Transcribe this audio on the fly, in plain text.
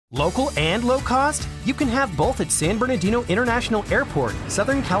Local and low cost? You can have both at San Bernardino International Airport,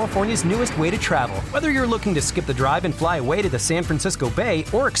 Southern California's newest way to travel. Whether you're looking to skip the drive and fly away to the San Francisco Bay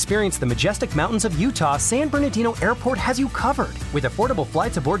or experience the majestic mountains of Utah, San Bernardino Airport has you covered. With affordable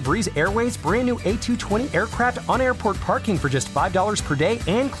flights aboard Breeze Airways' brand new A220 aircraft on airport parking for just $5 per day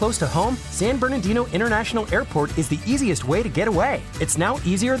and close to home, San Bernardino International Airport is the easiest way to get away. It's now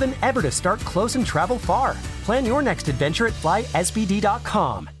easier than ever to start close and travel far. Plan your next adventure at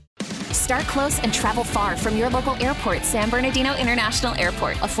flysbd.com. Start close and travel far from your local airport, San Bernardino International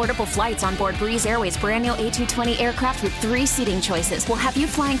Airport. Affordable flights on board Breeze Airways' brand new A220 aircraft with 3 seating choices will have you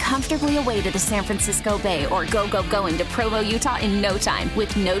flying comfortably away to the San Francisco Bay or go into Provo, Utah in no time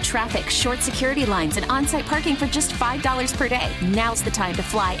with no traffic, short security lines, and on-site parking for just $5 per day. Now's the time to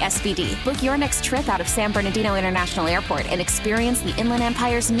fly SBD. Book your next trip out of San Bernardino International Airport and experience the Inland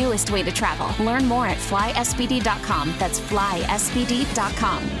Empire's newest way to travel. Learn more at flysbd.com. That's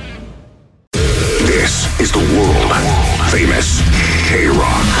flysbd.com. This is the world-famous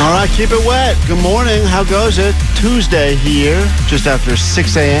K-Rock. All right, keep it wet. Good morning. How goes it? Tuesday here, just after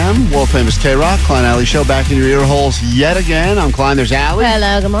 6 a.m. World-famous K-Rock. Klein Alley Show back in your ear holes yet again. I'm Klein. There's Alley.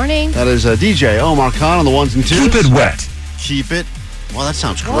 Hello, good morning. That is DJ Omar Khan on the ones and twos. Keep it wet. Keep it. Well, that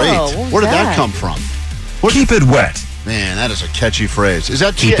sounds great. Whoa, Where did that come from? Keep it wet. Man, that is a catchy phrase. Is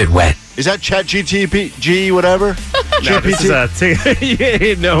that Keep it wet. Is that Chat GTP, whatever? No, this is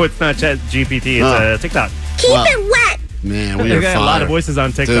no, it's not Chat GPT. It's TikTok. Keep it wet. Man, we They are got fire. a lot of voices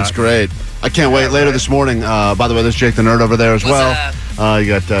on TikTok. Dude, it's great. I can't wait. Later this morning, by the way, there's Jake the Nerd over there as well. You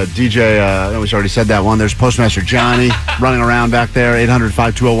got DJ, we already said that one. There's Postmaster Johnny running around back there,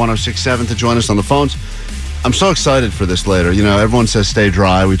 800-520-1067 to join us on the phones. I'm so excited for this later. You know, everyone says stay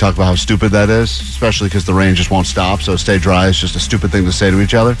dry. We talk about how stupid that is, especially because the rain just won't stop. So stay dry is just a stupid thing to say to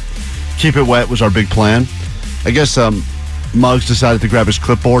each other. Keep it wet was our big plan. I guess Muggs decided to grab his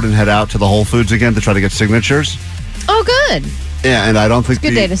clipboard and head out to the Whole Foods again to try to get signatures. Oh, good. Yeah, and I don't think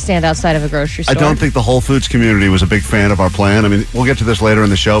Good day to stand outside of a grocery store. I don't think the Whole Foods community was a big fan of our plan. I mean, we'll get to this later in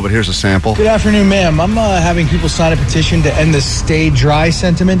the show, but here's a sample. Good afternoon, ma'am. I'm having people sign a petition to end the stay dry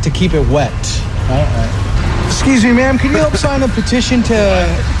sentiment to keep it wet. Excuse me, ma'am. Can you help sign a petition to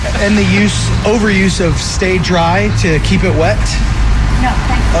end the overuse of stay dry to keep it wet? No,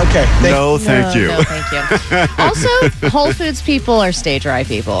 thank you. Okay. No, thank you. No, thank you. Also, Whole Foods people are stay dry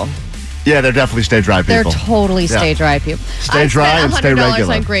people. Yeah, they're definitely stay dry people. They're totally stay dry people. Stay dry and stay regular. I spent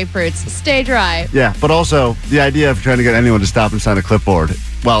 $100 on grapefruits. Stay dry. Yeah, but also the idea of trying to get anyone to stop and sign a clipboard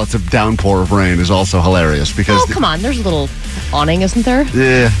while it's a downpour of rain is also hilarious because... Oh, come on. There's a little awning, isn't there?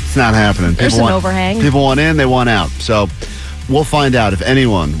 Yeah, it's not happening. There's an overhang. People want in, they want out. So we'll find out if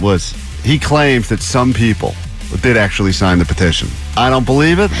anyone was... He claims that some people did actually sign the petition. I don't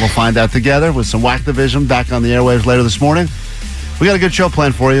believe it. We'll find out together with some Whack Division back on the airwaves later this morning. We got a good show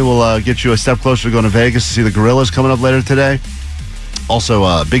planned for you. We'll get you a step closer to going to Vegas to see the Gorillas coming up later today.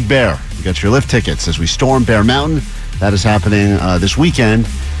 Also, Big Bear. You got your lift tickets as we storm Bear Mountain. That is happening this weekend.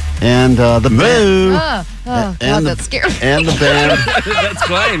 And the Moo. God, that scared me. And the band. That's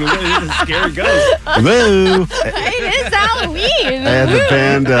fine. This is scary ghost. Moo. It is Halloween. And the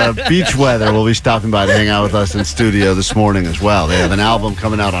band Beach Weather will be stopping by to hang out with us in studio this morning as well. They have an album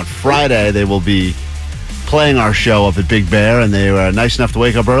coming out on Friday. They will be playing our show up at Big Bear, and they were nice enough to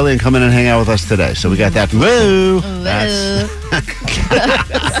wake up early and come in and hang out with us today. So we got that. Woo! That's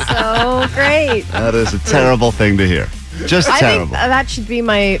so great. That is a terrible thing to hear. Just I terrible. think that should be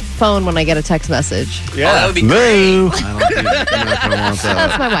my phone when I get a text message. Yeah, that would be Woo! I don't think you're not gonna want that.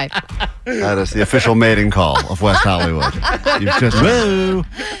 That's my wife. That is the official mating call of West Hollywood. You've just woo.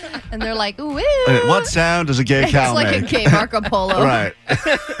 And they're like, woo. What sound does a gay cow It's like make? a gay Marco Polo. Right.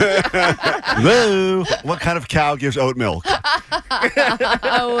 Woo. What kind of cow gives oat milk? Woo. All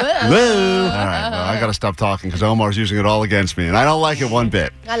right. Well, I got to stop talking because Omar's using it all against me, and I don't like it one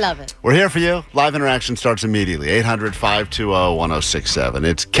bit. I love it. We're here for you. Live interaction starts immediately. 800-520-1067.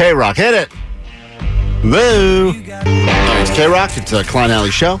 It's K-Rock. Hit it. Woo. All right, it's K-Rock. It's a Klein Alley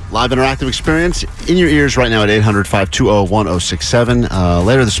Show. Live interactive experience in your ears right now at 800-520-1067.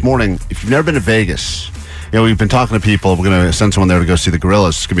 Later this morning, if you've never been to Vegas, you know, we've been talking to people. We're going to send someone there to go see the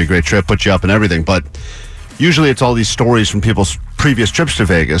Gorillas. It's going to be a great trip, put you up and everything. But usually it's all these stories from people's previous trips to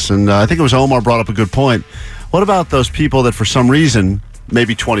Vegas. And I think it was Omar brought up a good point. What about those people that for some reason,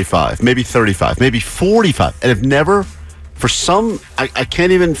 maybe 25, maybe 35, maybe 45, and have never for some, I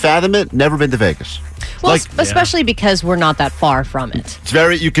can't even fathom it. Never been to Vegas. Well, especially because we're not that far from it.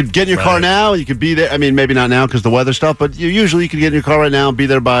 It's you could get in your car now. You could be there. I mean, maybe not now because the weather stuff, but you could get in your car right now and be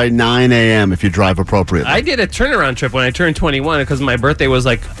there by 9 a.m. if you drive appropriately. I did a turnaround trip when I turned 21 because my birthday was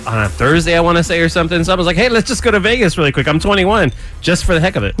like on a Thursday, I want to say, or something. So I was like, hey, let's just go to Vegas really quick. I'm 21 just for the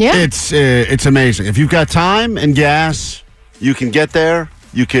heck of it. Yeah. It's amazing. If you've got time and gas, you can get there.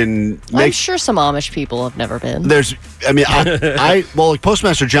 You can I'm sure some Amish people have never been. Like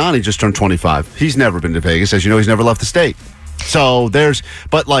Postmaster Johnny just turned 25. He's never been to Vegas. As you know, he's never left the state. So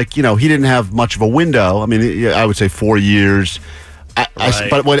he didn't have much of a window. I mean, I would say 4 years.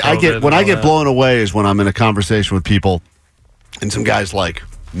 But when I get blown away is when I'm in a conversation with people and some guy's like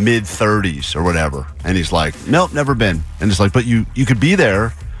mid-30s or whatever. And he's like, nope, never been. And it's like, but you could be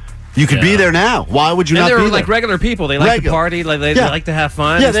there. You could be there now. Why would you not be there? And they're like regular people. They like to party. Like they like to have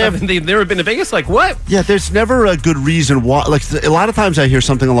fun. Yeah, they've never been to Vegas. Like what? Yeah, there's never a good reason why. Like a lot of times I hear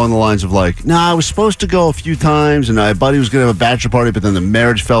something along the lines of like, "No, I was supposed to go a few times, and my buddy was going to have a bachelor party, but then the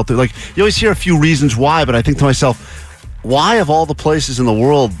marriage fell through." Like you always hear a few reasons why, but I think to myself, why of all the places in the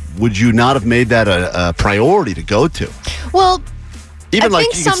world would you not have made that a priority to go to? Well, I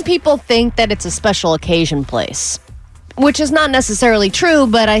think some people think that it's a special occasion place. Which is not necessarily true,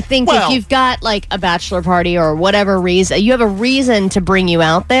 but I think if you've got like a bachelor party or whatever reason, you have a reason to bring you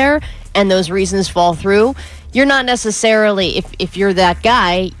out there and those reasons fall through, you're not necessarily, if you're that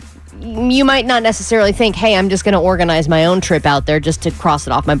guy, you might not necessarily think, hey, I'm just going to organize my own trip out there just to cross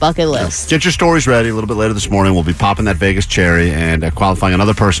it off my bucket list. Get your stories ready. A little bit later this morning, we'll be popping that Vegas cherry and qualifying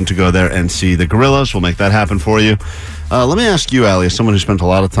another person to go there and see the Gorillas. We'll make that happen for you. Let me ask you, Allie, as someone who spent a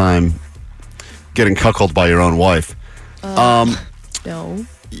lot of time getting cuckolded by your own wife, no.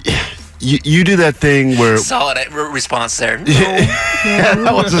 You do that thing where... Solid response there. No. Yeah,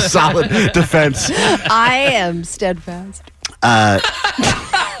 that was a solid defense. I am steadfast.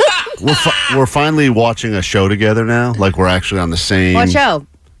 We're finally watching a show together now. Like we're actually on the same... What show?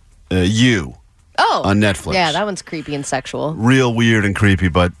 You. Oh. On Netflix. Yeah, that one's creepy and sexual. Real weird and creepy,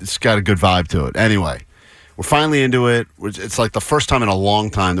 but it's got a good vibe to it. Anyway, we're finally into it. It's like the first time in a long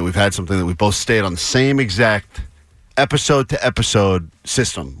time that we've had something that we both stayed on the same exact episode-to-episode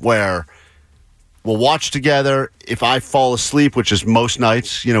system where we'll watch together. If I fall asleep, which is most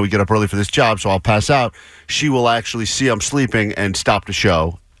nights, we get up early for this job, so I'll pass out. She will actually see I'm sleeping and stop the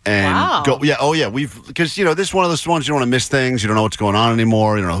show and go. Yeah, oh yeah, because this is one of those ones you don't want to miss things. You don't know what's going on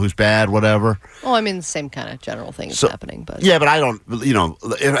anymore. You don't know who's bad, whatever. Well, I mean, the same kind of general thing is happening, but yeah, but I don't.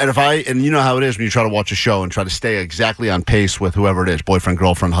 And you know how it is when you try to watch a show and try to stay exactly on pace with whoever it is, boyfriend,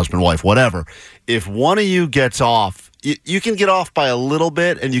 girlfriend, husband, wife, whatever. If one of you gets off. You can get off by a little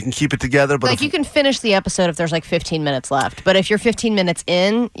bit and you can keep it together. But you can finish the episode if there's like 15 minutes left. But if you're 15 minutes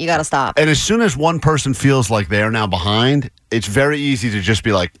in, you got to stop. And as soon as one person feels like they're now behind, it's very easy to just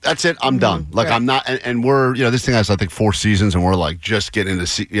be like, that's it, I'm done. Like I'm not, and we're, this thing has I think 4 seasons and we're like just getting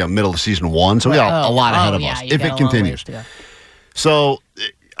into middle of season 1. So we got a lot ahead of us if it continues. So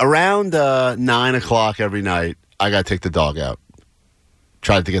around 9 o'clock every night, I got to take the dog out.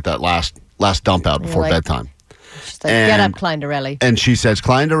 Tried to get that last dump out before bedtime. She's like, get up, Clindarelli. And she says,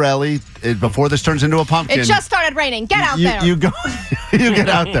 Clindarelli, before this turns into a pumpkin. It just started raining. Get out there. You go. You get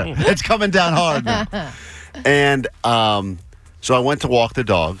out there. It's coming down hard now. And so I went to walk the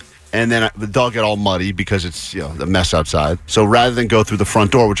dog, and then the dog got all muddy because it's the mess outside. So rather than go through the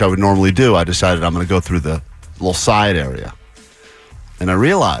front door, which I would normally do, I decided I'm going to go through the little side area. And I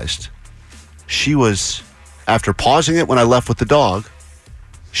realized she was, after pausing it when I left with the dog,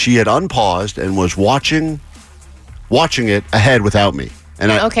 she had unpaused and was watching it ahead without me. And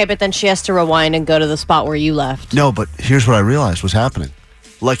okay, but then she has to rewind and go to the spot where you left. No, but here's what I realized was happening.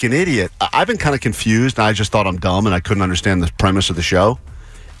 Like an idiot, I've been kind of confused, and I just thought I'm dumb, and I couldn't understand the premise of the show.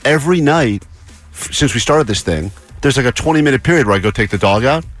 Every night, since we started this thing, there's like a 20-minute period where I go take the dog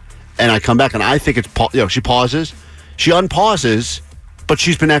out, and I come back, and I think it's, she pauses, she unpauses, but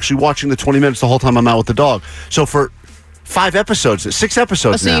she's been actually watching the 20 minutes the whole time I'm out with the dog. So for 6 episodes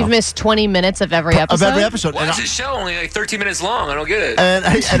now. So you've missed 20 minutes of every episode? Why is this show only like 13 minutes long? I don't get it.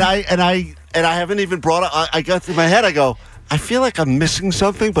 And I haven't even brought up. I got through my head. I go, I feel like I'm missing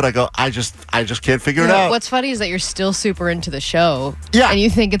something, but I go, I just can't figure it out. What's funny is that you're still super into the show. Yeah. And you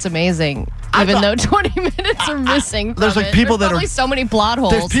think it's amazing. Even though 20 minutes are missing from there's like people there's that probably so many plot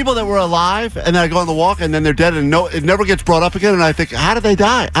holes. There's people that were alive, and then I go on the walk, and then they're dead, and it never gets brought up again, and I think, how did they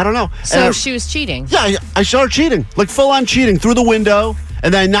die? I don't know. So she was cheating. Yeah, I saw her cheating, like full-on cheating, through the window,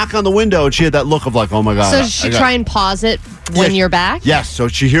 and then I knock on the window, and she had that look of like, oh my God. So she try and pause it when you're back? Yes, so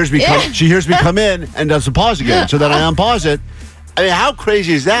she hears me come in and does the pause again. So then I unpause it. I mean, how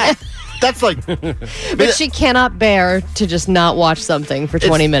crazy is that? That's like... But she cannot bear to just not watch something for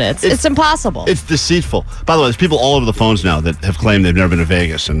 20 minutes. It's impossible. It's deceitful. By the way, there's people all over the phones now that have claimed they've never been to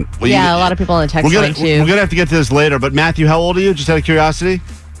Vegas. And a lot of people on the text line, too. We're going to have to get to this later. But, Matthew, how old are you? Just out of curiosity.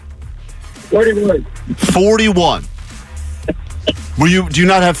 41. 41. Do you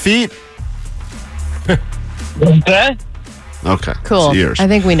not have feet? Okay. Okay. Cool. Years. I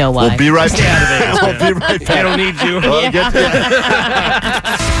think we know why. We'll be right back. We'll be right back. I don't need you.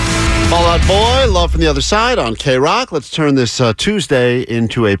 Fall Out Boy, Love from the Other Side on K-Rock. Let's turn this Tuesday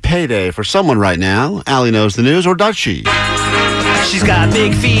into a payday for someone right now. Allie knows the news, or does she? She's got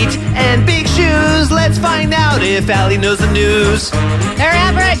big feet and big shoes. Let's find out if Allie knows the news. They're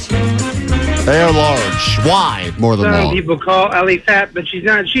average. They are large. Wide, more than long. Some people call Allie fat, but she's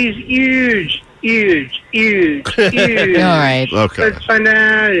not. She's huge. Huge. All right. Okay. Let's find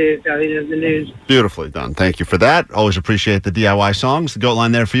out if Allie knows the news. Beautifully done. Thank you for that. Always appreciate the DIY songs. The GOAT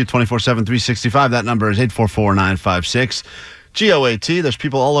line there for you, 24/7, 365. That number is 844-956. GOAT. There's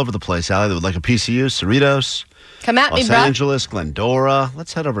people all over the place, Allie, that would like a piece of you. Cerritos, Come at me, Los bro. Angeles, Glendora.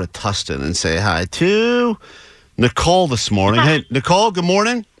 Let's head over to Tustin and say hi to Nicole this morning. Hey, Nicole, good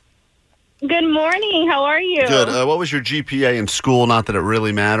morning. Good morning. How are you? Good. What was your GPA in school? Not that it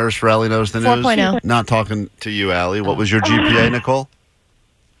really matters for Allie Knows the News. 4.0. Not talking to you, Allie. What was your GPA, Nicole?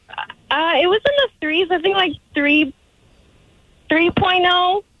 It was in the threes. I think like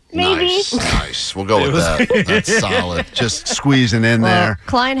 3.0, maybe. Nice. We'll go with that. That's solid. Just squeezing in there.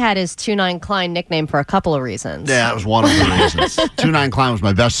 Klein had his 2.9 Klein nickname for a couple of reasons. Yeah, that was one of the reasons. 2.9 Klein was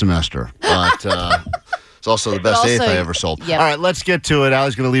my best semester, but it's also the best eighth I ever sold. Yep. All right, let's get to it.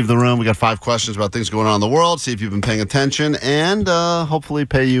 Allie's going to leave the room. We got 5 questions about things going on in the world. See if you've been paying attention, and hopefully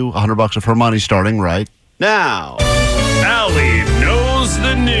pay you $100 of her money starting right now. Allie knows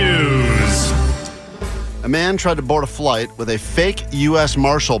the news. A man tried to board a flight with a fake U.S.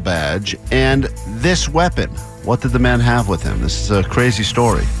 Marshal badge and this weapon. What did the man have with him? This is a crazy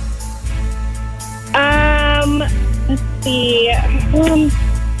story. Let's see. A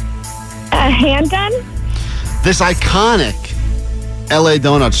handgun? This iconic L.A.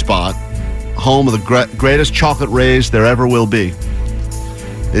 donut spot, home of the greatest chocolate rays there ever will be,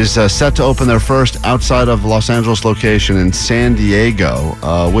 is set to open their first outside of Los Angeles location in San Diego.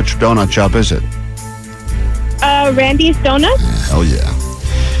 Which donut shop is it? Randy's Donuts? Hell yeah.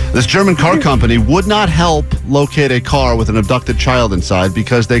 This German car company would not help locate a car with an abducted child inside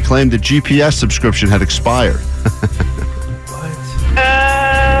because they claimed the GPS subscription had expired.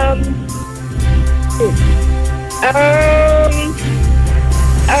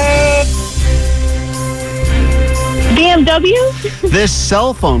 BMW? This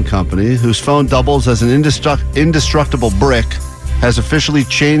cell phone company, whose phone doubles as an indestructible brick, has officially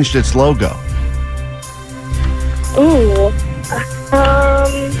changed its logo. Ooh.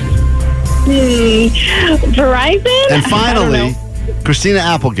 Verizon? And finally, Christina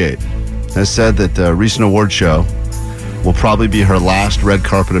Applegate has said that the recent award show will probably be her last red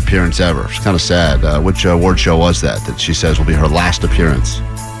carpet appearance ever. It's kind of sad. Which award show was that she says will be her last appearance?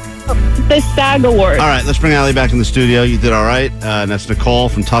 The SAG Awards. All right, let's bring Allie back in the studio. You did all right. And that's Nicole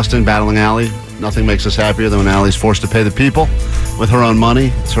from Tustin battling Allie. Nothing makes us happier than when Allie's forced to pay the people with her own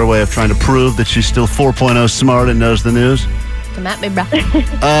money. It's her way of trying to prove that she's still 4.0 smart and knows the news. Come at me, bro.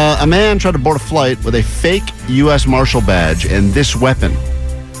 A man tried to board a flight with a fake U.S. Marshal badge and this weapon.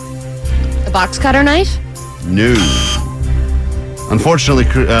 A box cutter knife? No. Unfortunately,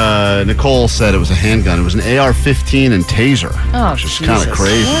 Nicole said it was a handgun. It was an AR-15 and taser. Oh, which is kind of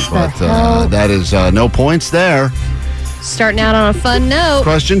crazy. What the hell? That is no points there. Starting out on a fun note.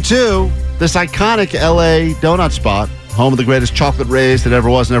 Question 2. This iconic L.A. donut spot, home of the greatest chocolate rays that ever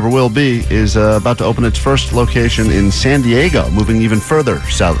was and ever will be, is about to open its first location in San Diego, moving even further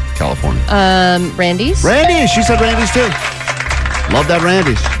south California. Randy's? Randy's. She said Randy's too. Love that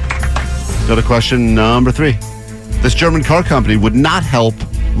Randy's. Go to question number 3. This German car company would not help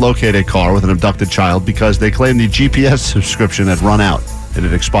locate a car with an abducted child because they claimed the GPS subscription had run out. It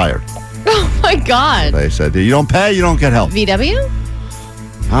had expired. Oh, my God. They said, you don't pay, you don't get help. VW?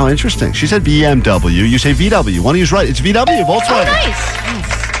 Oh, interesting. She said BMW. You say VW. One of you's right. It's VW, Volkswagen. Oh,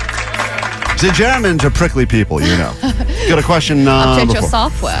 nice. The Germans are prickly people, you know. Got a question Update number your 4.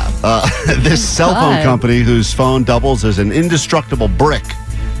 software. This cell phone company whose phone doubles as an indestructible brick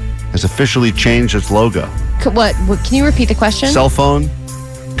has officially changed its logo. What? Can you repeat the question? Cell phone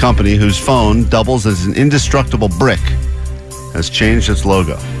company whose phone doubles as an indestructible brick has changed its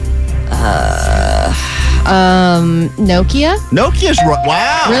logo. Nokia? Nokia's right.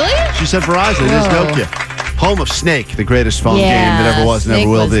 Wow. Really? She said Verizon. It is Nokia. Home of Snake, the greatest phone game that ever was and Snake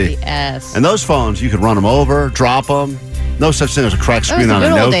ever will was be. the S. And those phones, you could run them over, drop them, No such thing as a cracked That was screen the on a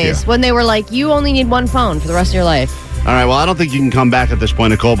good Nokia. old days when they were like, you only need one phone for the rest of your life. All right, well, I don't think you can come back at this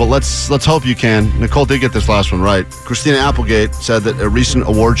point, Nicole, but let's hope you can. Nicole did get this last one right. Christina Applegate said that a recent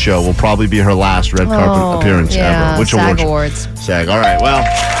award show will probably be her last red carpet appearance ever. Which SAG award? Awards. SAG. All right, well,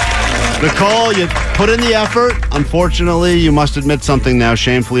 Nicole, you put in the effort. Unfortunately, you must admit something now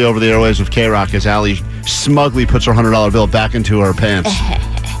shamefully over the airwaves of K-Rock as Allie smugly puts her $100 bill back into her pants.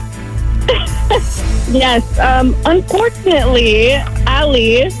 Yes. Unfortunately,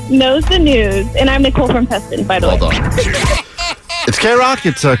 Allie knows the news, and I'm Nicole from Tustin, by the way. Hold on. It's K-Rock.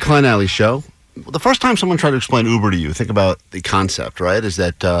 It's Clint Alley Show. The first time someone tried to explain Uber to you, think about the concept, right? Is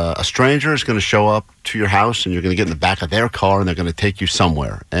that a stranger is going to show up to your house and you're going to get in the back of their car and they're going to take you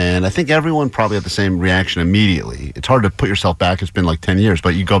somewhere. And I think everyone probably had the same reaction immediately. It's hard to put yourself back. It's been like 10 years,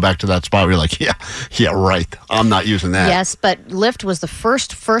 but you go back to that spot where you're like, yeah, right. I'm not using that. Yes, but Lyft was the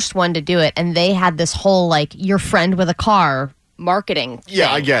first one to do it, and they had this whole, like, your friend with a car marketing thing.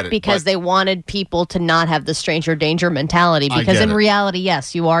 Yeah, I get it. Because they wanted people to not have the stranger danger mentality. Because in reality,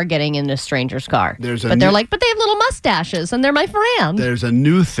 yes, you are getting in a stranger's car. But they're like, but they have little mustaches and they're my friend. There's a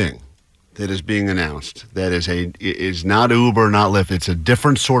new thing that is being announced that is not Uber, not Lyft. It's a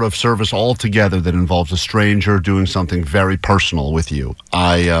different sort of service altogether that involves a stranger doing something very personal with you.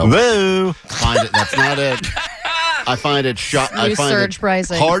 Find it. That's not it. I find it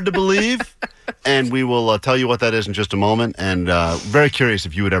hard to believe. And we will tell you what that is in just a moment. And very curious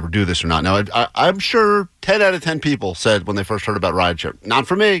if you would ever do this or not. Now, I'm sure 10 out of 10 people said when they first heard about rideshare, not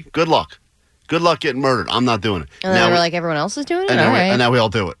for me. Good luck. Good luck getting murdered. I'm not doing it. And then they were like, everyone else is doing it? And now we all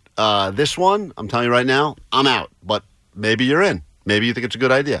do it. This one, I'm telling you right now, I'm out. But maybe you're in. Maybe you think it's a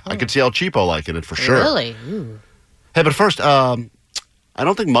good idea. I could see El Cheapo liking it for sure. Really? Ooh. Hey, but first, I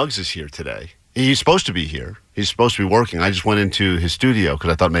don't think Muggs is here today. He's supposed to be here. He's supposed to be working. I just went into his studio because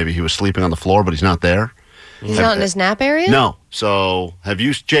I thought maybe he was sleeping on the floor, but he's not there. He's not in his nap area? No. So,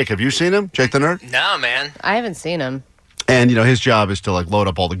 Jake, have you seen him? Jake the Nerd? No, man. I haven't seen him. And, his job is to, load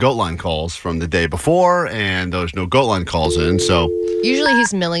up all the Goat Line calls from the day before, and there's no Goat Line calls in, so... Usually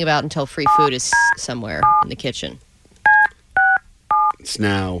he's milling about until free food is somewhere in the kitchen. It's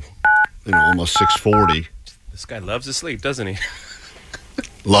now, almost 6:40. This guy loves to sleep, doesn't he?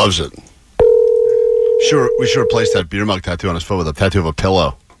 Loves it. Sure, we should replace that beer mug tattoo on his foot with a tattoo of a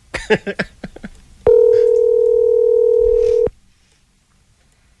pillow.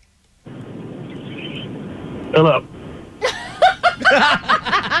 Hello.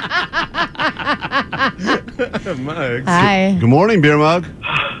 Mugs. Hi. Good morning, beer mug.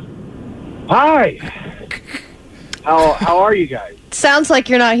 Hi. How are you guys? Sounds like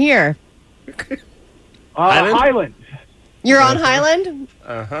you're not here. Highland. You're on Highland?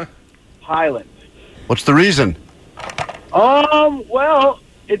 Uh-huh. Highland. What's the reason? Well,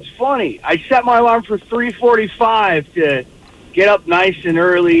 it's funny. I set my alarm for 3:45 to get up nice and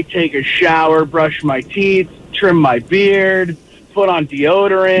early, take a shower, brush my teeth, trim my beard, put on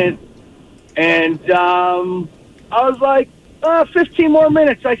deodorant, and I was like, 15 more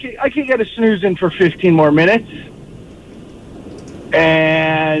minutes. I could get a snooze in for 15 more minutes.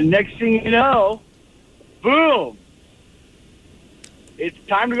 And next thing you know, boom. It's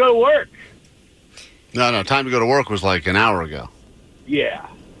time to go to work. No, time to go to work was like an hour ago. Yeah.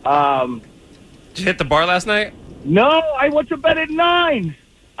 Did you hit the bar last night? No, I went to bed at 9.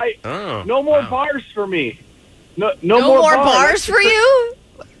 No more bars for me. No more bars for you?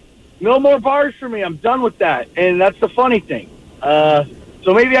 No more bars for me. I'm done with that. And that's the funny thing. So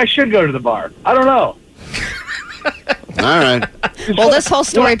maybe I should go to the bar. I don't know. All right. Well, this whole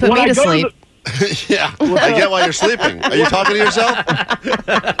story put me to sleep. Yeah, I get why you're sleeping. Are you talking to yourself?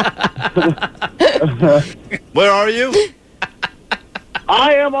 Where are you?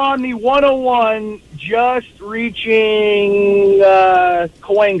 I am on the 101, just reaching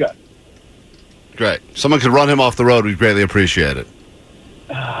Cahuenga. Great. Someone could run him off the road. We'd greatly appreciate it.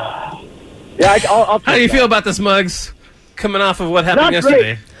 Yeah, I'll take How do you that. feel about this, Muggs? Coming off of what happened Not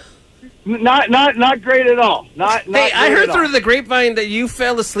yesterday. Not great at all. Not Hey, I great heard at through all. the grapevine that you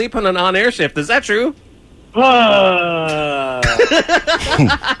fell asleep on an on-air shift. Is that true?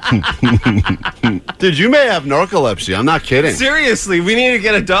 Dude, you may have narcolepsy. I'm not kidding. Seriously, we need to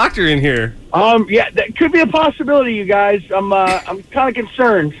get a doctor in here. Yeah, that could be a possibility, you guys. I'm kind of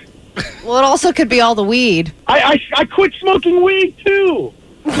concerned. Well, it also could be all the weed. I quit smoking weed too.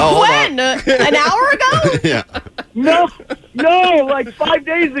 When? An hour ago? Yeah. No, like 5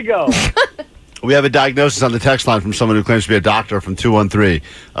 days ago. We have a diagnosis on the text line from someone who claims to be a doctor from 213.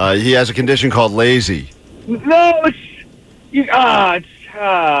 He has a condition called lazy. No, it's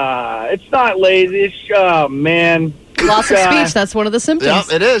not lazy. It's man. Loss of speech. That's one of the symptoms.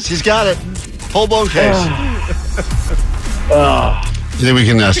 Yep, it is. He's got it. Full-blown case. You think we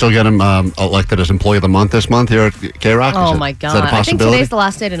can still get him elected as Employee of the Month this month here at K-Rock? Oh, my God. Is that a I think today's the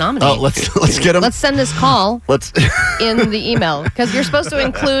last day to nominate. Oh, let's get him. Let's send this call Let's. in the email because you're supposed to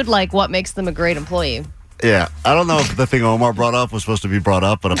include like what makes them a great employee. Yeah, I don't know if the thing Omar brought up was supposed to be brought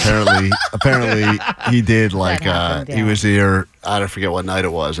up, but apparently he did. Like he was here. I don't forget what night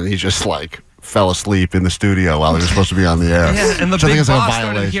it was, and he just like fell asleep in the studio while he was supposed to be on the air. Yeah, and the Which I think big is like a boss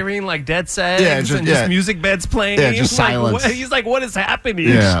started violation. hearing like dead segs and yeah. just music beds playing. Yeah, just Like, silence. He's like, what is happening?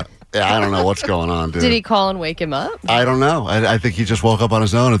 Yeah, I don't know what's going on, dude. Did he call and wake him up? I don't know. I think he just woke up on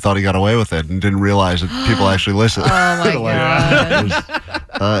his own and thought he got away with it and didn't realize that people actually listen. Oh, my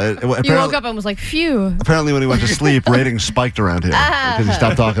God. He woke up and was like, phew. Apparently, when he went to sleep, ratings spiked around here because he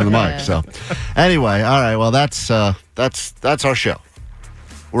stopped talking to the mic. So, anyway, all right. Well, that's our show.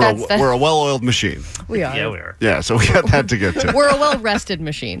 We're a well-oiled machine. We are. Yeah, we are. Yeah, so we got that to get to. We're a well-rested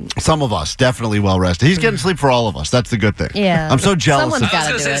machine. Some of us definitely well-rested. He's getting sleep for all of us. That's the good thing. Yeah. I'm so jealous. Someone's I was gotta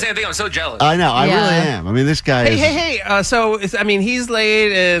going to do say the it. same thing. I'm so jealous. I know. I Yeah. really am. I mean, this guy is. Hey. He's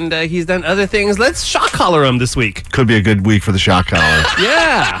late and he's done other things. Let's shock collar him this week. Could be a good week for the shock collar.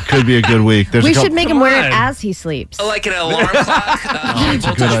 Yeah. Could be a good week. There's We a couple- should make him wear it as he sleeps. Like an alarm clock. That's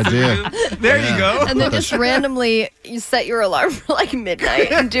a good idea. There you go. And then just randomly you set your alarm for like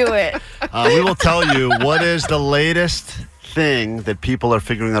midnight and do it. We will tell you what is the latest thing that people are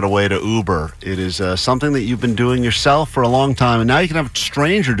figuring out a way to Uber. It is something that you've been doing yourself for a long time, and now you can have a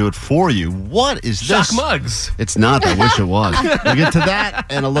stranger do it for you. What is Shock this? mugs. It's not. I wish it was. We'll get to that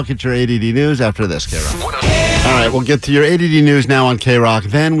and a look at your ADD news after this, K-Rock. All right, we'll get to your ADD news now on K-Rock.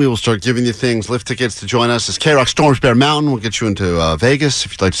 Then we will start giving you things, lift tickets to join us. It's K-Rock Storms Bear Mountain. We'll get you into Vegas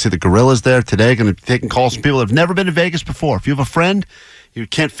if you'd like to see the gorillas there today. Going to be taking calls from people that have never been to Vegas before. If you have a friend, you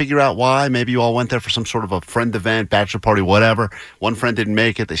can't figure out why. Maybe you all went there for some sort of a friend event, bachelor party, whatever. One friend didn't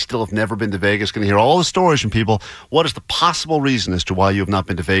make it. They still have never been to Vegas. Going to hear all the stories from people. What is the possible reason as to why you have not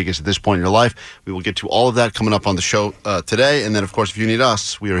been to Vegas at this point in your life? We will get to all of that coming up on the show today. And then, of course, if you need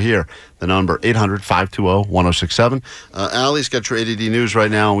us, we are here. The number 800-520-1067. Allie's got your ADD news right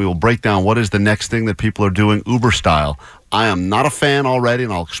now, and we will break down what is the next thing that people are doing Uber style. I am not a fan already,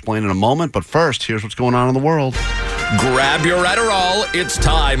 and I'll explain in a moment. But first, here's what's going on in the world. Grab your Adderall. It's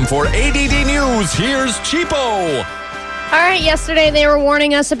time for ADD News. Here's Cheapo. All right, yesterday they were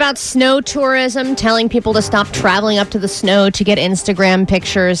warning us about snow tourism, telling people to stop traveling up to the snow to get Instagram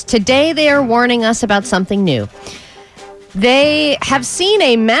pictures. Today they are warning us about something new. They have seen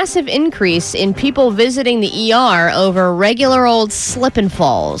a massive increase in people visiting the ER over regular old slip and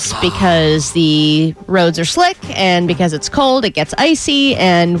falls because the roads are slick and because it's cold, it gets icy,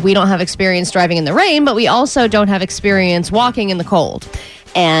 and we don't have experience driving in the rain, but we also don't have experience walking in the cold.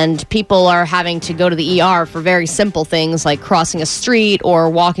 And people are having to go to the ER for very simple things like crossing a street or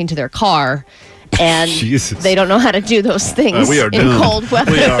walking to their car. And Jesus. they don't know how to do those things We are in doomed. cold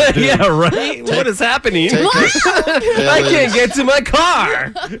weather. We are doomed. Yeah, right? What is happening? I can't get to my car.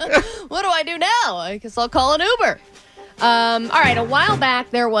 What do I do now? I guess I'll call an Uber. All right, a while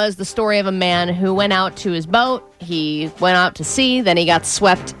back, there was the story of a man who went out to his boat. He went out to sea, then he got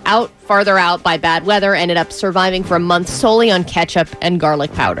swept farther out by bad weather, ended up surviving for a month solely on ketchup and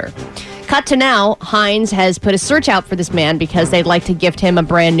garlic powder. Cut to now, Heinz has put a search out for this man because they'd like to gift him a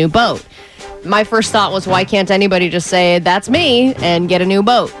brand new boat. My first thought was, why can't anybody just say, that's me, and get a new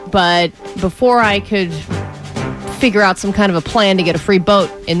boat? But before I could figure out some kind of a plan to get a free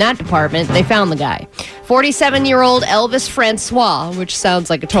boat in that department, they found the guy. 47-year-old Elvis Francois, which sounds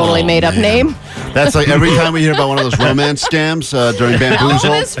like a totally made-up name. That's like every time we hear about one of those romance scams during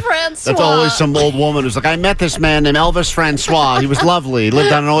Bamboozle. Elvis Francois. That's always some old woman who's like, I met this man named Elvis Francois. He was lovely. He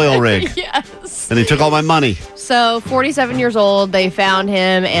lived on an oil rig. Yes. And he took all my money. So, 47 years old, they found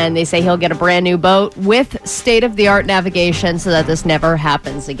him, and they say he'll get a brand new boat with state-of-the-art navigation so that this never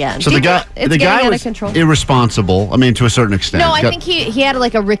happens again. So the guy out was of control. irresponsible. I mean, to a certain extent. No, I think he had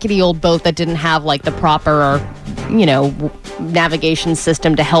like a rickety old boat that didn't have like the proper, navigation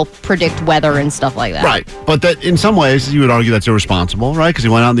system to help predict weather and stuff like that. Right. But that in some ways, you would argue that's irresponsible, right? Because he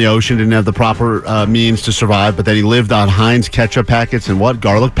went out in the ocean, didn't have the proper means to survive, but then he lived on Heinz ketchup packets and what?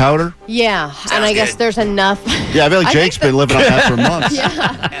 Garlic powder? Yeah, and I guess there's enough. Yeah, I feel like Jake's been living on that for months.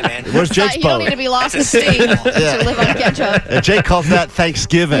 Yeah, man. Where's Jake's You don't boat? need to be lost in state to live on ketchup. Jake calls that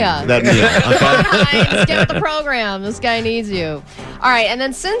Thanksgiving, Yeah. that meal. Okay? Heinz, get with the program. This guy needs you. All right, and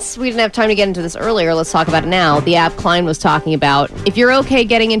then since we didn't have time to get into this earlier, let's talk about it now. The app Klein was talking about, if you're okay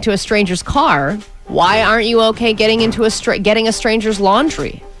getting into a stranger's car, why aren't you okay getting into getting a stranger's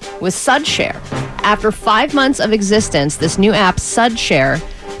laundry with SudShare? After 5 months of existence, this new app, SudShare,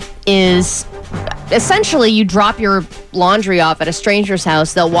 is essentially you drop your laundry off at a stranger's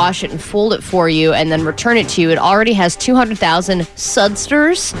house, they'll wash it and fold it for you and then return it to you. It already has 200,000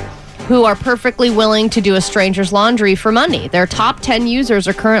 sudsters who are perfectly willing to do a stranger's laundry for money. Their top 10 users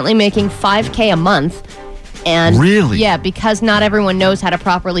are currently making $5,000 a month. And really? Yeah, because not everyone knows how to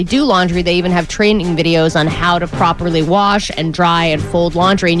properly do laundry. They even have training videos on how to properly wash and dry and fold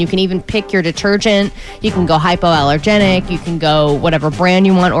laundry. And you can even pick your detergent. You can go hypoallergenic. You can go whatever brand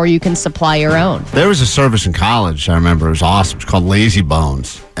you want, or you can supply your own. There was a service in college, I remember. It was awesome. It's called Lazy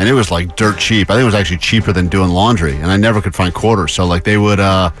Bones. And it was like dirt cheap. I think it was actually cheaper than doing laundry. And I never could find quarters. So like they would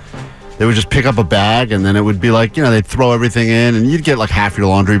just pick up a bag, and then it would be like, they'd throw everything in, and you'd get like half your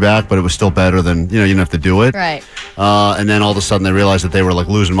laundry back, but it was still better than, you didn't have to do it. Right. And then all of a sudden they realized that they were like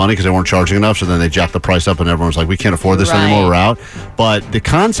losing money because they weren't charging enough, so then they jacked the price up, and everyone was like, we can't afford this anymore, we're out. But the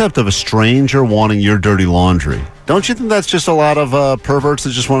concept of a stranger wanting your dirty laundry, don't you think that's just a lot of perverts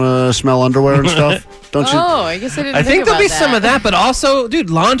that just want to smell underwear and stuff? Don't you? Oh, I guess I didn't I think about there'll be that. some of that, but also, dude,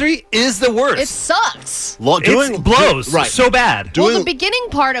 laundry is the worst. It sucks. It blows so bad. Well, the beginning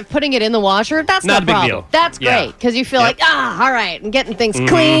part of putting it in the washer, that's Not no a big problem. deal. That's Yeah. great, because you feel like, all right, I'm getting things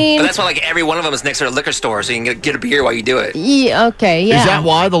clean. But that's why like every one of them is next to a liquor store, so you can get a beer while you do it. Yeah, okay, yeah. Is that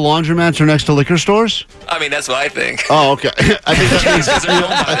why the laundromats are next to liquor stores? I mean, that's what I think. Oh, okay. I think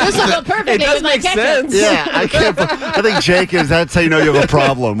This will go perfectly with my ketchup. Yeah, I think Jake that's how you know you have a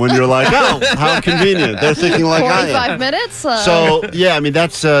problem, when you're like, oh, how convenient. They're thinking like I am. 45 minutes? So, yeah, I mean,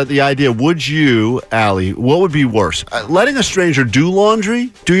 that's the idea. Would you, Allie, what would be worse? Letting a stranger do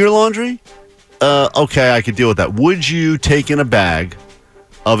your laundry? Okay, I could deal with that. Would you take in a bag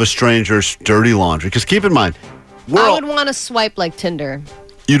of a stranger's dirty laundry? Because keep in mind, I would want to swipe like Tinder.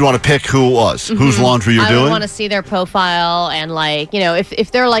 You'd want to pick who it was, whose laundry you're I doing? would want to see their profile and, like,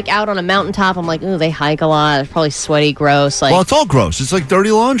 if they're, like, out on a mountaintop, I'm like, ooh, they hike a lot. They're probably sweaty, gross. Like, Well, it's all gross. It's like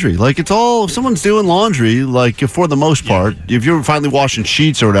dirty laundry. Like, if someone's doing laundry, like, for the most part, if you're finally washing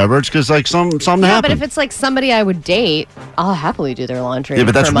sheets or whatever, it's because, like, something yeah, happened. but if it's, like, somebody I would date, I'll happily do their laundry. Yeah,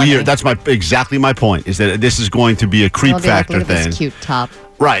 but that's for money. weird. That's exactly my point, is that this is going to be a creep I'll be like, factor look at thing. this cute top.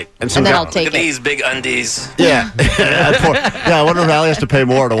 Right. And then I'll take Look at these big undies. Yeah. I wonder if Allie has to pay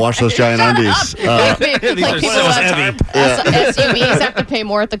more to wash those giant undies. Like people SUVs have to pay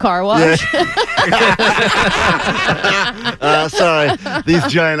more at the car wash. Sorry, these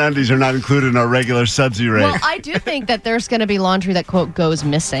giant undies are not included in our regular sudsy rate. Well, I do think that there's going to be laundry that, quote, goes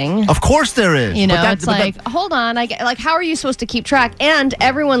missing. Of course there is. It's like, hold on. Like, how are you supposed to keep track? And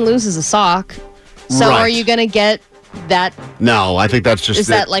everyone loses a sock. So Right. are you going to get that? No, I think that's just... Is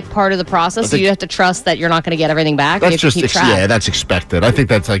that like part of the process? So think- you have to trust that you're not going to get everything back? That's you have just, to keep track? that's expected. I think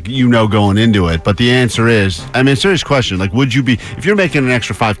that's like, going into it. But the answer is, I mean, serious question. Like, would you be, if you're making an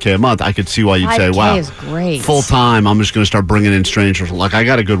extra $5,000 a month, I could see why you'd say, 5K wow, is great. full time, I'm just going to start bringing in strangers. Like, I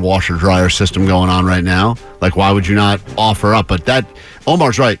got a good washer dryer system going on right now. Like, why would you not offer up? But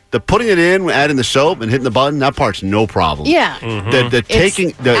Omar's right. The putting it in, adding the soap, and hitting the button, that part's no problem. Yeah. The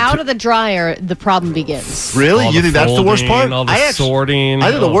taking out of the dryer, the problem begins. Really? All You the think that's the worst part? folding, all the sorting. I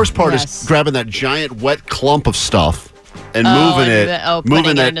think the worst part Yes. is grabbing that giant wet clump of stuff and Oh, moving and it,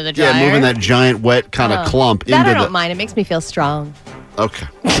 putting it into the dryer? yeah, moving that giant wet kind of clump That into I don't the. mind. It makes me feel strong. Okay,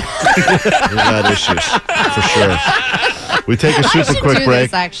 we got issues for sure. We take a I super should quick do break.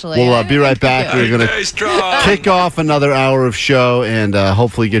 this, actually. We'll I be right think I back. could. We're going to kick off another hour of show and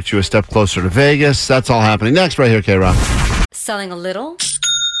hopefully get you a step closer to Vegas. That's all happening next, right here, K-Rock. Selling a little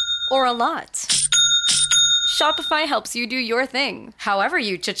or a lot? Shopify helps you do your thing, however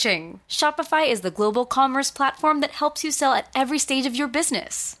you cha-ching. Shopify is the global commerce platform that helps you sell at every stage of your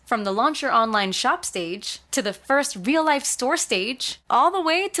business. From the launch your online shop stage, to the first real-life store stage, all the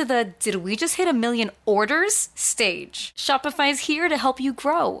way to the did we just hit 1 million orders stage. Shopify is here to help you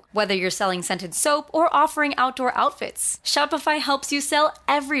grow. Whether you're selling scented soap or offering outdoor outfits, Shopify helps you sell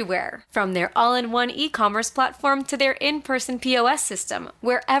everywhere. From their all-in-one e-commerce platform to their in-person POS system,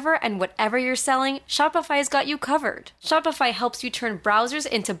 wherever and whatever you're selling, Shopify's got you covered. Shopify helps you turn browsers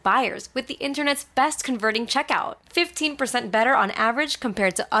into buyers with the internet's best converting checkout. 15% better on average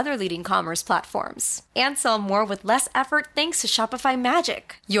compared to other leading commerce platforms. And sell more with less effort thanks to Shopify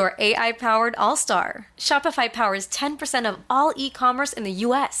Magic, your AI-powered all-star. Shopify powers 10% of all e-commerce in the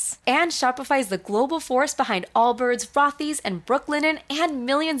US. And Shopify is the global force behind Allbirds, Rothy's, and Brooklinen, and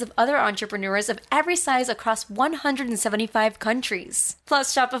millions of other entrepreneurs of every size across 175 countries.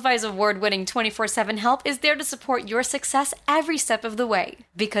 Plus, Shopify's award-winning 24/7 help is there to to support your success every step of the way.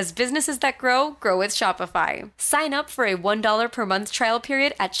 Because businesses that grow, grow with Shopify. Sign up for a $1 per month trial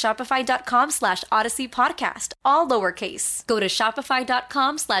period at shopify.com/Odyssey Podcast, all lowercase. Go to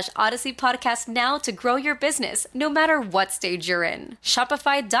shopify.com/Odyssey Podcast now to grow your business, no matter what stage you're in.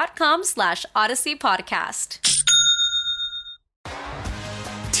 Shopify.com/Odyssey Podcast.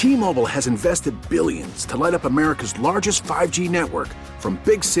 T-Mobile has invested billions to light up America's largest 5G network, from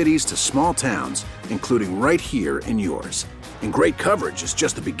big cities to small towns, including right here in yours. And great coverage is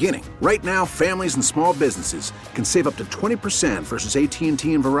just the beginning. Right now, families and small businesses can save up to 20% versus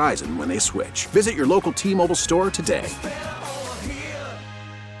AT&T and Verizon when they switch. Visit your local T-Mobile store today.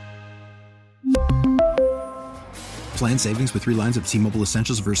 Plan savings with 3 lines of T-Mobile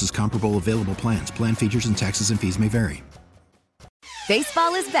Essentials versus comparable available plans. Plan features and taxes and fees may vary.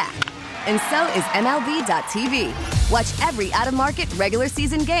 Baseball is back, and so is MLB.tv. Watch every out-of-market regular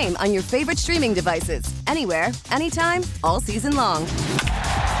season game on your favorite streaming devices, anywhere, anytime, all season long.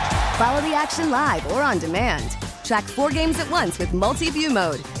 Follow the action live or on demand. Track 4 games at once with multi-view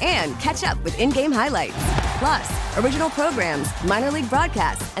mode and catch up with in-game highlights. Plus, original programs, minor league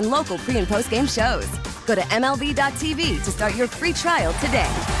broadcasts, and local pre- and post-game shows. Go to MLB.tv to start your free trial today.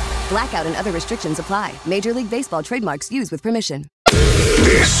 Blackout and other restrictions apply. Major League Baseball trademarks used with permission.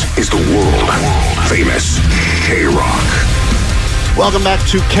 This is the world-famous K-Rock. Welcome back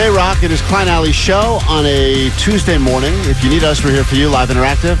to K-Rock. It is Klein Alley Show on a Tuesday morning. If you need us, we're here for you, live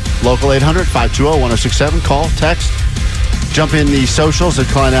interactive. Local 800-520-1067. Call, text. Jump in the socials at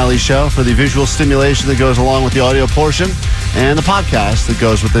Klein Alley Show for the visual stimulation that goes along with the audio portion, and the podcast that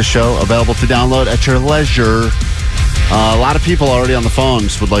goes with this show, available to download at your leisure. A lot of people already on the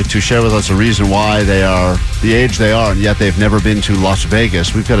phones would like to share with us a reason why they are the age they are, and yet they've never been to Las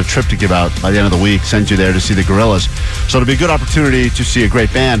Vegas. We've got a trip to give out by the end of the week, send you there to see the Gorillaz. So it'll be a good opportunity to see a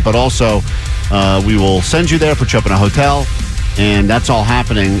great band, but also we will send you there, put you up in a hotel, and that's all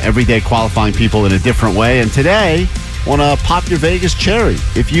happening every day, qualifying people in a different way. And today, I want to pop your Vegas cherry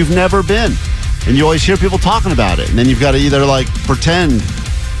if you've never been. And you always hear people talking about it, and then you've got to either pretend,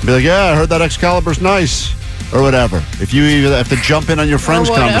 be like, yeah, I heard that Excalibur's nice, or whatever. If you either have to jump in on your friends'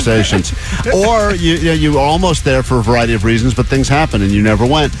 conversations, or you are almost there for a variety of reasons, but things happen and you never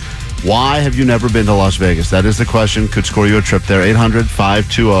went. Why have you never been to Las Vegas? That is the question. Could score you a trip there.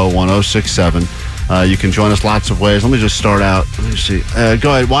 800-520-1067. You can join us lots of ways. Let me just start out. Let me see.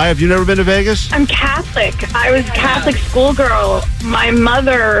 Go ahead. Why have you never been to Vegas? I'm Catholic. I was a Catholic schoolgirl. My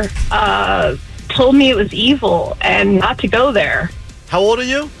mother told me it was evil and not to go there. How old are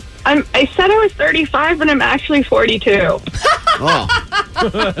you? I said I was 35, but I'm actually 42. Oh,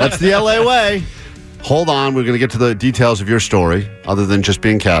 that's the LA way. Hold on. We're going to get to the details of your story, other than just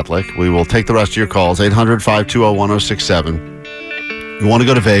being Catholic. We will take the rest of your calls. 800-520-1067. You want to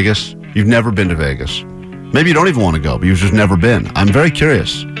go to Vegas? You've never been to Vegas. Maybe you don't even want to go, but you've just never been. I'm very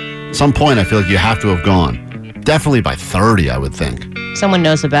curious. At some point, I feel like you have to have gone. Definitely by 30, I would think. Someone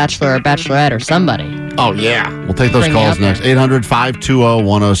knows a bachelor or bachelorette or somebody. Oh, yeah. We'll take those calls next.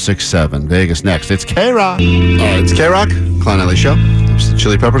 800-520-1067. Vegas next. It's K-Rock. It's K-Rock, Klein Alley Show. It's the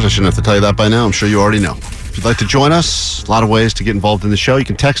Chili Peppers. I shouldn't have to tell you that by now. I'm sure you already know. If you'd like to join us, a lot of ways to get involved in the show. You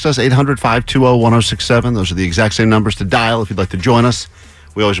can text us, 800-520-1067. Those are the exact same numbers to dial if you'd like to join us.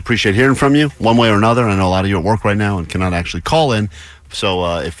 We always appreciate hearing from you, one way or another. I know a lot of you are at work right now and cannot actually call in.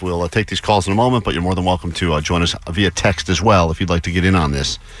 So if we'll take these calls in a moment, but you're more than welcome to join us via text as well if you'd like to get in on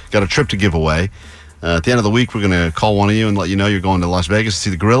this. Got a trip to give away. At the end of the week, we're going to call one of you and let you know you're going to Las Vegas to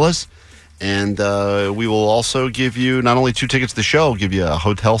see the Gorillaz. And we will also give you not only 2 tickets to the show, we'll give you a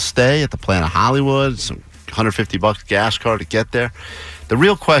hotel stay at the Planet Hollywood, some $150 gas card to get there. The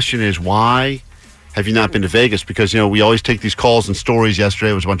real question is, why have you not been to Vegas? Because, we always take these calls and stories. Yesterday,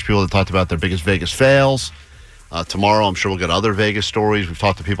 there was a bunch of people that talked about their biggest Vegas fails. Tomorrow, I'm sure we'll get other Vegas stories. We've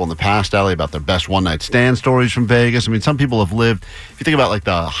talked to people in the past, Allie, about their best one-night stand stories from Vegas. I mean, some people have lived, if you think about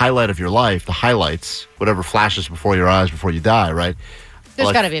the highlight of your life, the highlights, whatever flashes before your eyes before you die, right?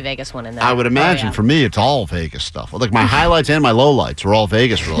 There's got to be a Vegas one in there. I would imagine for me, it's all Vegas stuff. My highlights and my lowlights are all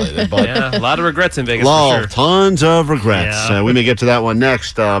Vegas related. But yeah, a lot of regrets in Vegas, for sure. Tons of regrets. Yeah. We may get to that one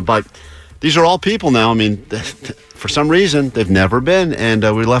next. But these are all people now. I mean, for some reason, they've never been. And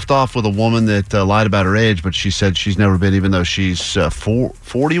we left off with a woman that lied about her age, but she said she's never been, even though she's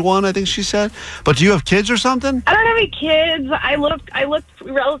 41, I think she said. But do you have kids or something? I don't have any kids. I look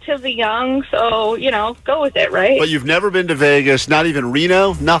relatively young, so, go with it, right? But you've never been to Vegas, not even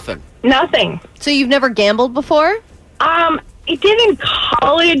Reno, nothing? Nothing. So you've never gambled before? I did in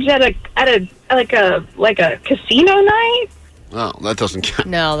college at a casino night. Oh, that doesn't count.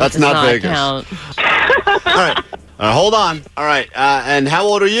 No, that's does not Vegas. Count. All right. Hold on. All right. And how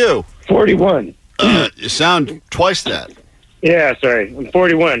old are you? 41. You sound twice that. Yeah, sorry. I'm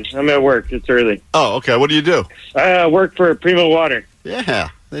 41. I'm at work. It's early. Oh, okay. What do you do? I work for Primo Water. Yeah,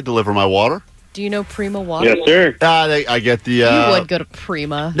 they deliver my water. Do you know Prima Water? Yes, sir. I get the... you would go to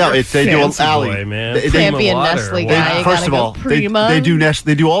Prima. No, they do an alley. Boy, man. They can't be a Nestle guy. First of all, they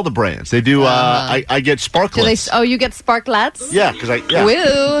do all the brands. They do... I get Sparklets. You get Sparklets? Yeah, because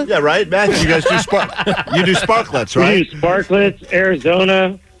Woo. Yeah, right, Matthew? You guys do You do Sparklets, right? We do Sparklets,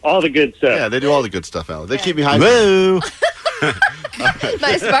 Arizona, all the good stuff. Yeah, they do all the good stuff, Allie. They keep me hydrated. Woo!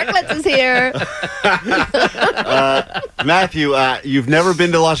 My Sparklets is here. Matthew, you've never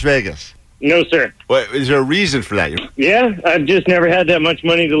been to Las Vegas? No, sir. What, is there a reason for that? Yeah, I've just never had that much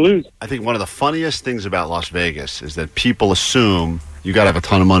money to lose. I think one of the funniest things about Las Vegas is that people assume you got to have a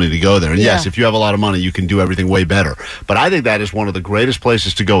ton of money to go there. And yes, if you have a lot of money, you can do everything way better. But I think that is one of the greatest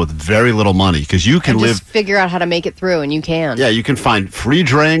places to go with very little money because you can just figure out how to make it through, and you can. Yeah, you can find free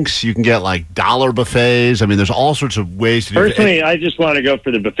drinks. You can get like dollar buffets. I mean, there's all sorts of ways to do it. Personally, I just want to go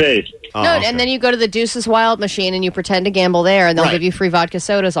for the buffets. And then you go to the Deuces Wild machine and you pretend to gamble there, and they'll give you free vodka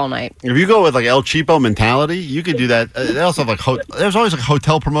sodas all night. If you go with like El Cheapo mentality, you could do that. They also have like there's always like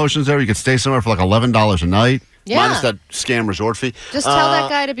hotel promotions there. You could stay somewhere for like $11 a night. Yeah. Minus that scam resort fee. Just tell that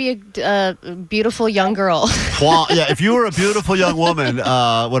guy to be a beautiful young girl. If you were a beautiful young woman,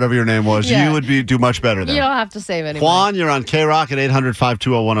 whatever your name was, you would do much better there. You don't have to save anything. Juan, you're on K-Rock at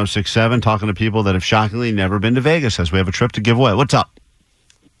 800-520-1067 talking to people that have shockingly never been to Vegas as we have a trip to give away. What's up?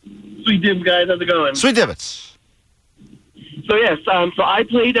 Sweet Dibs, guys. How's it going? Sweet Divots. So, yes. So I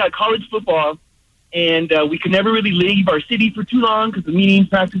played college football, and we could never really leave our city for too long because of meetings,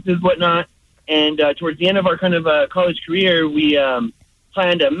 practices, whatnot. And towards the end of our kind of college career, we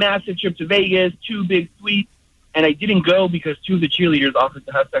planned a massive trip to Vegas, 2 big suites, and I didn't go because 2 of the cheerleaders offered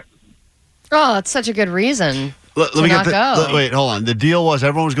to have sex with me. Oh, that's such a good reason. Let me get wait, hold on. The deal was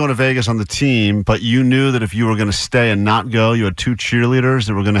everyone was going to Vegas on the team, but you knew that if you were going to stay and not go, you had 2 cheerleaders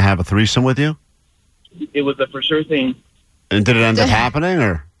that were going to have a threesome with you? It was a for sure thing. And did it end up happening,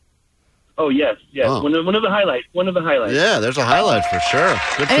 or? Oh, yes. Oh. One of the highlights. Yeah, there's a highlight for sure.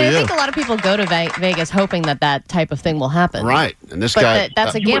 Good for you. I think a lot of people go to Vegas hoping that type of thing will happen. Right. And this guy...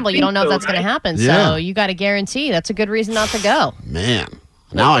 that's a gamble. You don't know if that's going to happen. Yeah. So you got to guarantee. That's a good reason not to go. Man.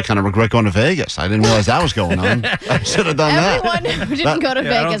 Now I kind of regret going to Vegas. I didn't realize that was going on. I should have done Everyone who didn't go to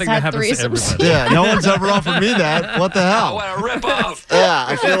Vegas had threesomes. Yeah, no one's ever offered me that. What the hell? Oh, what a ripoff. Yeah,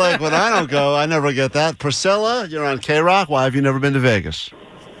 I feel like when I don't go, I never get that. Priscilla, you're on K-Rock. Why have you never been to Vegas?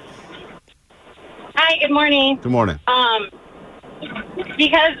 Hi, good morning. Good morning.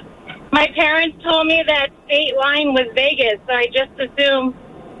 Because my parents told me that State Line was Vegas, so I just assumed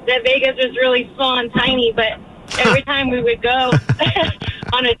that Vegas was really small and tiny, but every time we would go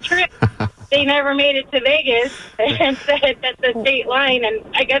on a trip, they never made it to Vegas and said that's the State Line, and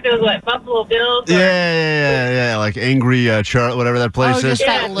I guess it was, Buffalo Bills? Yeah, like Angry Charlotte, whatever that place is. Just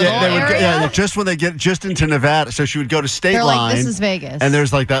that little area? Just when they get just into Nevada, so she would go to State They're Line. Like, this is Vegas. And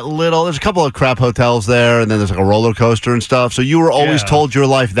there's like there's a couple of crap hotels there, and then there's like a roller coaster and stuff, so you were always told your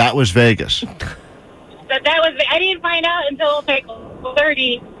life that was Vegas. I didn't find out until like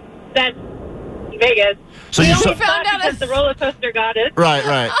 30 that Vegas. So we you only found out because the roller coaster got it.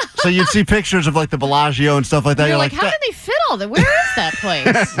 Right. So you'd see pictures of like the Bellagio and stuff like that. You're like, how did they fit all that? Where is that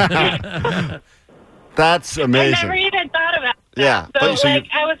place? That's amazing. I never even thought about that. Yeah. So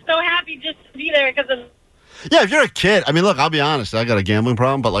I was so happy just to be there because of... Yeah, if you're a kid, I mean, look, I'll be honest, I got a gambling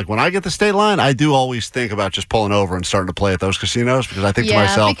problem, but like when I get the State Line, I do always think about just pulling over and starting to play at those casinos because I think to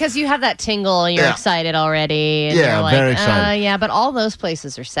myself... Yeah, because you have that tingle and you're excited already. And yeah, you're like, very excited. Yeah, but all those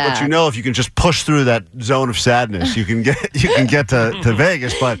places are sad. But you know, if you can just push through that zone of sadness, you can get to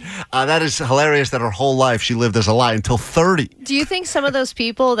Vegas. But that is hilarious that her whole life she lived as a lie until 30. Do you think some of those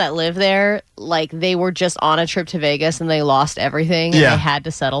people that live there, like they were just on a trip to Vegas and they lost everything and they had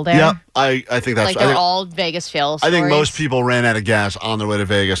to settle there? Yeah, I think that's... Like they're all Vegas fail stories. I think most people ran out of gas on their way to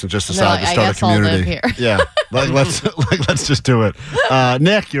Vegas and just decided to start a community. I'll live here. Yeah, let's just do it.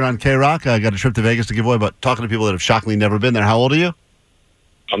 Nick, you're on K-Rock. I got a trip to Vegas to give away, but talking to people that have shockingly never been there. How old are you?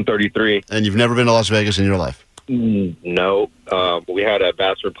 I'm 33. And you've never been to Las Vegas in your life? No. We had a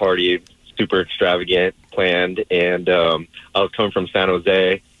bachelor party, super extravagant, planned, and I was coming from San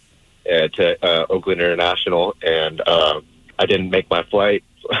Jose to Oakland International, and I didn't make my flight.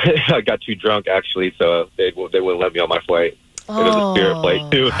 I got too drunk, actually, so they wouldn't let me on my flight. It was a Spirit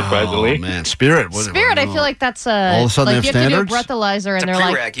flight, too, surprisingly. Oh, man, Spirit. I feel like that's all of a sudden like they have you standards? have to do a breathalyzer, and they're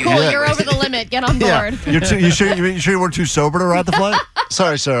like, cool, you're over the limit, get on board. Yeah. You sure you weren't too sober to ride the flight?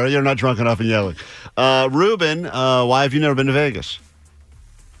 Sorry, sir, you're not drunk enough and yelling. Ruben, why have you never been to Vegas?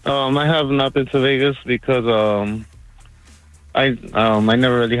 I have not been to Vegas because I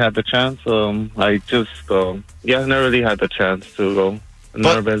never really had the chance. I just never really had the chance to go. I've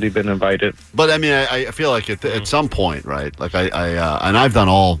never really been invited. But I mean, I feel like at some point, right? Like and I've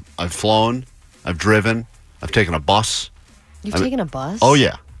done I've flown, I've driven, I've taken a bus. You've taken a bus? Oh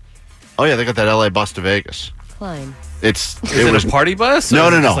yeah. They got that LA bus to Vegas. Klein. Is it a party bus? No.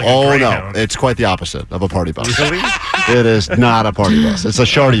 Like no. It's quite the opposite of a party bus. Really? It is not a party bus. It's a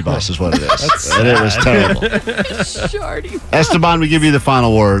shardy bus is what it is. And it was terrible. Shardy. Esteban, we give you the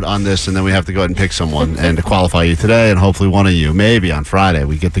final word on this, and then we have to go ahead and pick someone and to qualify you today, and hopefully one of you, maybe on Friday,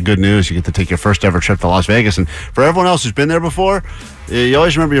 we get the good news. You get to take your first ever trip to Las Vegas. And for everyone else who's been there before, you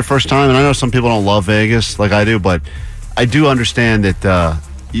always remember your first time. And I know some people don't love Vegas like I do, but I do understand that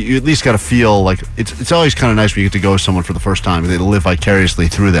you at least got to feel like it's always kind of nice when you get to go with someone for the first time and they live vicariously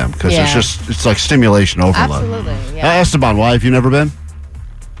through them because it's like stimulation overload. Absolutely. Yeah. Esteban, why have you never been?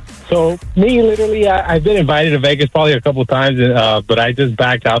 So me, literally, I've been invited to Vegas probably a couple of times, but I just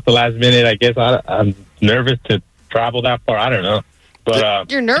backed out the last minute. I guess I'm nervous to travel that far. I don't know. But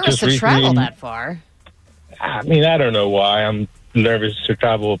you're nervous to travel that far? I mean, I don't know why I'm nervous to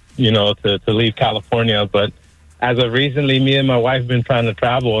travel. To leave California, but. As of recently, me and my wife have been trying to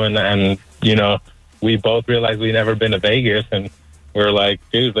travel, and we both realized we'd never been to Vegas, and we're like,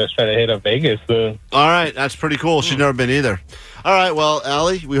 dude, let's try to hit up Vegas soon. All right, that's pretty cool. She's never been either. All right, well,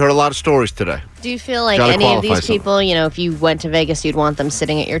 Allie, we heard a lot of stories today. Do you feel like any of these people, if you went to Vegas, you'd want them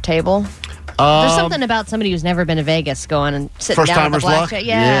sitting at your table? There's something about somebody who's never been to Vegas going and sitting down at the blackjack.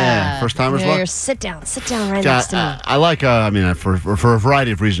 Yeah, first-timers luck. Sit down right next to me. I like, for a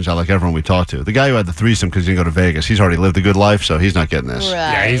variety of reasons, I like everyone we talk to. The guy who had the threesome because he didn't go to Vegas, he's already lived a good life, so he's not getting this. Right.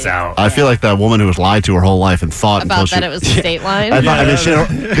 Yeah, he's out. I feel like that woman who was lied to her whole life and thought about that it was the state line.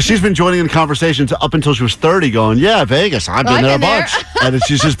 Because she's been joining in conversations up until she was 30, going, "Yeah, Vegas, I've been there a bunch," and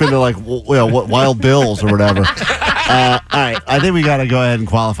she's just been to like Wild Bills or whatever. All right, I think we got to go ahead and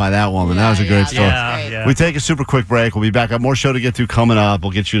qualify that woman. That was a great story. Yeah. We take a super quick break. We'll be back up. More show to get to coming up.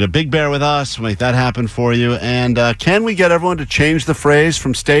 We'll get you to Big Bear with us. We'll make that happen for you. And can we get everyone to change the phrase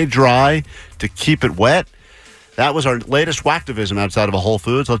from stay dry to keep it wet? That was our latest whacktivism outside of a Whole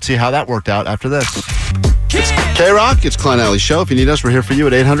Foods. Let's see how that worked out after this. It's K-Rock. It's Klein Alley Show. If you need us, we're here for you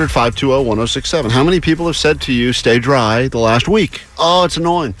at 800-520-1067. How many people have said to you, stay dry, the last week? Oh, it's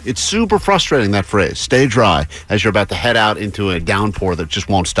annoying. It's super frustrating, that phrase, stay dry, as you're about to head out into a downpour that just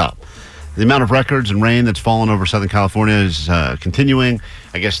won't stop. The amount of records and rain that's fallen over Southern California is continuing.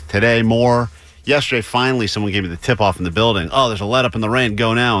 I guess today more. Yesterday, finally, someone gave me the tip-off in the building. Oh, there's a let-up in the rain.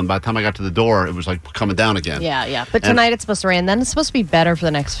 Go now. And by the time I got to the door, it was like coming down again. Yeah. But tonight it's supposed to rain. Then it's supposed to be better for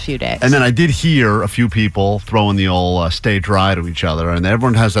the next few days. And then I did hear a few people throwing the old stay dry to each other. And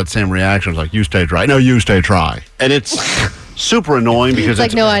everyone has that same reaction. It's like, you stay dry. No, you stay dry. And it's super annoying because it's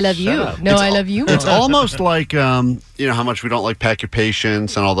like, no, I love you. No, I love you. It's almost like, how much we don't like Pack Your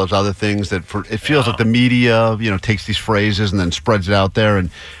Patience and all those other things that it feels like the media, takes these phrases and then spreads it out there. And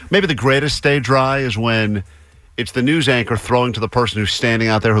maybe the greatest stay dry is when it's the news anchor throwing to the person who's standing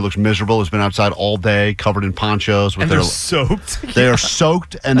out there who looks miserable, who's been outside all day, covered in ponchos. And they're soaked. They are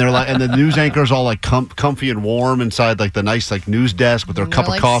soaked, and they're like, and the news anchor's all like comfy and warm inside like the nice like news desk with their cup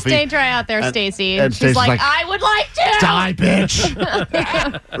of coffee. Stay dry out there, Stacey. And she's like, I would like to die,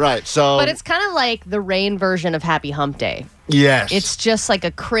 bitch. Right. So, but it's kind of like the rain version of Happy Hump Day. Yes. It's just like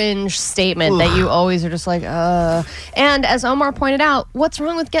a cringe statement that you always are just like, And as Omar pointed out, what's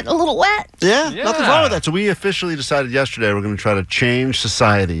wrong with getting a little wet? Yeah, nothing's wrong with that. So we officially decided yesterday we're going to try to change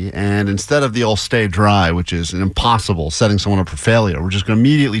society. And instead of the old stay dry, which is an impossible, setting someone up for failure, we're just going to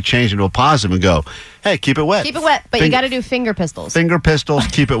immediately change into a positive and go, hey, keep it wet. Keep it wet, but you got to do finger pistols. Finger pistols,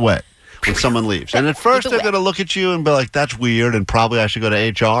 keep it wet. When someone leaves. And at first they're going to look at you and be like, that's weird and probably I should go to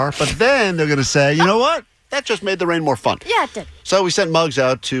HR. But then they're going to say, you know what? That just made the rain more fun. Yeah, it did. So we sent mugs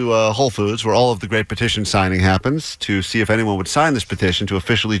out to Whole Foods, where all of the great petition signing happens, to see if anyone would sign this petition to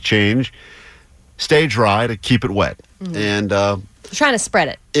officially change stay dry to keep it wet. Mm-hmm. And trying to spread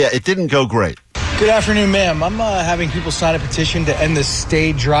it. Yeah, it didn't go great. Good afternoon, ma'am. I'm having people sign a petition to end the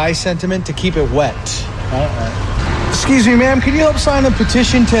stay dry sentiment to keep it wet. Excuse me, ma'am. Can you help sign a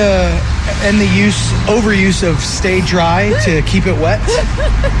petition to end the overuse of stay dry to keep it wet?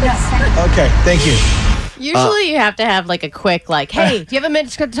 Yes. Okay, thank you. Usually you have to have like a quick hey, do you have a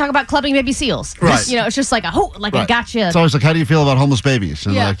minute to talk about clubbing baby seals? Right. It's just like a I gotcha. It's always like, how do you feel about homeless babies?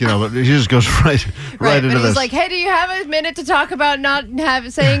 And but he just goes right into but this. He's like, hey, do you have a minute to talk about not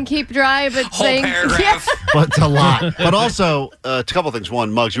saying keep dry, but whole saying paragraph. but it's a lot. But also, a couple things.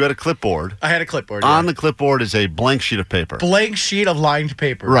 One, Muggs, you had a clipboard. I had a clipboard. On the clipboard is a blank sheet of paper. Blank sheet of lined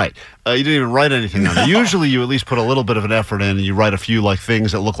paper. Right. You didn't even write anything on it. Usually you at least put a little bit of an effort in and you write a few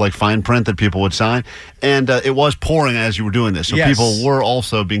things that look like fine print that people would sign. And it was pouring as you were doing this. So people were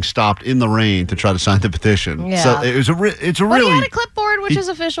also being stopped in the rain to try to sign the petition. Yeah. So it's a really... he had a clipboard, which is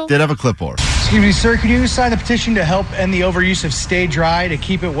official. Did have a clipboard. Excuse me, sir, could you sign the petition to help end the overuse of stay dry to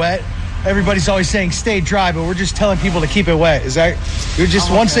keep it wet? Everybody's always saying stay dry, but we're just telling people to keep it wet. Is that... You're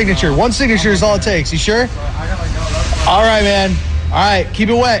just one signature. One signature is all it takes. You sure? All right, man. All right, keep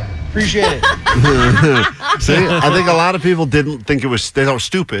it wet. Appreciate it. See, I think a lot of people didn't think they thought it was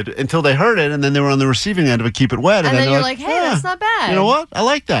stupid until they heard it, and then they were on the receiving end of it, keep it wet. And then you're like, hey, that's not bad. You know what? I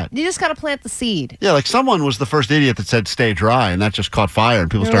like that. You just got to plant the seed. Yeah, like someone was the first idiot that said stay dry, and that just caught fire,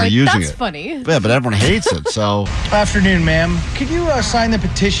 and people started using it. That's funny. Yeah, but everyone hates it, so... Afternoon, ma'am. Could you sign the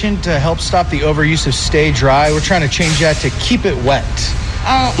petition to help stop the overuse of stay dry? We're trying to change that to keep it wet.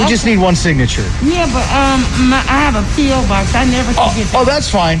 We just need one signature. Yeah, but I have a P.O. box. I never can get that. Oh, that's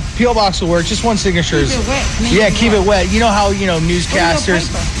fine. P.O. box will work. Just one signature. Keep it wet. Yeah, keep it wet. You know how, newscasters...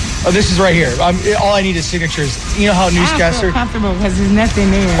 Oh, this is right here. All I need is signatures. You know how newscasters... I feel comfortable because there's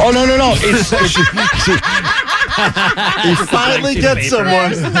nothing there. Oh, no. It's he finally gets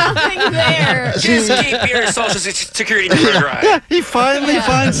someone. There's nothing there. Just keep your social security number dry. Yeah, he finally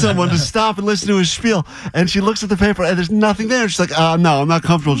finds someone to stop and listen to his spiel. And she looks at the paper, and there's nothing there. She's like, no, I'm not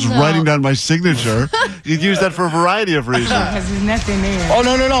comfortable just writing down my signature. You'd use that for a variety of reasons. Because there's nothing there. Oh,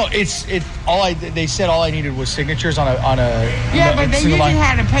 no. They said all I needed was signatures on a Yeah, but they usually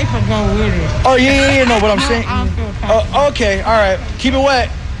had a paper go with it. Oh, yeah, no, but I'm saying... okay, all right. Keep it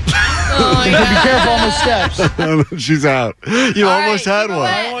wet. Be careful on the steps. She's out. You almost had one.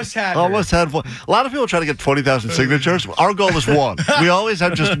 Almost had one. A lot of people try to get 20,000 signatures. Our goal is one. We always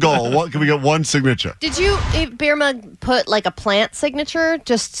have just a goal. What can we get? One signature. Did you, Beer Mug, put like a plant signature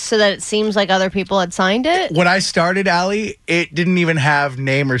just so that it seems like other people had signed it? When I started, Allie, it didn't even have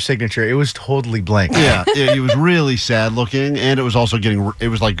name or signature. It was totally blank. Yeah, it was really sad looking, and it was also it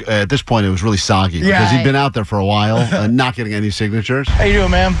was like, at this point, it was really soggy because he'd been out there for a while and not getting any signatures. How you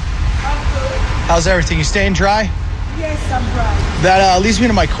doing, ma'am? How's everything? You staying dry? Yes, I'm dry. That leads me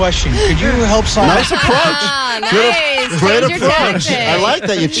to my question. Could you help someone? Nice approach. Nice. Great approach. I like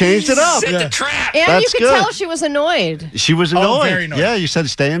that. You changed it up. Set the trap. And That's you could good. tell she was annoyed. She was annoyed. Oh, very annoyed. Yeah, you said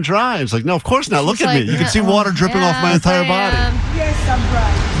staying dry. It's like, no, of course not. Look She's at like, me. You can see water dripping off my entire body. Yes, I'm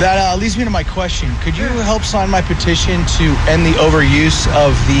dry. That leads me to my question. Could you help sign my petition to end the overuse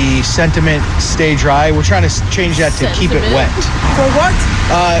of the sentiment stay dry? We're trying to change that to keep it wet. For what?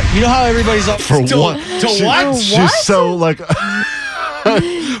 You know how everybody's... For what? To what? She's so like...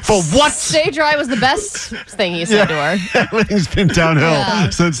 For what? Stay dry was the best thing he said to her. Everything's been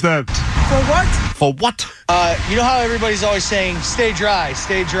downhill since then. For what? For what? You know how everybody's always saying, stay dry,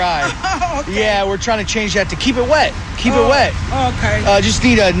 stay dry. Okay. Yeah, we're trying to change that to keep it wet. Keep it wet. Okay. Just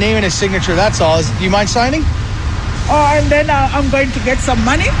need a name and a signature, that's all. Do you mind signing? Oh, and then I'm going to get some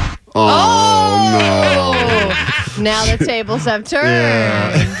money? Oh, no. Now the tables have turned.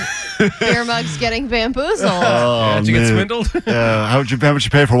 Yeah. Beer Mug's getting bamboozled. Did you get swindled? How much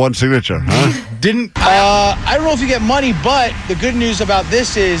you pay for one signature, huh? Didn't. I don't know if you get money, but the good news about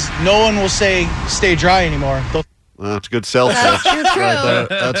this is no one will say stay dry anymore. Well, that's a good sell pitch. That's true. Right there.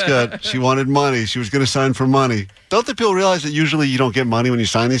 That's good. She wanted money. She was going to sign for money. Don't the people realize that usually you don't get money when you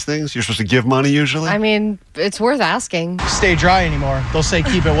sign these things? You're supposed to give money usually? I mean, it's worth asking. Stay dry anymore. They'll say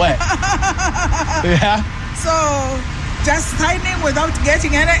keep it wet. Yeah? So... just signing without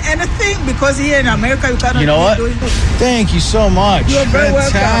getting anything because here in America you cannot. You know what? Thank you so much. You're very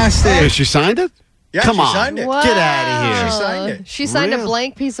fantastic. welcome. She signed it? Yeah, Come she on. signed it. Wow. Get out of here. She signed it. She signed Really? a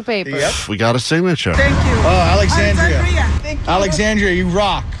blank piece of paper. Yep. We got a signature. Thank you. Oh, Alexandria. Thank you. Alexandria, you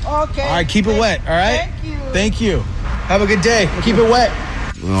rock. Okay. All right, keep it wet, all right? Thank you. Thank you. Have a good day. Keep it wet.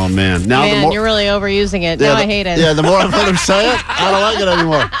 Oh, man. Now the Man, more... you're really overusing it. Now I hate it. Yeah, the more I've heard him say it, I don't like it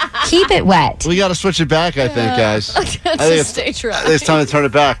anymore. Keep it wet. We got to switch it back, I think, guys. I think Just stay dry. it's time to turn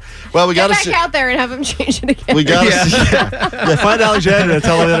it back. Well, we got Get to back out there and have him change it again. We got to find Alexandria and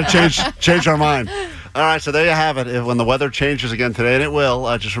tell them we got to change our mind. All right, so there you have it. When the weather changes again today, and it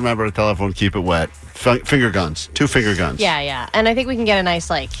will, just remember to tell everyone keep it wet. Finger guns, 2 finger guns. Yeah. And I think we can get a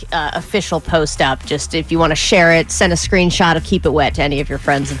nice, official post up. Just if you want to share it, send a screenshot of Keep It Wet to any of your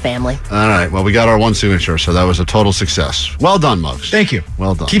friends and family. All right, well, we got our one signature, so that was a total success. Well done, Muggs. Thank you.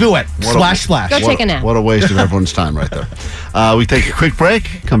 Well done. Keep it wet. Splash. Go take a nap. What a waste of everyone's time right there. We take a quick break.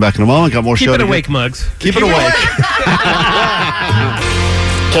 Come back in a moment. Got more Keep show it to awake, get. Muggs. Keep it awake.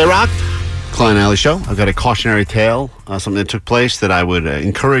 K-Rock. Klein Alley Show. I've got a cautionary tale, something that took place that I would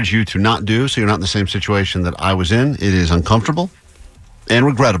encourage you to not do so you're not in the same situation that I was in. It is uncomfortable and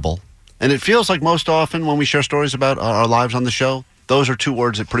regrettable. And it feels like most often when we share stories about our lives on the show, those are two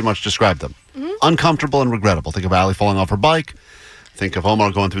words that pretty much describe them. Uncomfortable and regrettable. Think of Allie falling off her bike. Think of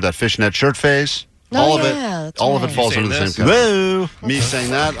Omar going through that fishnet shirt phase. All of it falls under the same category. Me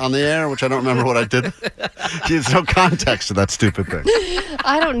saying that on the air, which I don't remember what I did. There's no context to that stupid thing.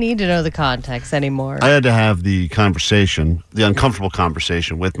 I don't need to know the context anymore. I had to have the uncomfortable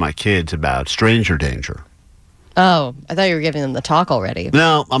conversation with my kids about stranger danger. Oh, I thought you were giving them the talk already.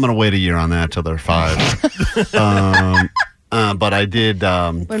 No, I'm going to wait a year on that till they're 5. But I did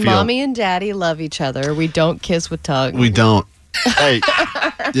when Mommy and Daddy love each other, we don't kiss with tongue. We don't. Hey,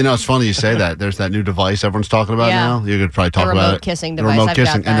 it's funny you say that. There's that new device everyone's talking about now. You could probably talk about it. Remote kissing device. Remote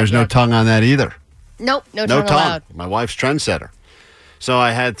kissing, and there's no tongue on that either. Nope, no tongue allowed. My wife's trendsetter. So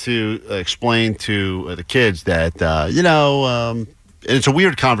I had to explain to the kids that, it's a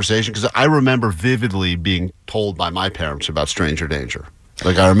weird conversation because I remember vividly being told by my parents about stranger danger.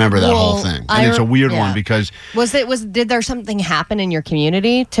 Like, I remember that whole thing. And it's a weird one because... Did there something happen in your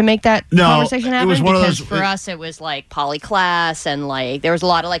community to make that conversation happen? It was one because of those... for us, it was like polyclass and like there was a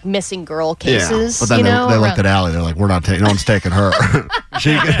lot of like missing girl cases. But then they looked at Allie. They're like, no one's taking her.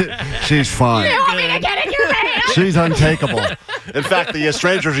 She's fine. You want me to get in your van? She's untakeable. In fact, the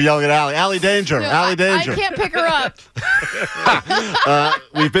strangers are yelling at Allie. Allie, danger. Allie, danger. I can't pick her up.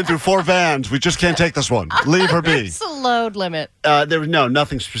 We've been through 4 vans. We just can't take this one. Leave her be. It's the load limit. There was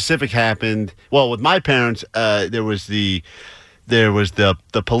nothing specific happened. Well, with my parents, there was the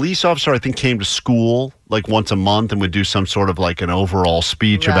police officer, I think, came to school like once a month and would do some sort of like an overall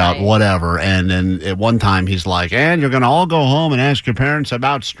speech about whatever. And then at one time he's like, and you're going to all go home and ask your parents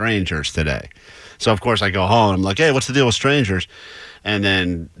about strangers today. So, of course, I go home. I'm like, hey, what's the deal with strangers? And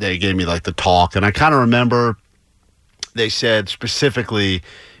then they gave me like the talk. And I kind of remember they said specifically,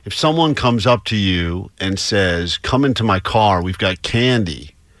 if someone comes up to you and says, come into my car, we've got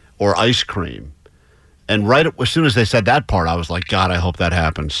candy or ice cream. And as soon as they said that part, I was like, God, I hope that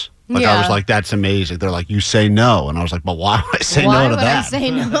happens. I was like, that's amazing. They're like, you say no. And I that? But why would I say no to that? I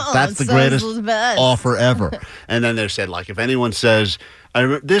say no? That's the greatest offer ever. And then they said, like, if anyone says, I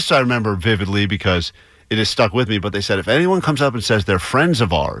remember vividly because it has stuck with me, but they said, if anyone comes up and says they're friends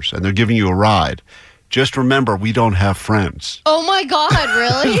of ours and they're giving you a ride, just remember, we don't have friends. Oh, my God,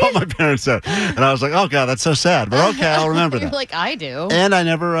 really? That's what my parents said. And I was like, oh, God, that's so sad. But okay, I'll remember that. You're like, I do. And I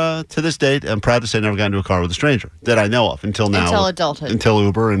never, to this date, I'm proud to say, never got into a car with a stranger that I know of until now. Until adulthood. Until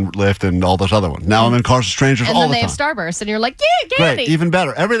Uber and Lyft and all those other ones. Now I'm in cars with strangers all the time. And then they have Starburst, and you're like, yeah, candy. Great, even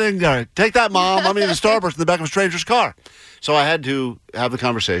better. Everything, take that, Mom. I'm in the Starburst in the back of a stranger's car. So I had to have the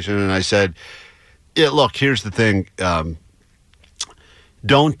conversation, and I said, look, here's the thing.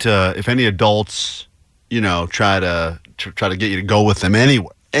 Don't, if any adults... try to get you to go with them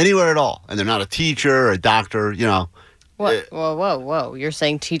anywhere at all. And they're not a teacher or a doctor, What? Whoa. You're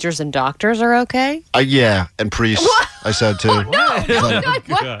saying teachers and doctors are okay? Yeah, and priests, I said too. Oh, no.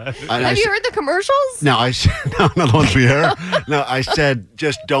 What? Have you heard the commercials? No, not the ones we hear. No, I said,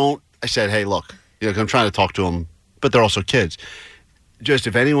 just don't. I said, hey, look, 'cause I'm trying to talk to them, but they're also kids. Just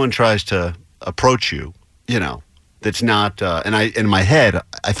if anyone tries to approach you, that's not, and in my head,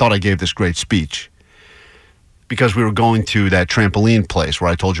 I thought I gave this great speech. Because we were going to that trampoline place where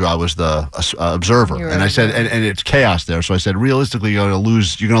I told you I was the observer, and I said, and it's chaos there. So I said, realistically, you're going to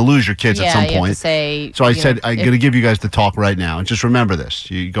lose your kids at some point. You have to say, so I said, I'm going to give you guys the talk right now, and just remember this: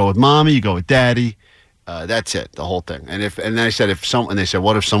 you go with mommy, you go with daddy. That's it, the whole thing. And then I said, and they said,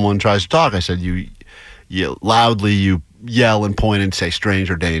 what if someone tries to talk? I said, you loudly yell and point and say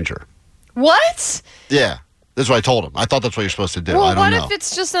stranger danger. What? Yeah. That's what I told him. I thought that's what you're supposed to do. Well, I don't know. what if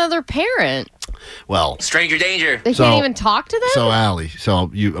it's just another parent? Well, stranger danger. They can't even talk to them? So, Allie,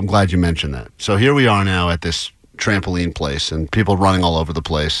 I'm glad you mentioned that. So here we are now at this trampoline place and people running all over the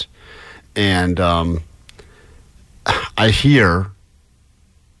place. And I hear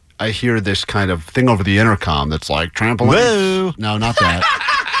this kind of thing over the intercom that's like, trampoline. Whoa. No, not that.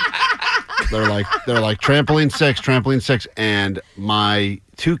 They're like trampoline 6, and my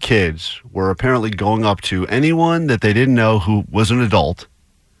 2 kids were apparently going up to anyone that they didn't know who was an adult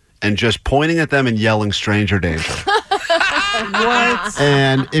and just pointing at them and yelling stranger danger. What?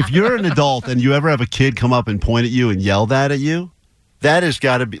 And if you're an adult and you ever have a kid come up and point at you and yell that at you, that has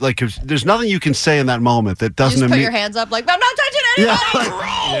got to be like, 'cause there's nothing you can say in that moment that doesn't you just put your hands up like, I'm not touching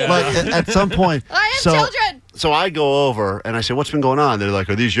anybody. Like at some point. I am children. So I go over and I say, what's been going on? They're like,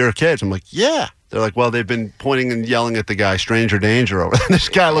 are these your kids? I'm like, yeah. They're like, well, they've been pointing and yelling at the guy, stranger danger over there. This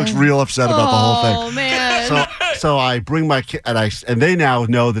guy looks real upset about the whole thing. Oh, man. So So I bring my kid, and they now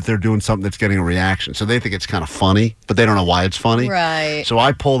know that they're doing something that's getting a reaction. So they think it's kind of funny, but they don't know why it's funny. Right. So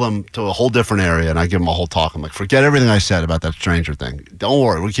I pull them to a whole different area, and I give them a whole talk. I'm like, forget everything I said about that stranger thing. Don't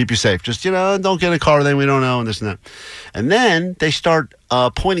worry, we'll keep you safe. Just, don't get in a car with anything we don't know and this and that. And then they start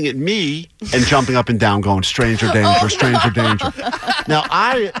pointing at me and jumping up and down going, stranger danger, stranger danger. Now,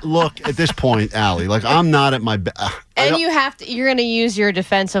 I look at this point, Allie, like I'm not at my best. And you're going to use your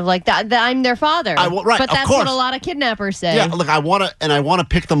defense of like that I'm their father. Right, but that's of course. what a lot of kidnappers say. Yeah, look, I want to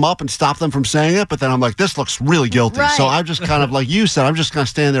pick them up and stop them from saying it, but then I'm like, this looks really guilty. Right. So I'm just kind of like you said, I'm just kind of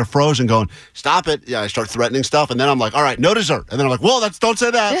standing there frozen going, stop it. Yeah, I start threatening stuff, and then I'm like, all right, no dessert. And then I'm like, whoa, don't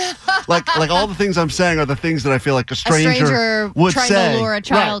say that. like all the things I'm saying are the things that I feel like a stranger would trying say. to lure a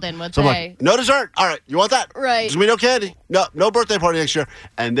child in would so say. I'm like, no dessert. All right, you want that? Right. Does it mean no candy? No birthday party next year.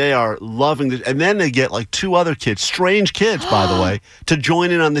 And they are loving this. And then they get like two other kids, strange kids, by the way, to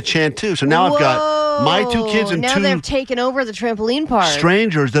join in on the chant too. So now I've got my two kids and now two they've taken over the trampoline park.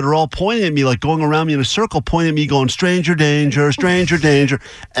 Strangers that are all pointing at me, like going around me in a circle, pointing at me, going, stranger danger, stranger danger.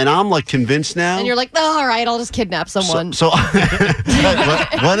 And I'm like convinced now. And you're like, all right, I'll just kidnap someone. So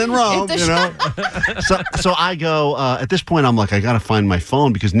when in Rome, So I go, at this point, I'm like, I got to find my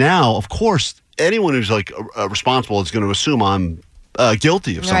phone because now, of course, anyone who's like responsible is going to assume I'm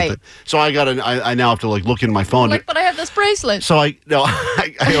guilty of something. Right. So I now have to like look in my phone. But I have this bracelet. So I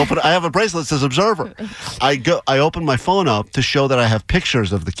have a bracelet that says observer. I open my phone up to show that I have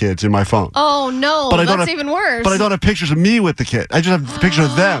pictures of the kids in my phone. Oh no, that's even worse. But I don't have pictures of me with the kid. I just have a picture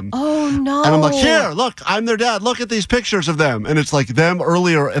of them. Oh no. And I'm like, here, look, I'm their dad. Look at these pictures of them. And it's like them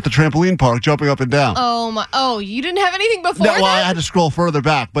earlier at the trampoline park jumping up and down. Oh my! Oh, you didn't have anything before that? Well, I had to scroll further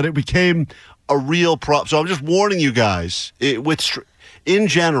back, but it became a real problem. So I'm just warning you guys, in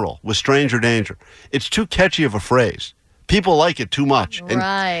general, with stranger danger, it's too catchy of a phrase. People like it too much.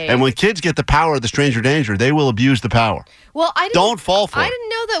 Right. And when kids get the power of the stranger danger, they will abuse the power. Well, don't fall for it. I didn't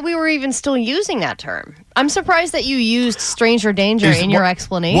know that we were even still using that term. I'm surprised that you used stranger danger in your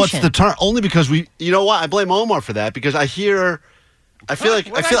explanation. What's the term? Only because you know what? I blame Omar for that because I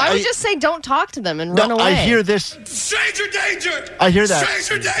would just say don't talk to them and run away. I hear this. Stranger danger! I hear that.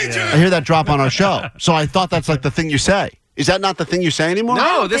 Stranger danger! I hear that drop on our show. So I thought that's like the thing you say. Is that not the thing you say anymore?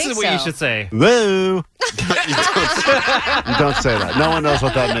 No, this is what you should say. Woo! You don't say that. No one knows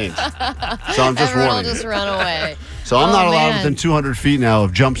what that means. So I'm just warning you. Just run away. So I'm not allowed within 200 feet now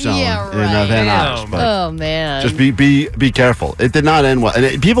of jump zone in Van Nuys. Oh, man. Just be careful. It did not end well.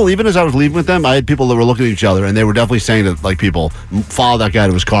 And people, even as I was leaving with them, I had people that were looking at each other, and they were definitely saying to like people, follow that guy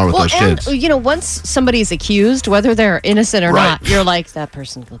to his car with those kids. Once somebody's accused, whether they're innocent or not, you're like, that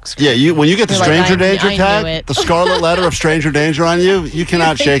person looks crazy. Yeah, when you get the stranger danger I tag, the scarlet letter of stranger danger on you, you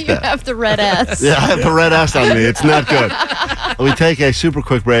cannot shake that. You have the red S. Yeah, I have the red S on me. It's not good. We take a super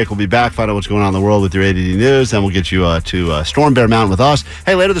quick break. We'll be back, find out what's going on in the world with your ADD News, then we'll get you to Storm Bear Mountain with us.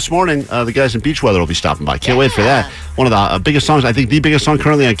 Hey, later this morning, the guys in Beachweather will be stopping by. Can't wait for that. One of the biggest songs, I think the biggest song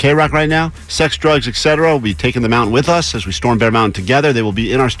currently on K-Rock right now, Sex, Drugs, Etc. will be taking the mountain with us as we storm Bear Mountain together. They will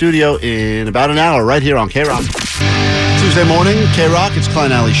be in our studio in about an hour right here on K-Rock. Tuesday morning, K-Rock, it's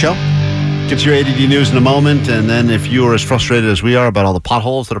Klein Alley Show. Get to your ADD News in a moment, and then if you are as frustrated as we are about all the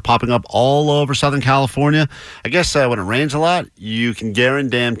potholes that are popping up all over Southern California, I guess when it rains a lot, you can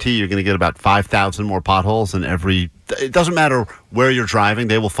guarantee you're going to get about 5,000 more potholes in every... It doesn't matter where you're driving,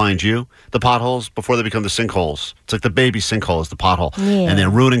 they will find you, the potholes, before they become the sinkholes. It's like the baby sinkhole is the pothole. Yeah. And they're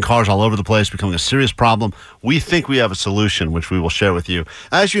ruining cars all over the place, becoming a serious problem. We think we have a solution, which we will share with you.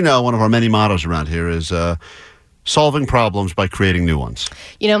 As you know, one of our many mottos around here is... solving problems by creating new ones.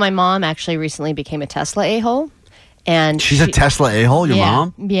 You know, my mom actually recently became a Tesla a-hole. And she's a Tesla a-hole, your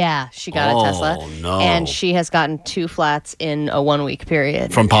mom? Yeah, she got a Tesla. Oh, no. And she has gotten 2 flats in a 1-week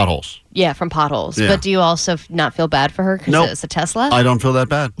period. From potholes? Yeah, from potholes. Yeah. But do you also not feel bad for her because it's a Tesla? I don't feel that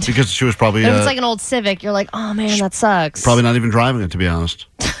bad because she was probably... if it's like an old Civic, you're like, oh man, that sucks. Probably not even driving it, to be honest.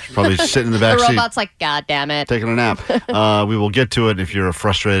 She's probably sitting in the back the seat. robot's like, God damn it. Taking a nap. We will get to it. If you're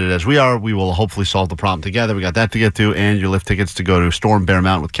frustrated as we are, we will hopefully solve the problem together. We got that to get to, and your lift tickets to go to Storm Bear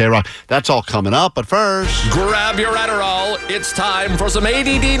Mountain with K-Rock. That's all coming up, but first... Grab your Adderall. It's time for some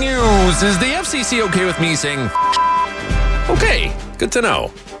ADD News. Is the FCC okay with me saying... Okay, good to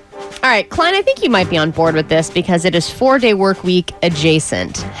know. All right, Klein, I think you might be on board with this because it is 4-day work week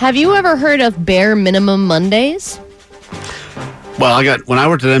adjacent. Have you ever heard of bare minimum Mondays? Well, when I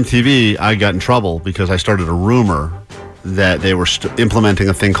worked at MTV, I got in trouble because I started a rumor that they were implementing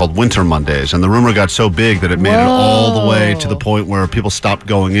a thing called Winter Mondays. And the rumor got so big that it made it all the way to the point where people stopped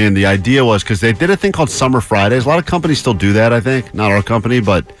going in. The idea was because they did a thing called Summer Fridays. A lot of companies still do that, I think. Not our company,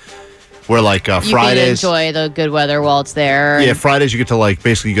 but... Where like Fridays, you can enjoy the good weather while it's there. Yeah, Fridays you get to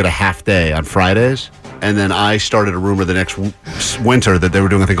basically get a half day on Fridays. And then I started a rumor the next winter that they were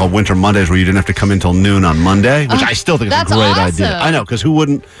doing a thing called Winter Mondays where you didn't have to come in till noon on Monday, which I still think is a great idea. I know, because who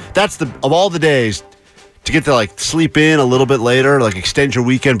wouldn't? That's of all the days to get to like sleep in a little bit later, like extend your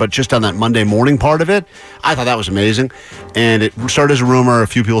weekend, but just on that Monday morning part of it. I thought that was amazing. And it started as a rumor. A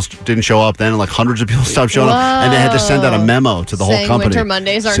few people didn't show up. Then like hundreds of people stopped showing up. And they had to send out a memo to the whole company. Winter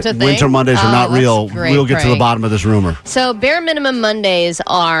Mondays aren't a thing? Winter Mondays are not real. Great, we'll get to the bottom of this rumor. So bare minimum Mondays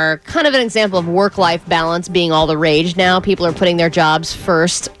are kind of an example of work-life balance being all the rage now. People are putting their jobs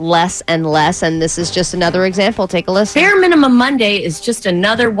first, less and less. And this is just another example. Take a listen. Bare minimum Monday is just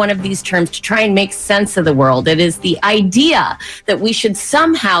another one of these terms to try and make sense of the world. It is the idea that we should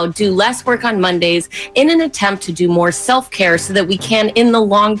somehow do less work on Mondays in an attempt to do more self-care so that we can, in the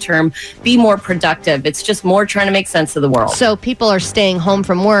long term, be more productive. It's just more trying to make sense of the world. So people are staying home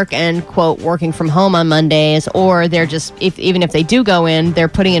from work and, quote, working from home on Mondays, or they're just, even if they do go in, they're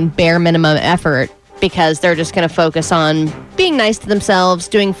putting in bare minimum effort because they're just going to focus on being nice to themselves,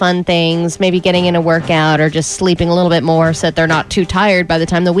 doing fun things, maybe getting in a workout or just sleeping a little bit more so that they're not too tired by the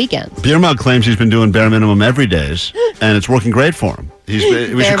time the weekend. Beer Mug claims he's been doing bare minimum every days, and it's working great for him.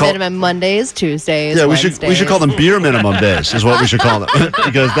 Bare minimum Mondays, Tuesdays, Wednesdays. we should call them beer minimum days is what we should call them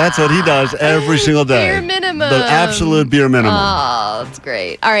because that's what he does every single day. Beer minimum. The absolute beer minimum. Oh, that's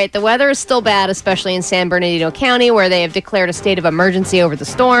great. All right, the weather is still bad, especially in San Bernardino County where they have declared a state of emergency over the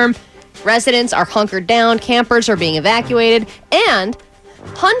storm. Residents are hunkered down, campers are being evacuated, and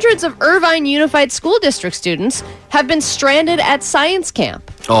hundreds of Irvine Unified School District students have been stranded at science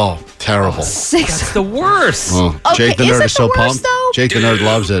camp. Oh, terrible. That's the worst. Oh, Jake the Nerd is so pumped. Though? Jake the Nerd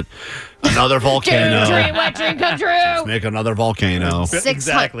loves it. Another volcano. Wet dream come true. Let's make another volcano.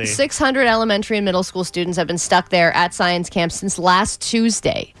 600 elementary and middle school students have been stuck there at science camp since last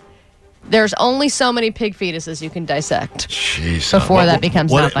Tuesday. There's only so many pig fetuses you can dissect before that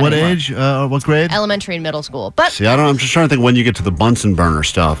becomes not fun What anymore. age? What grade? Elementary and middle school. But see, I'm just trying to think when you get to the Bunsen burner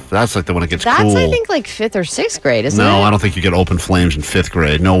stuff. That's like the one that gets that's, cool. I think, like 5th or 6th grade, isn't it? No, I don't think you get open flames in 5th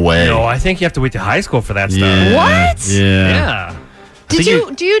grade. No way. No, I think you have to wait to high school for that stuff. Yeah. What? Yeah.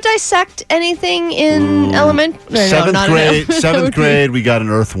 Do you dissect anything in elementary? Seventh grade, we got an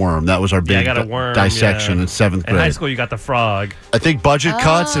earthworm. That was our big I got a worm, dissection in 7th grade. In high school, you got the frog. I think budget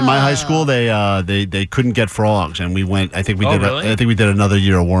cuts in my high school. They couldn't get frogs, and we went. I think we did. Really? I think we did another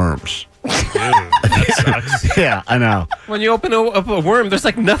year of worms. That sucks. Yeah, I know. When you open up a worm, there's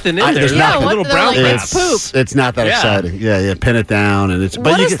like nothing in there. There's Like a little brown it's poop. It's not that exciting. Yeah, pin it down, and it's.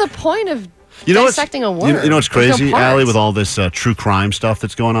 What is the point of dissecting a worm? You know what's crazy, no Allie, with all this true crime stuff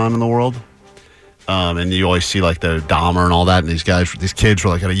that's going on in the world? And you always see like the Dahmer and all that, and these kids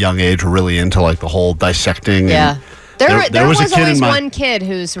were like at a young age were really into like the whole dissecting. Yeah. And there was a kid always in one kid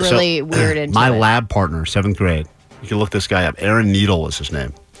who's really weird into my it. lab partner, 7th grade. You can look this guy up. Aaron Needle was his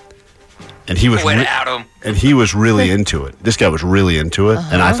name. And he was he was really into it. This guy was really into it,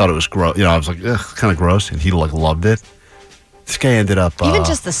 and I thought it was gross. You know, I was like, ugh, kind of gross, and he like loved it. This guy ended up even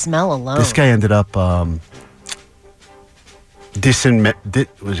just the smell alone. This guy ended up what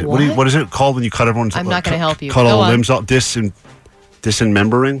is it called when you cut everyone's? I'm not going to help you. Cut all the limbs off.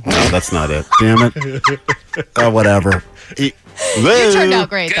 Dismembering? No, that's not it. Damn it. Whatever. You turned out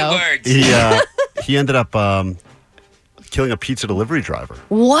great, though. He ended up killing a pizza delivery driver.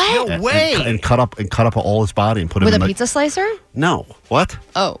 What? No way! And cut up all his body and put him with in a pizza slicer? No. What?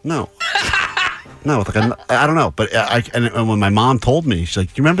 Oh. No. No, like I don't know, but and when my mom told me, she's like,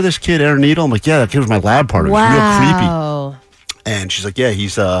 "Do you remember this kid, Aaron Needle?" I'm like, "Yeah, that kid was my lab partner. He was real creepy." And she's like, "Yeah, he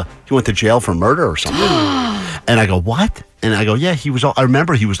went to jail for murder or something." And I go, "What?" And I go, "Yeah, he was." I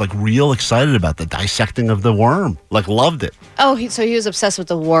remember he was like real excited about the dissecting of the worm, like loved it. Oh, so he was obsessed with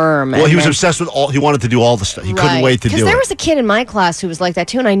the worm. Well, he was obsessed with all. He wanted to do all the stuff. He couldn't wait to do it. Because there was a kid in my class who was like that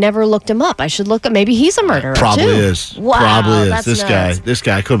too, and I never looked him up. I should look up. Maybe he's a murderer. Probably too. is. Wow, probably is. That's This nuts.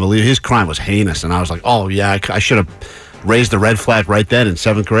 guy, I couldn't believe it. His crime was heinous, and I was like, "Oh yeah, I should have raised the red flag right then in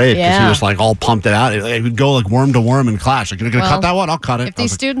 7th grade." Because he was like all pumped it out. He would go like worm to worm in class. Like, you're gonna cut that one? I'll cut it. If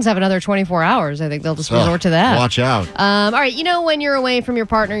these students have another 24 hours, I think they'll just resort to that. Watch out. All right, you know when you're away from your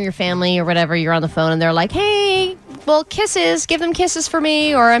partner, your family, or whatever, you're on the phone and they're like, "Hey, well, kisses, give them kisses for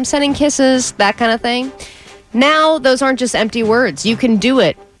me," or "I'm sending kisses," that kind of thing. Now, those aren't just empty words. You can do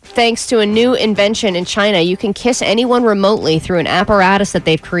it. Thanks to a new invention in China, you can kiss anyone remotely through an apparatus that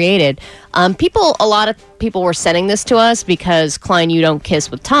they've created. A lot of people were sending this to us because, Klein, you don't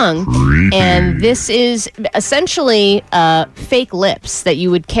kiss with tongue. Creepy. And this is essentially fake lips that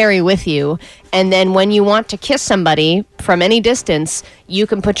you would carry with you. And then when you want to kiss somebody from any distance, you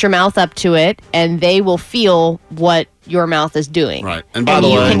can put your mouth up to it and they will feel what your mouth is doing. Right. And by the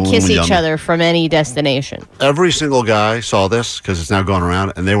way, you can kiss each yummy. other from any destination. Every single guy saw this because it's now going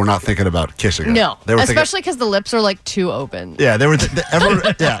around, and they were not thinking about kissing it. No, They were especially because the lips are like too open. Yeah, they were.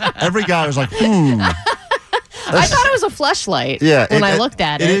 Every guy was like, I thought it was a fleshlight when I looked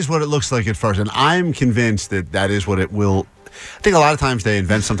at it. It is what it looks like at first, and I'm convinced that is what it will. I think a lot of times they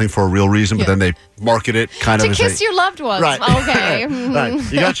invent something for a real reason, but then they market it kind to of as kiss your loved ones. Right. Okay. Right.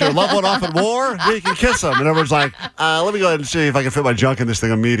 You got your loved one off at war? You can kiss them. And everyone's like, let me go ahead and see if I can fit my junk in this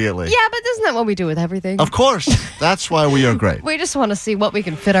thing immediately. Yeah, but isn't that what we do with everything? Of course. That's why we are great. We just want to see what we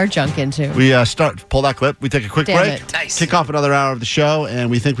can fit our junk into. We pull that clip. We take a quick Damn break. it. Nice. Kick off another hour of the show,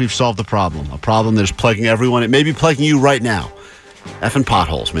 and we think we've solved the problem. A problem that is plaguing everyone. It may be plaguing you right now. Effing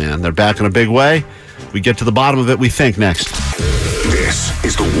potholes, man. They're back in a big way. We get to the bottom of it, we think, next. This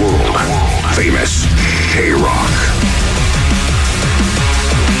is the world-famous K-Rock.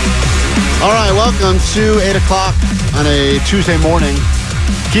 All right, welcome to 8 o'clock on a Tuesday morning.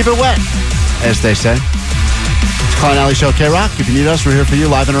 Keep it wet, as they say. It's Klein Alley Show, K-Rock. If you need us, we're here for you.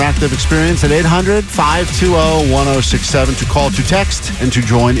 Live interactive experience at 800-520-1067 to call, to text, and to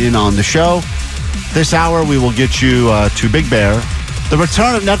join in on the show. This hour, we will get you to Big Bear. The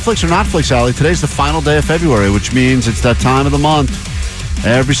return of Netflix or Notflix, Alley. Today's the final day of February, which means it's that time of the month.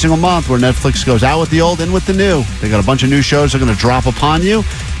 Every single month where Netflix goes out with the old, in with the new. They got a bunch of new shows they're going to drop upon you,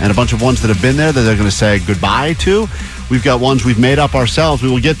 and a bunch of ones that have been there that they're going to say goodbye to. We've got ones we've made up ourselves. We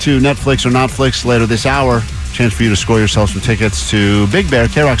will get to Netflix or Notflix later this hour. Chance for you to score yourself some tickets to Big Bear,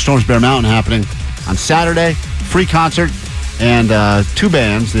 K-Rock Storms Bear Mountain, happening on Saturday. Free concert and 2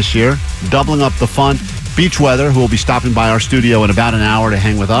 bands this year, doubling up the fun. Beach Weather, who will be stopping by our studio in about an hour to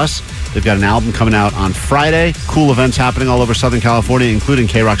hang with us. They've got an album coming out on Friday. Cool events happening all over Southern California, including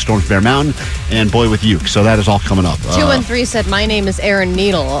K-Rock Storms Bear Mountain and Boy with Uke. So that is all coming up. 213 said, my name is Aaron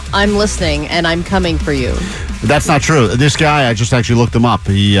Needle. I'm listening, and I'm coming for you. That's not true. This guy, I just actually looked him up.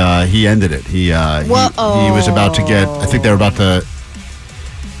 He ended it. He was about to get, I think they were about to...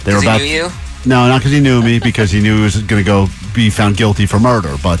 They were about. He knew you? No, not because he knew me, because he knew he was going to go be found guilty for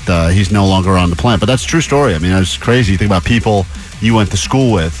murder, but he's no longer on the planet. But that's a true story. I mean, it's crazy. You think about people you went to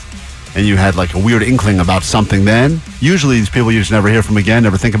school with, and you had like a weird inkling about something then. Usually these people you just never hear from again,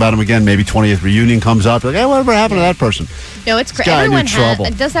 never think about them again. Maybe 20th reunion comes up. You're like, hey, whatever happened to that person? No, it's crazy.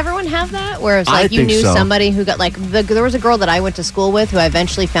 Does everyone have that? Where it's like you knew somebody who got like, there was a girl that I went to school with who I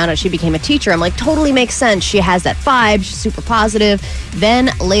eventually found out she became a teacher. I'm like, totally makes sense. She has that vibe. She's super positive. Then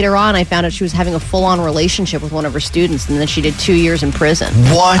later on, I found out she was having a full-on relationship with one of her students, and then she did 2 years in prison.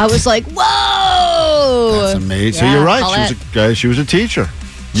 What? I was like, whoa! That's amazing. So you're right. She was a teacher.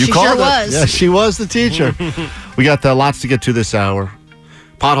 You she called sure it. was. Yeah, she was the teacher. We got lots to get to this hour.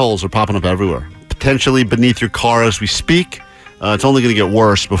 Potholes are popping up everywhere, potentially beneath your car as we speak. It's only going to get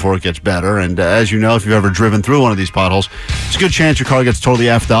worse before it gets better. And as you know, if you've ever driven through one of these potholes, it's a good chance your car gets totally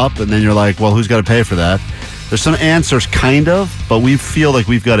effed up, and then you're like, well, who's got to pay for that? There's some answers, kind of, but we feel like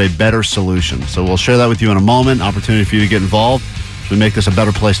we've got a better solution. So we'll share that with you in a moment. Opportunity for you to get involved as we make this a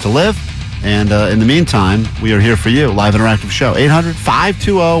better place to live. And in the meantime, we are here for you. Live interactive show.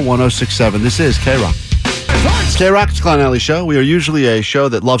 800-520-1067. This is K-Rock. It's K-Rock. It's Klein Alley Show. We are usually a show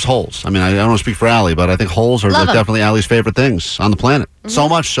that loves holes. I mean, I don't want to speak for Allie, but I think holes are definitely Allie's favorite things on the planet. Mm-hmm. So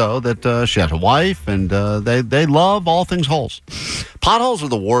much so that she has a wife, and they love all things holes. Potholes are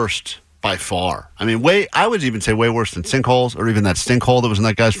the worst by far. I mean, I would even say way worse than sinkholes, or even that stink hole that was in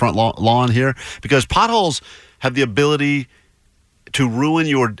that guy's front lawn here, because potholes have the ability to ruin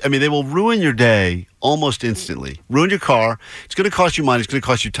they will ruin your day almost instantly. Ruin your car. It's going to cost you money. It's going to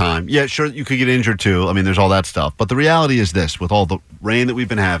cost you time. Yeah, sure, you could get injured too. I mean, there's all that stuff. But the reality is this, with all the rain that we've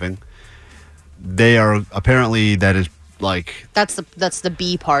been having, they are apparently, that is like... That's the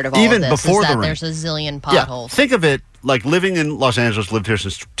B part of all even of this, before is that the rain. there's a zillion potholes. Yeah, think of it like living in Los Angeles, lived here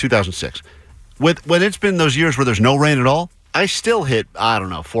since 2006. When it's been those years where there's no rain at all, I still hit,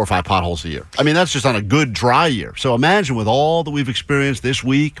 4 or 5 potholes a year. I mean, that's just on a good dry year. So imagine with all that we've experienced this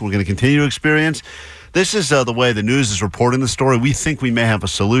week, we're going to continue to experience. This is the way the news is reporting the story. We think we may have a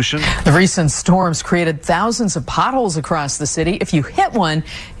solution. The recent storms created thousands of potholes across the city. If you hit one,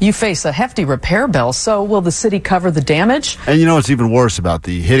 you face a hefty repair bill. So will the city cover the damage? And you know what's even worse about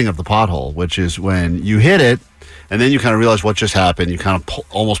the hitting of the pothole, which is when you hit it, and then you kind of realize what just happened. You kind of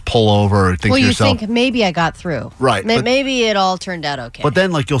almost pull over and think to yourself. Well, you think maybe I got through. Right. Maybe it all turned out okay. But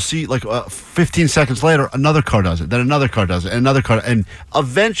then, you'll see, 15 seconds later, another car does it. Then another car does it. And another car. And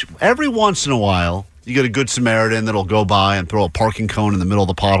eventually, every once in a while, you get a good Samaritan that'll go by and throw a parking cone in the middle of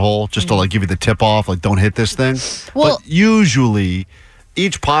the pothole just to, give you the tip off, don't hit this thing. Well, but usually,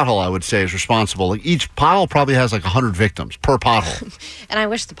 each pothole, I would say, is responsible. Like each pothole probably has like 100 victims per pothole. And I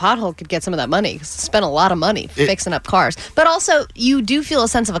wish the pothole could get some of that money because it spent a lot of money fixing up cars. But also, you do feel a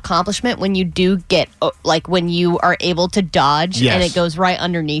sense of accomplishment when you do get, like when you are able to dodge and it goes right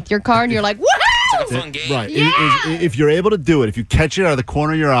underneath your car and you're like, woohoo! It's like a fun game. Right. Yeah. If you're able to do it, if you catch it out of the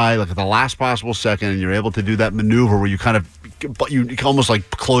corner of your eye, like at the last possible second, and you're able to do that maneuver where you kind of, you can almost like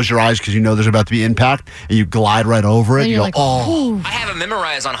close your eyes because you know there's about to be impact, and you glide right over it. And you you're go, like, oh. I have them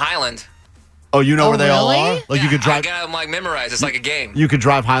memorized on Highland. Oh, you know where they all really? are? Like you could drive. I got them like memorized. It's like a game. You could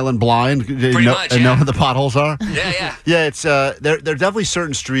drive Highland blind Pretty much, and know where the potholes are. Yeah. Yeah, it's there are definitely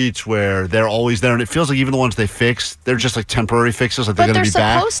certain streets where they're always there, and it feels like even the ones they fix, they're just like temporary fixes, like they're But going they're to be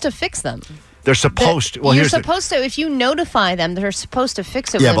back. supposed to fix them. They're supposed to. Well, you're here's supposed to, if you notify them, they're supposed to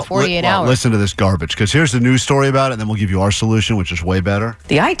fix it within 48 hours. Listen to this garbage, because here's the news story about it, and then we'll give you our solution, which is way better.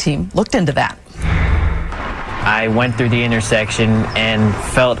 The I-Team looked into that. I went through the intersection and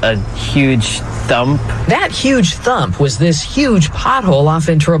felt a huge thump. That huge thump was this huge pothole off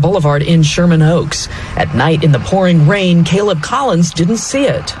Ventura Boulevard in Sherman Oaks. At night in the pouring rain, Caleb Collins didn't see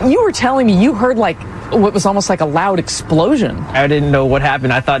it. You were telling me you heard like what was almost like a loud explosion. I didn't know what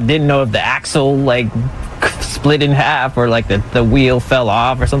happened. I didn't know if the axle split in half or like the wheel fell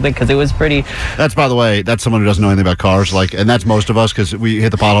off or something, because it was pretty. That's, by the way, that's someone who doesn't know anything about cars, and that's most of us, because we hit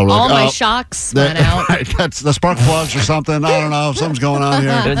the pothole. All my shocks went out. Right, that's the spark plugs or something. I don't know. Something's going on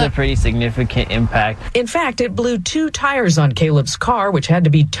here. It was a pretty significant impact. In fact, it blew 2 tires on Caleb's car, which had to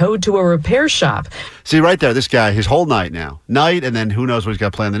be towed to a repair shop. See, right there, this guy, his whole night, and then who knows what he's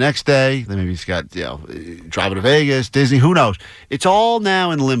got planned the next day. Then maybe he's got, driving to Vegas, Disney, who knows. It's all now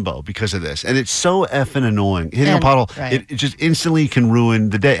in limbo because of this, and it's so effing annoying. Hitting a pothole, right. it just instantly can ruin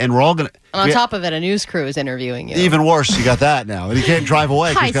the day, and we're all going to... And on top of it, a news crew is interviewing you. Even worse, you got that now, and he can't drive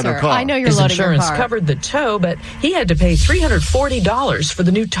away because he's got no car. I know you're His loading insurance your car. covered the tow, but he had to pay $340 for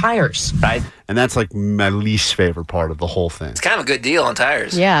the new tires. Right. And that's like my least favorite part of the whole thing. It's kind of a good deal on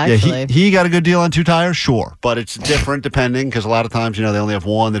tires. Yeah, actually. Yeah, he got a good deal on 2 tires, sure. But it's different depending, because a lot of times, they only have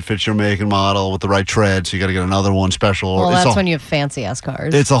one that fits your make and model with the right tread, so you got to get another one special. Well, that's when you have fancy-ass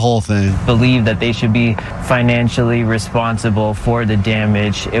cars. It's a whole thing. Believe that they should be financially responsible for the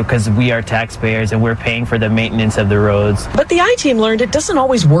damage, because we are taxpayers and we're paying for the maintenance of the roads. But the I-Team learned it doesn't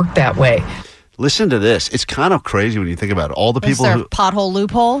always work that way. Listen to this. It's kind of crazy when you think about it. All the people who... pothole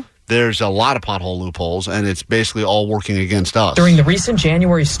loophole? There's a lot of pothole loopholes, and it's basically all working against us. During the recent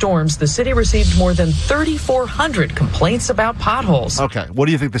January storms, the city received more than 3,400 complaints about potholes. Okay, what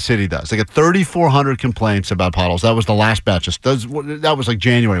do you think the city does? They get 3,400 complaints about potholes. That was the last batch. That was like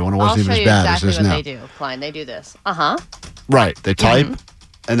January when it wasn't even as bad as this now. I'll show you exactly what they do, Klein. They do this. Right. They type,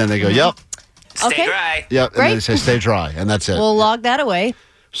 and then they go, yep. Stay dry. Yep, and then they say stay dry, and that's it. We'll log that away.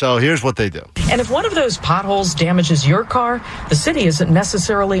 So here's what they do. And if one of those potholes damages your car, the city isn't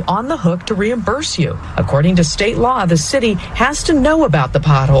necessarily on the hook to reimburse you. According to state law, the city has to know about the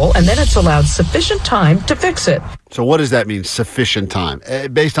pothole, and then it's allowed sufficient time to fix it. So what does that mean, sufficient time?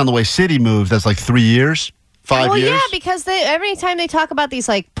 Based on the way city moves, that's like 3 years? 5 years? Well, yeah, because every time they talk about these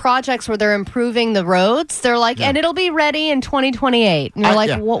projects where they're improving the roads, they're like, and it'll be ready in 2028. And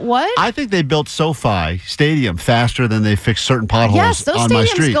you're what? I think they built SoFi Stadium faster than they fixed certain potholes those on my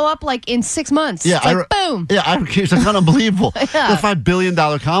street. stadiums go up in 6 months. Yeah, it's boom. Yeah, it's like unbelievable. Yeah. The $5 billion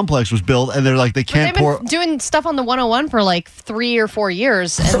complex was built, and they're like, they can't They've been doing stuff on the 101 for 3 or 4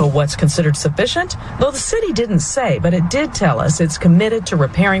 years. So what's considered sufficient? Well, the city didn't say, but it did tell us it's committed to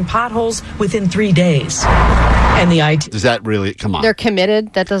repairing potholes within 3 days. And the Does that really, come on. They're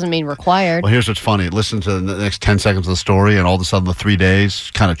committed. That doesn't mean required. Well, here's what's funny. Listen to the next 10 seconds of the story, and all of a sudden the 3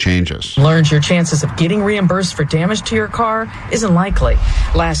 days kind of changes. Learned your chances of getting reimbursed for damage to your car isn't likely.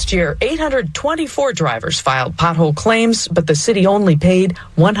 Last year, 824 drivers filed pothole claims, but the city only paid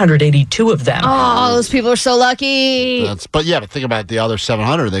 182 of them. Oh, those people are so lucky. But think about the other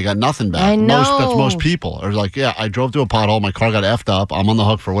 700. They got nothing back. I know. That's most people. Are like, I drove to a pothole. My car got effed up. I'm on the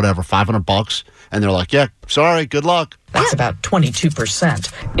hook for whatever, $500. And they're like, sorry, good luck. That's about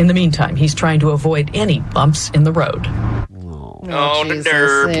 22%. In the meantime, he's trying to avoid any bumps in the road. Oh, the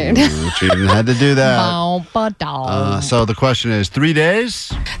derp. She didn't have to do that. So the question is, 3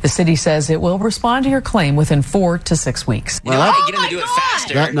 days? The city says it will respond to your claim within 4 to 6 weeks. You know how to get him to do it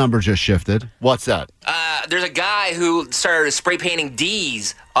faster? That number just shifted. What's that? There's a guy who started spray painting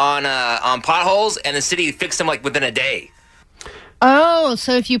D's on potholes, and the city fixed them within a day. Oh,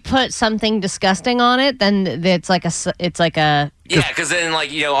 so if you put something disgusting on it, then it's like a Yeah, because then,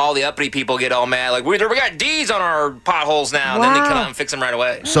 all the uppity people get all mad. Like, we got D's on our potholes now. And then they come out and fix them right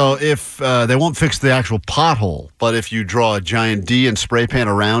away. So if they won't fix the actual pothole, but if you draw a giant D and spray paint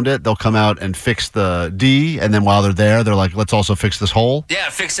around it, they'll come out and fix the D. And then while they're there, they're like, let's also fix this hole. Yeah,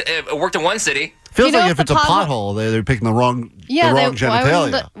 it worked in one city. Feels like if it's a pothole, they're picking the wrong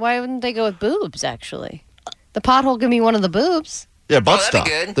genitalia. Why wouldn't they go with boobs, actually? The pothole could be one of the boobs. Yeah, butt stuff.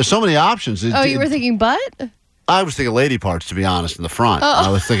 There's so many options. You were thinking butt? I was thinking lady parts, to be honest, in the front. I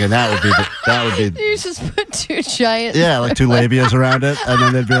was thinking that would be. You just put two giant. Yeah, like two labias around it, and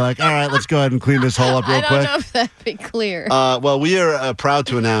then they'd be like, "All right, let's go ahead and clean this hole up real quick." I don't know if that'd be clear. Well, we are proud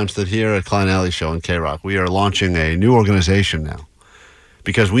to announce that here at Klein Alley Show and K-Rock, we are launching a new organization now,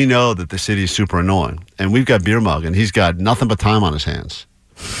 because we know that the city is super annoying, and we've got Beer Mug, and he's got nothing but time on his hands.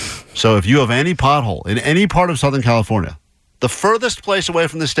 So if you have any pothole in any part of Southern California, the furthest place away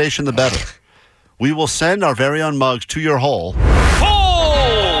from the station, the better. We will send our very own mugs to your hole.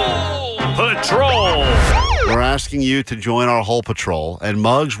 Hole Patrol! We're asking you to join our hole patrol, and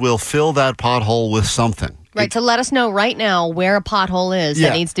mugs will fill that pothole with something. Right, to let us know right now where a pothole is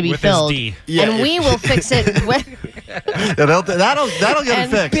that needs to be filled. And we will fix it. That'll get it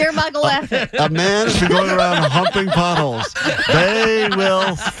fixed. Beer Mug will laugh it. A man has been going around humping potholes. They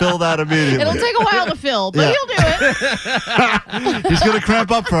will fill that immediately. It'll take a while to fill, but he'll do it. He's going to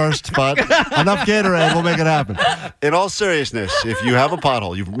cramp up first, but enough Gatorade will make it happen. In all seriousness, if you have a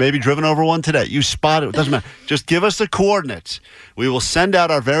pothole, you've maybe driven over one today, you spot it, doesn't matter. Just give us the coordinates. We will send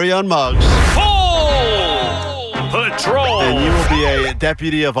out our very own mugs. Patrol! And you will be a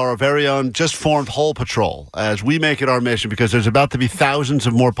deputy of our very own just formed Hole Patrol as we make it our mission, because there's about to be thousands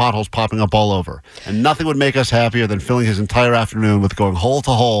of more potholes popping up all over. And nothing would make us happier than filling his entire afternoon with going hole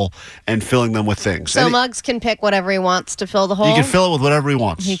to hole and filling them with things. So Muggs can pick whatever he wants to fill the hole? He can fill it with whatever he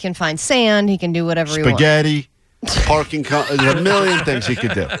wants. He can find sand. He can do whatever he wants. Spaghetti. Parking, there's a million things he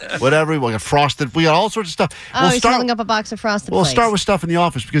could do. Whatever, we got frosted. We got all sorts of stuff. He's filling up a box of frosted We'll flakes. start with stuff in the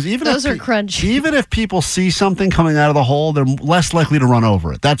office, because those are crunchy. Even if people see something coming out of the hole, they're less likely to run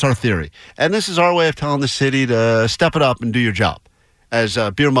over it. That's our theory. And this is our way of telling the city to step it up and do your job. As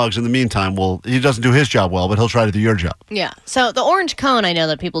Beer Mugs, in the meantime, he doesn't do his job well, but he'll try to do your job. Yeah. So the orange cone, I know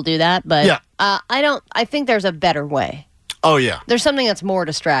that people do that, but I think there's a better way. Oh, yeah. There's something that's more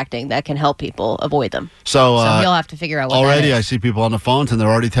distracting that can help people avoid them. So you'll have to figure out what already that is. I see people on the phones, and they're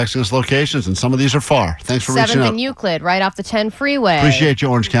already texting us locations, and some of these are far. Thanks for reaching 7th out. and Euclid, right off the 10 freeway. Appreciate you,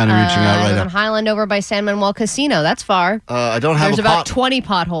 Orange County, reaching out right now. On Highland over by San Manuel Casino. That's far. I don't have There's about 20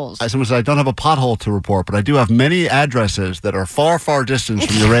 potholes. Someone said I don't have a pothole to report, but I do have many addresses that are far, far distance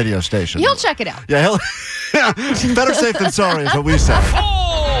from your radio station. He'll check it out. Yeah, better safe than sorry is what we say.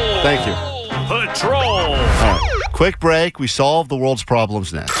 Thank you. Patrol! All right. Quick break. We solve the world's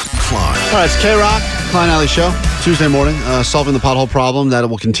problems next. All right, it's K-Rock, Klein Alley Show, Tuesday morning, solving the pothole problem. That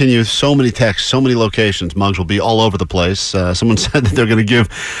will continue. So many texts, so many locations. Mugs will be all over the place. Someone said that they're going to give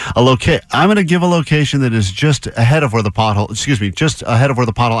a location. I'm going to give a location that is just ahead of where the pothole, just ahead of where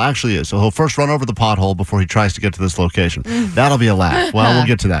the pothole actually is. So he'll first run over the pothole before he tries to get to this location. That'll be a laugh. Well, we'll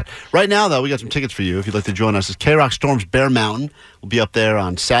get to that. Right now, though, we got some tickets for you if you'd like to join us. It's K-Rock Storms Bear Mountain. We'll be up there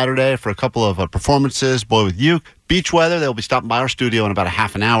on Saturday for a couple of performances. Boy with Uke. Beach Weather, they'll be stopping by our studio in about a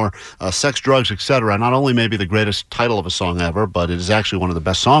half an hour. Sex, Drugs, Etc. Not only may be the greatest title of a song ever, but it is actually one of the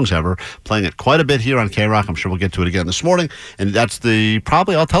best songs ever. Playing it quite a bit here on K-Rock. I'm sure we'll get to it again this morning. And that's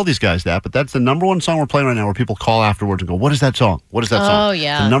I'll tell these guys that, but that's the number one song we're playing right now where people call afterwards and go, what is that song? What is that song? Oh,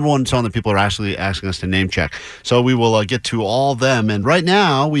 yeah. It's the number one song that people are actually asking us to name check. So we will get to all them. And right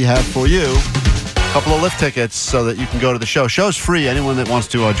now, we have for you a couple of lift tickets so that you can go to the show. Show's free. Anyone that wants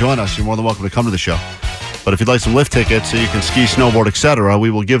to join us, you're more than welcome to come to the show. But if you'd like some lift tickets so you can ski, snowboard, etc.,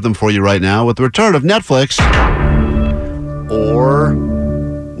 we will give them for you right now with the return of Netflix or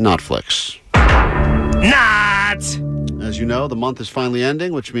Notflix. Not! As you know, the month is finally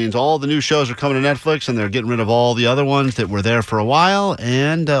ending, which means all the new shows are coming to Netflix, and they're getting rid of all the other ones that were there for a while.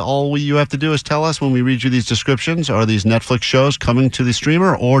 And all you have to do is tell us when we read you these descriptions, are these Netflix shows coming to the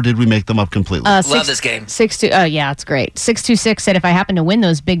streamer, or did we make them up completely? Love this game. Yeah, it's great. 626 said, if I happen to win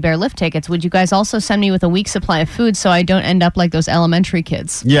those Big Bear lift tickets, would you guys also send me with a week's supply of food so I don't end up like those elementary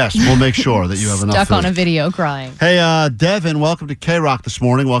kids? Yes, we'll make sure that you have enough Stuck food. on a video crying. Hey, Devin, welcome to K-Rock this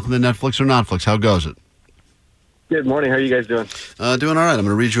morning. Welcome to Netflix or Notflix. How goes it? Good morning. How are you guys doing? Doing all right. I'm going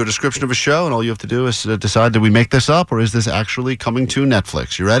to read you a description of a show, and all you have to do is decide, did we make this up, or is this actually coming to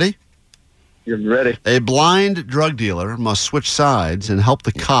Netflix? You ready? You're ready. A blind drug dealer must switch sides and help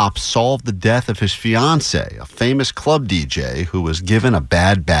the cops solve the death of his fiancée, a famous club DJ who was given a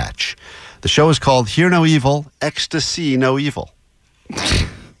bad batch. The show is called Hear No Evil, Ecstasy No Evil.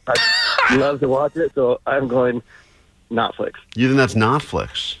 I'd love to watch it, so I'm going Netflix. You think that's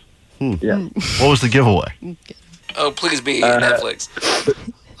Netflix? Yeah. What was the giveaway? Oh, please be Netflix.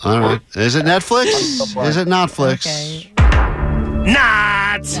 All right. Is it Netflix? Is it Netflix? Okay.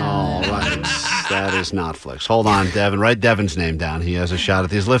 Not. All right. That is Netflix. Hold on, Devin. Write Devin's name down. He has a shot at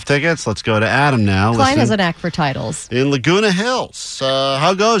these lift tickets. Let's go to Adam now. Klein has a knack for titles. In Laguna Hills.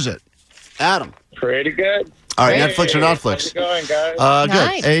 How goes it? Adam. Pretty good. All right, Hey, Netflix or Netflix? How's it going,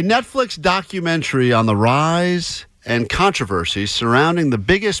 guys? Good. A Netflix documentary on the rise and controversy surrounding the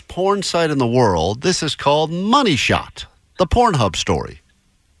biggest porn site in the world. This is called Money Shot, the Pornhub story.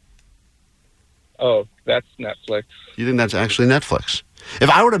 Oh, that's Netflix. You think that's actually Netflix? If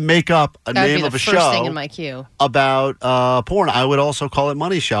I were to make up a That would name be of the a first show thing in my queue. about porn, I would also call it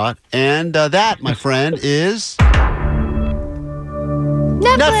Money Shot. And that, my friend, is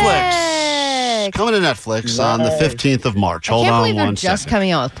Netflix. Coming to Netflix on the 15th of March. Hold I can't on believe they're one just second.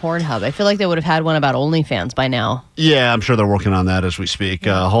 coming out with Pornhub. I feel like they would have had one about OnlyFans by now. Yeah, I'm sure they're working on that as we speak.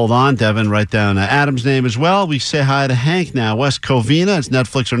 Hold on, Devin. Write down Adam's name as well. We say hi to Hank now. West Covina. It's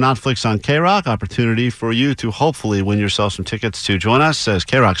Netflix or Netflix on K-Rock. Opportunity for you to hopefully win yourself some tickets to join us as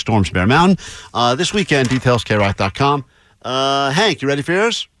K-Rock storms Bear Mountain. This weekend, details krock.com. Hank, you ready for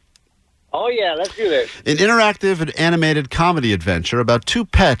yours? Oh, yeah, let's do this. An interactive and animated comedy adventure about two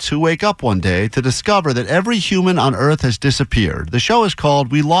pets who wake up one day to discover that every human on Earth has disappeared. The show is called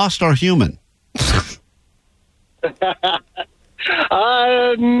We Lost Our Human.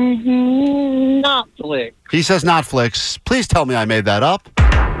 Netflix. He says Netflix. Please tell me I made that up.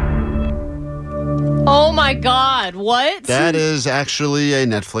 Oh my God, what? That is actually a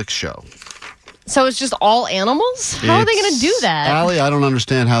Netflix show. So it's just all animals? How are they going to do that? Allie, I don't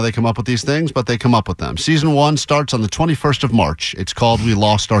understand how they come up with these things, but they come up with them. Season 1 starts on the 21st of March. It's called We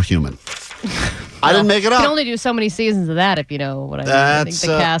Lost Our Human. I didn't make it You up. can only do so many seasons of that, if you know what I mean. I think That's,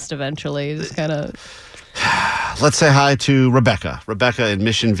 the cast eventually just kind of... Let's say hi to Rebecca. Rebecca in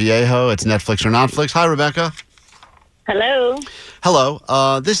Mission Viejo. It's Netflix or Netflix. Hi, Rebecca. Hello.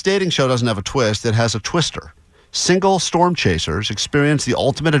 Hello. This dating show doesn't have a twist. It has a twister. Single storm chasers experience the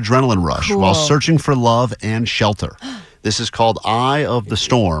ultimate adrenaline rush while searching for love and shelter. This is called Eye of the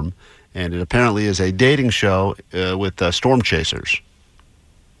Storm, and it apparently is a dating show with storm chasers.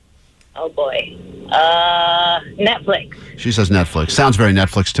 Oh, boy. Netflix. She says Netflix. Sounds very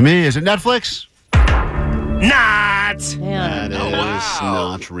Netflix to me. Is it Netflix? Not. That is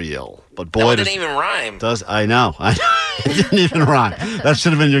not real. But boy, That one didn't even rhyme. I know. It didn't even rhyme. That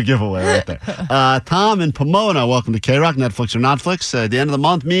should have been your giveaway right there. Tom in Pomona, welcome to K-Rock. Netflix or Netflix. The end of the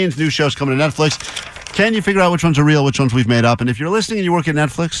month means new shows coming to Netflix. Can you figure out which ones are real, which ones we've made up? And if you're listening and you work at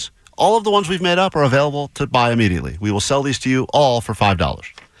Netflix, all of the ones we've made up are available to buy immediately. We will sell these to you all for $5.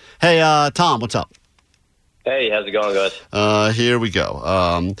 Hey, Tom, what's up? Hey, how's it going, guys? Here we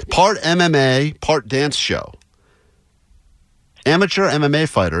go. Part MMA, part dance show. Amateur MMA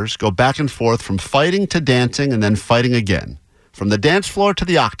fighters go back and forth from fighting to dancing and then fighting again. From the dance floor to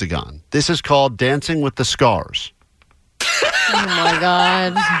the octagon. This is called Dancing with the Scars. Oh, my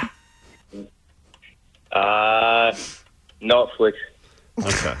God. Netflix.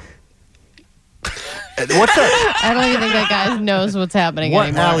 Okay. What's that? I don't even think that guy knows what's happening What,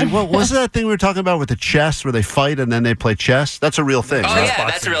 anymore. Allie, what was that thing we were talking about with the chess where they fight and then they play chess? That's a real thing. Oh, right? yeah,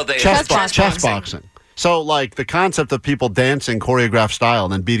 that's a real thing. Chess Chess boxing. So, like, the concept of people dancing choreographed style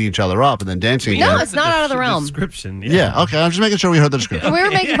and then beating each other up and then dancing No, again. it's not out of the realm. Description. Yeah, okay. I'm just making sure we heard the description. We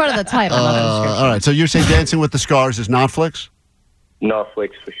were making fun of the title, not the description. All right, so you're saying Dancing with the Scars is Netflix?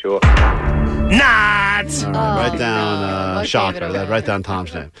 Netflix for sure. Not. All right, write down Shocker. Write down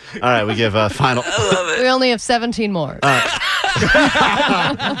Tom's name. All right, we give final. We only have 17 more. This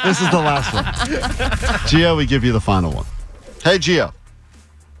is the last one. Gio, we give you the final one. Hey, Gio.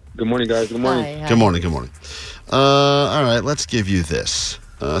 Good morning, guys. Good morning. Hi. Good morning. All right, let's give you this.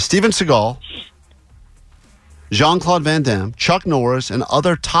 Steven Seagal, Jean-Claude Van Damme, Chuck Norris, and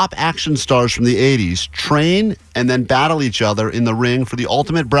other top action stars from the 80s train and then battle each other in the ring for the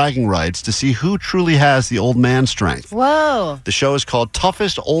ultimate bragging rights to see who truly has the old man strength. Whoa. The show is called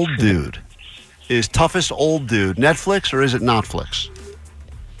Toughest Old Dude. Is Toughest Old Dude Netflix or is it Netflix?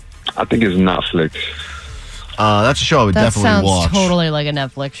 I think it's Netflix. That's a show I would That definitely sounds watch. totally like a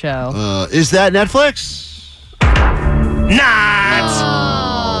Netflix show. Is that Netflix? Not.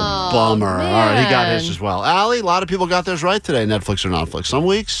 Bummer. All right, he got his man. as well. Allie, a lot of people got theirs right today, Netflix or Netflix. Some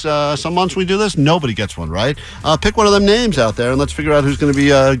weeks, some months we do this, nobody gets one right. Pick one of them names out there, and let's figure out who's going to be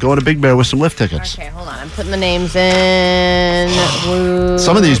going to Big Bear with some lift tickets. Okay, hold on. I'm putting the names in. Woo.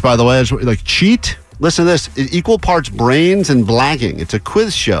 Some of these, by the way, is like Cheat, Listen to this. Equal parts brains and blagging. It's a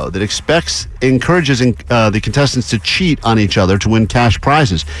quiz show that encourages the contestants to cheat on each other to win cash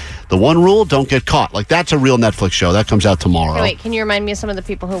prizes. The one rule, don't get caught. Like, that's a real Netflix show. That comes out tomorrow. Hey, wait, can you remind me of some of the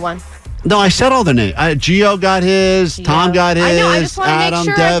people who won? No, I said all their names. Gio got his. Tom got his. I know. I just want to make Adam,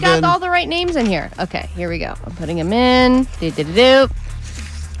 sure Devin. I've got all the right names in here. Okay, here we go. I'm putting them in. Do.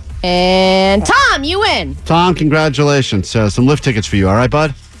 And Tom, you win. Tom, congratulations. Some lift tickets for you. All right,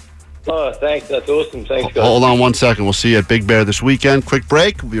 bud? Oh, thanks. That's awesome. Thanks, guys. Hold on 1 second. We'll see you at Big Bear this weekend. Quick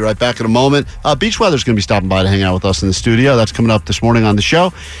break. We'll be right back in a moment. Beach Weather's going to be stopping by to hang out with us in the studio. That's coming up this morning on the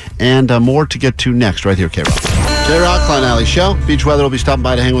show. And more to get to next right here, K-Rock. K-Rock, Klein Alley Show. Beach Weather will be stopping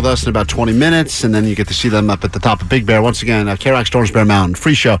by to hang with us in about 20 minutes, and then you get to see them up at the top of Big Bear. Once again, K-Rock Storms Bear Mountain.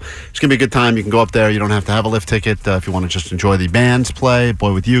 Free show. It's going to be a good time. You can go up there. You don't have to have a lift ticket if you want to just enjoy the bands play,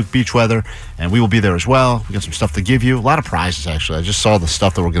 Boy With You, Beach Weather, and we will be there as well. We got some stuff to give you. A lot of prizes, actually. I just saw the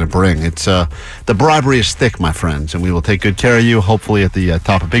stuff that we're going to bring. It's the bribery is thick, my friends, and we will take good care of you. Hopefully at the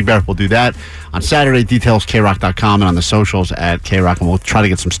top of Big Bear. We'll do that. On Saturday, details, KRock.com, and on the socials at KRock, and we'll try to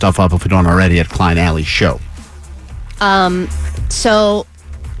get some stuff up if we don't already at Klein Alley Show. So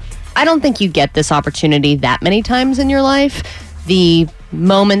I don't think you get this opportunity that many times in your life. The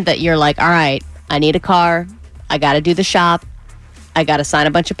moment that you're like, all right, I need a car. I got to do the shop. I got to sign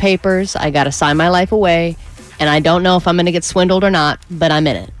a bunch of papers. I got to sign my life away. And I don't know if I'm going to get swindled or not, but I'm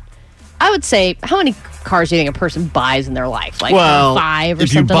in it. I would say, how many cars do you think a person buys in their life? Like 5 or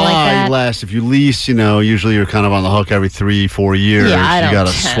something like that? If you buy less, if you lease, usually you're kind of on the hook every 3-4 years. Yeah, I you got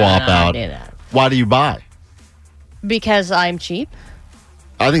to swap out. Do that. Why do you buy? Because I'm cheap.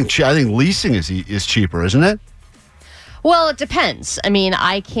 I think leasing is cheaper, isn't it? Well, it depends. I mean,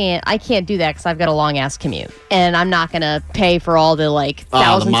 I can't do that because I've got a long ass commute, and I'm not going to pay for all the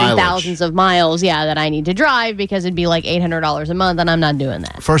thousands and thousands of miles, that I need to drive because it'd be like $800 a month, and I'm not doing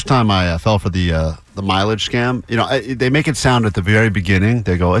that. First time I fell for the mileage scam, they make it sound at the very beginning.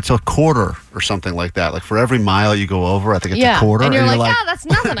 They go, it's a quarter or something like that. Like for every mile you go over, I think it's a quarter. And you're like, that's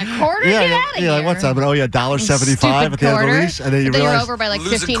nothing. A quarter? Get out of here. Like, what's that? But $1.75 at the end of the lease, and then you realize you're over by like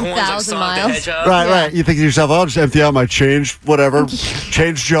 15,000 miles. Right. You think to yourself, I'll just empty out my change, whatever,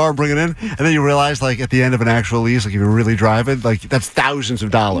 change jar, bring it in, and then you realize, like at the end of an actual lease, like if you're really driving, like that's thousands of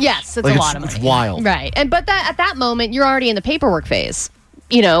dollars. Yes, it's a lot of money. It's wild, right? But at that moment, you're already in the paperwork phase.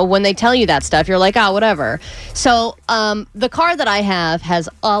 When they tell you that stuff, you're like, oh, whatever. So the car that I have has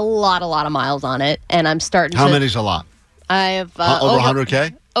a lot of miles on it, and I'm starting How many's a lot? I have over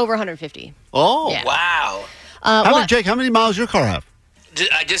 100K? Over 150. Oh. Yeah. Wow. Jake, how many miles does your car have?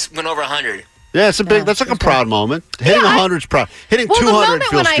 I just went over 100. Yeah, it's a big. That's like a proud moment. Hitting 100's proud. Hitting 200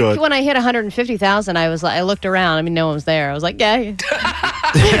 feels good. When I hit 150,000, I looked around. I mean, no one was there. I was like, yeah.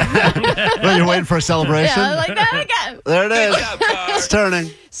 Well, you're waiting for a celebration. Yeah, I was like, there it is. It's turning.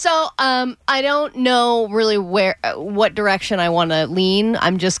 So I don't know really what direction I want to lean.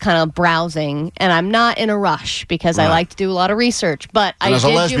 I'm just kind of browsing, and I'm not in a rush because I like to do a lot of research. But and as a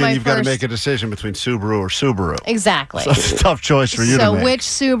lesbian, you've got to make a decision between Subaru or Subaru. Exactly. So it's a tough choice for you to make. So which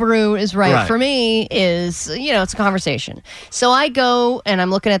Subaru is right for me is, it's a conversation. So I go and I'm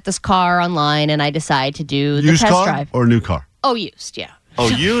looking at this car online, and I decide to do the used test car drive. Or new car? Oh, used, yeah. Oh,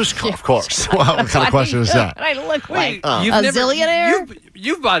 used car, of course. Wow, what kind of question is that? I look like a You've zillionaire.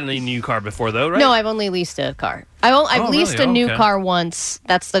 You've bought a new car before, though, right? No, I've only leased a car. I've leased a new car once.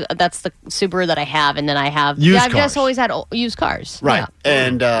 That's the Subaru that I have, and then I have. I've just always had used cars. Right. Yeah.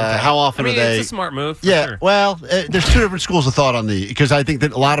 And how often are they? It's a smart move. Yeah. Sure. Well, there's two different schools of thought on because I think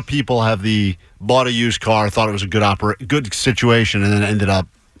that a lot of people have bought a used car, thought it was a good situation, and then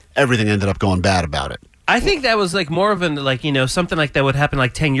everything ended up going bad about it. I think that was more of something like that would happen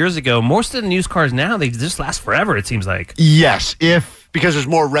 10 years ago. Most of the used cars now, they just last forever, it seems like. Yes, because there's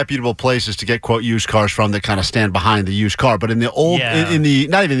more reputable places to get, quote, used cars from that kind of stand behind the used car. But in the old,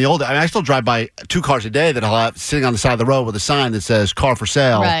 not even the old, I still drive by 2 cars a day that I'll have sitting on the side of the road with a sign that says car for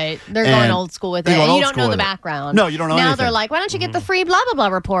sale. Right. They're going old school with it. And you don't know the background. No, you don't know anything. Now they're like, why don't you get the free blah, blah, blah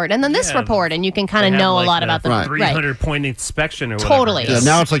report and then this report, and you can kind of know a lot about the 300-point inspection or whatever. Totally. Yeah,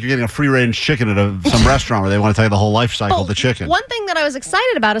 now it's like you're getting a free-range chicken at some restaurant where they want to tell you the whole life cycle of the chicken. One thing that I was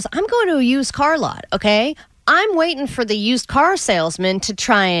excited about is I'm going to a used car lot, okay? I'm waiting for the used car salesman to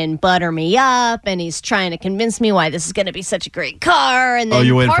try and butter me up, and he's trying to convince me why this is going to be such a great car. And then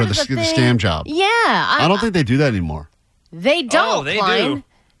you're waiting for the scam job. Yeah. I don't think they do that anymore. They don't, they Klein. do.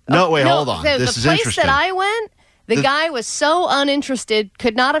 No, wait, hold on. This is interesting. The place that I went, the guy was so uninterested,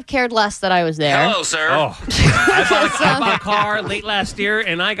 could not have cared less that I was there. Hello, sir. Oh. I bought a car late last year,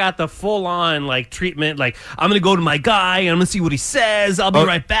 and I got the full-on treatment. I'm going to go to my guy, and I'm going to see what he says. I'll be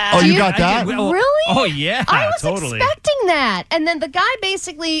right back. Oh, you got that? Really? Oh, yeah, I was totally. expecting that. And then the guy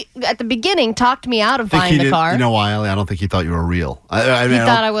basically, at the beginning, talked me out of buying the car. You know why, Ellie? I don't think he thought you were real. He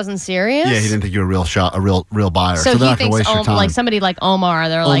thought I wasn't serious? Yeah, he didn't think you were a real buyer. So they're he not going to waste your time. like somebody like Omar,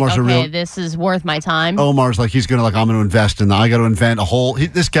 they're Omar's like, okay, this is worth my time. Omar's like, I'm going to invest in that. I got to invent a whole.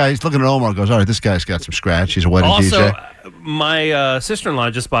 This guy, he's looking at Omar and goes, all right, this guy's got some scratch. He's a wedding DJ. My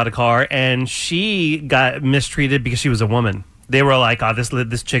sister-in-law just bought a car, and she got mistreated because she was a woman. They were like, "Oh,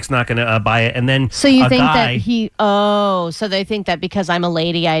 this chick's not going to buy it." And then so you think that so they think that because I'm a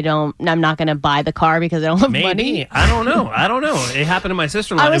lady, I'm not going to buy the car because I don't have money. I don't know. It happened to my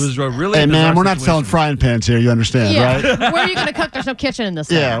sister-in-law. It was a really. Hey man, we're not situation. selling frying pans here. You understand, right? Where are you going to cook? There's no kitchen in this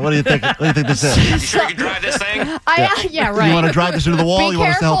thing. Yeah. What do you think? What do you think this is? You sure you can drive this thing? Yeah, right. You want to drive this into the wall? Be you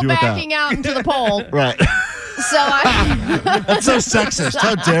want us to help you with that? backing out into the pole. Right. So That's so sexist.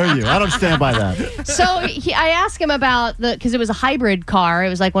 How dare you? I don't stand by that. So I asked him about because it was a hybrid car. It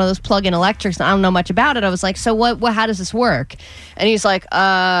was like one of those plug-in electrics. And I don't know much about it. I was like, so what? How does this work? And he's like,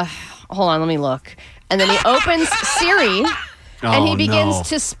 hold on, let me look. And then he opens Siri. And he begins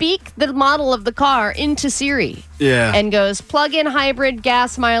to speak the model of the car into Siri. Yeah. And goes, plug-in hybrid,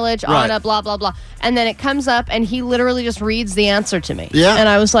 gas mileage, on a blah, blah, blah. And then it comes up, and he literally just reads the answer to me. Yeah. And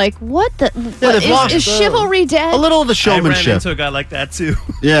I was like, what the? Is chivalry dead? A little of the showmanship. I ran into a guy like that, too.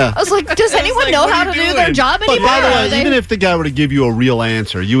 Yeah. I was like, does anyone know how to do their job anymore? But by the way, even if the guy were to give you a real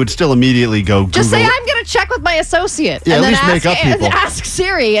answer, you would still immediately go Google. Just say, I'm going to check with my associate. Yeah, and at then least make up people. Ask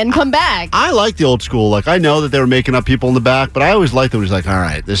Siri and come back. I like the old school. Like, I know that they were making up people in the back, but I always liked that it was like, all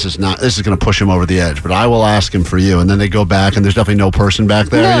right, this is going to push him over the edge, but I will ask him for you. And then they go back, and there's definitely no person back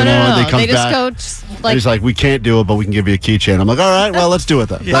there. No. And they just back, go and he's like, we can't do it, but we can give you a keychain. I'm like, all right, well, let's do it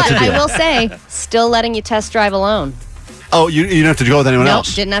then. That's but a deal. I will say, still letting you test drive alone. Oh, you didn't have to go with anyone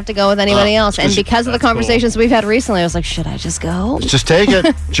else? Didn't have to go with anybody else. And because of the conversations we've had recently, I was like, should I just go? Just take it.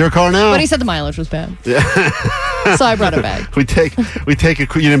 It's your car now. But he said the mileage was bad. Yeah. So I brought it back. We take it.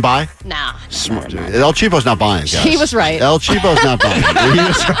 You didn't buy? Nah. Smart. El Cheapo's not buying, guys. He was right. El Cheapo's not buying. He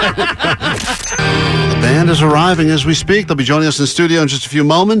was right. The band is arriving as we speak. They'll be joining us in the studio in just a few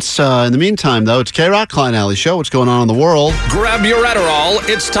moments. In the meantime, though, it's K-Rock, Klein Alley Show. What's going on in the world? Grab your Adderall.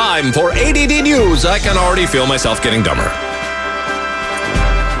 It's time for ADD News. I can already feel myself getting dumber.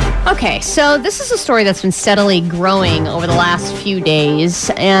 Okay, so this is a story that's been steadily growing over the last few days,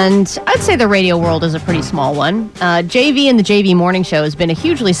 and I'd say the radio world is a pretty small one. JV and the JV Morning Show has been a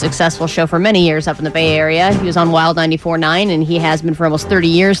hugely successful show for many years up in the Bay Area. He was on Wild 94.9, and he has been for almost 30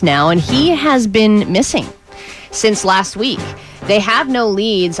 years now, and he has been missing since last week. They have no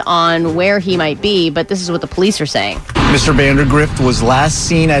leads on where he might be, but this is what the police are saying. Mr. Vandergrift was last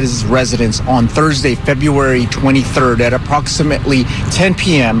seen at his residence on Thursday, February 23rd at approximately 10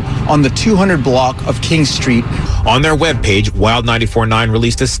 p.m. on the 200 block of King Street. On their webpage, Wild 94.9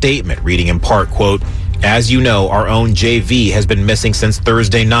 released a statement reading in part, quote, "As you know, our own JV has been missing since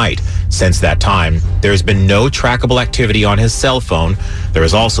Thursday night. Since that time, there has been no trackable activity on his cell phone. There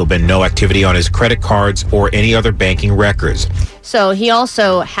has also been no activity on his credit cards or any other banking records." So he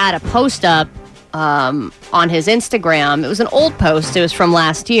also had a post up on his Instagram. It was an old post. It was from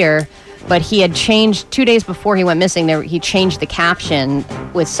last year, but he had changed 2 days before he went missing. He changed the caption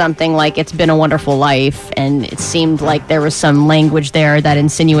with something like "It's been a wonderful life," and it seemed like there was some language there that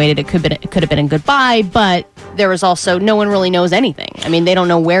insinuated it could have been a goodbye. But there was also no one really knows anything. I mean, they don't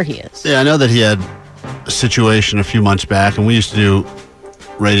know where he is. Yeah, I know that he had a situation a few months back, and we used to do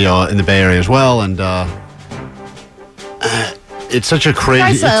radio in the Bay Area as well, and it's such a crazy...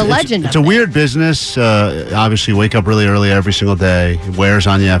 Guy's a legend. It's a weird business. Obviously, wake up really early every single day. It wears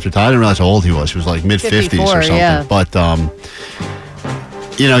on you after time. I didn't realize how old he was. He was like mid-50s or something. Yeah. But,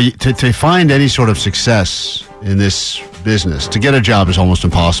 to find any sort of success in this business, to get a job is almost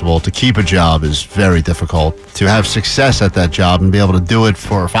impossible. To keep a job is very difficult. To have success at that job and be able to do it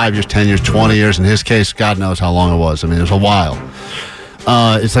for 5 years, 10 years, 20 years, in his case, God knows how long it was. I mean, it was a while.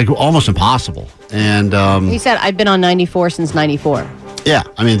 It's like almost impossible. And he said, "I've been on 94 since 94. Yeah,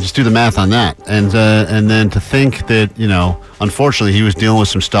 I mean, just do the math on that, and then to think that unfortunately he was dealing with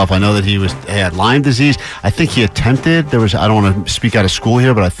some stuff. I know that he had Lyme disease. I think he attempted. I don't want to speak out of school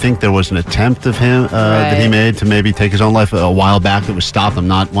here, but I think there was an attempt of him that he made to maybe take his own life a while back that was stopped. I'm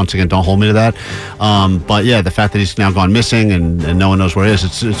not, once again, don't hold me to that. But yeah, the fact that he's now gone missing and no one knows where he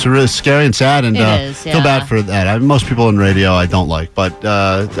is, it's really scary and sad, and feel bad for that. Most people in radio I don't like, but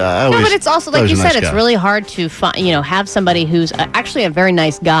but it's also like you said, it's really hard to have somebody who's actually a very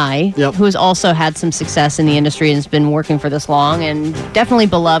nice guy who has also had some success in the industry and has been working for this long and definitely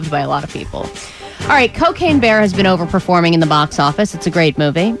beloved by a lot of people. All right, Cocaine Bear has been overperforming in the box office. It's a great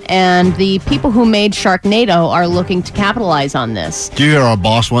movie. And the people who made Sharknado are looking to capitalize on this. Do you hear our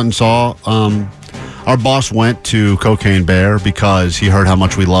boss went and saw Our boss went to Cocaine Bear because he heard how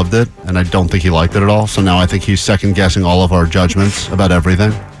much we loved it, and I don't think he liked it at all. So now I think he's second-guessing all of our judgments about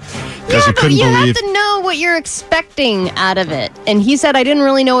everything. Yeah, but you have to know what you're expecting out of it. And he said, I didn't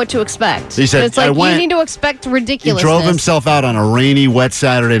really know what to expect. He said, it's like, you need to expect He ridiculousness. drove himself out on a rainy, wet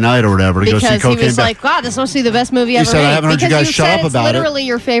Saturday night or whatever to go see Because Cocaine he was Bear. like, wow, this must be the best movie ever said, made. I haven't heard you Because guys shut said up about it. It's literally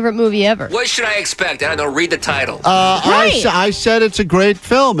your favorite movie ever. What should I expect? I don't know. Read the title. I said it's a great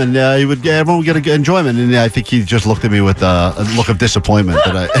film, and everyone would get a good enjoyment. And I think he just looked at me with a look of disappointment.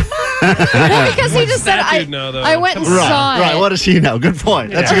 Well, because he just said, I went and saw it. Right, what does he know? Good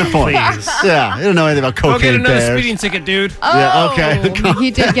point. That's a good point. Please. Yeah, he don't know anything about Go Cocaine get another Bears. speeding ticket, dude. Oh, Yeah, okay.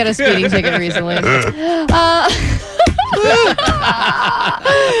 he did get a speeding ticket recently. All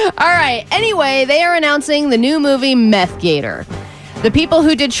right. Anyway, they are announcing the new movie Meth Gator. The people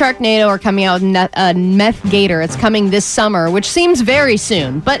who did Sharknado are coming out with Meth Gator. It's coming this summer, which seems very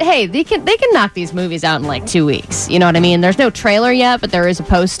soon. But hey, they can knock these movies out in like 2 weeks. You know what I mean? There's no trailer yet, but there is a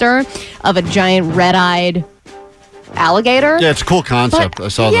poster of a giant red-eyed alligator. Yeah, it's a cool concept. I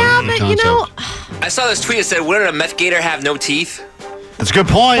saw the concept. You know, I saw this tweet that said, wouldn't a meth gator have no teeth? That's a good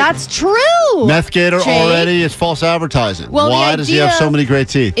point. That's true. Meth Gator Jake. already is false advertising. Well, Why the does he have idea so many great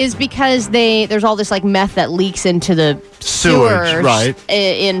teeth? Is because there's all this like meth that leaks into the sewers right.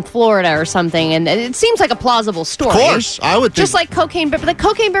 in Florida or something, and it seems like a plausible story. Of course, I would think. Just like Cocaine Bear, but the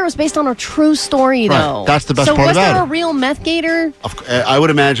Cocaine Bear was based on a true story, Right. though. That's the best so part was about there it. a real meth gator? I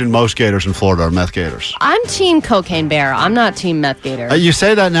would imagine most gators in Florida are meth gators. I'm team Cocaine Bear. I'm not team meth gator. You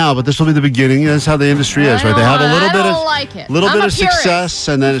say that now, but this will be the beginning. That's how the industry is, right? They have a little I bit don't of like it. little I'm bit a of purist. success,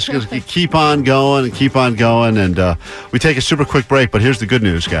 and then it's going to keep on going and keep on going. And we take a super quick break, but here's the good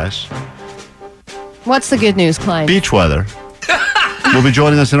news, guys. What's the good news, Klein? Beach weather will be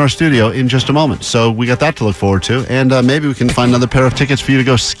joining us in our studio in just a moment. So we got that to look forward to. And maybe we can find another pair of tickets for you to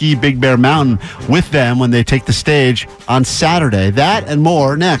go ski Big Bear Mountain with them when they take the stage on Saturday. That and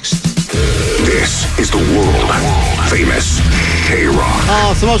more next. This is the world-famous K-Rock. Oh,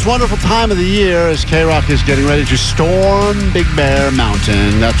 it's the most wonderful time of the year as K-Rock is getting ready to storm Big Bear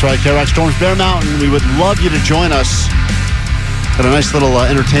Mountain. That's right, K-Rock storms Bear Mountain. We would love you to join us. Got a nice little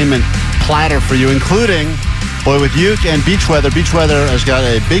entertainment platter for you, including Boy with Uke and Beach Weather. Beach Weather has got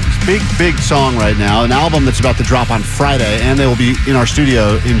a big song right now, an album that's about to drop on Friday, and they will be in our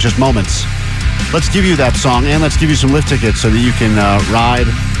studio in just moments. Let's give you that song, and let's give you some lift tickets so that you can ride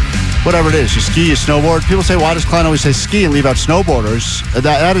whatever it is. You ski, you snowboard. People say, why does Klein always say ski and leave out snowboarders?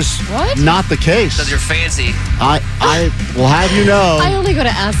 That is not the case. Because you're fancy. I will have you know. I only go to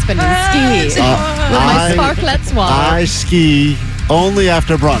Aspen and ski with my sparklets water. I ski only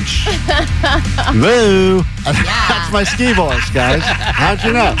after brunch. Woo! That's my ski voice, guys. How'd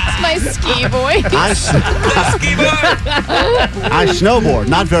you know? It's my ski voice. I snowboard.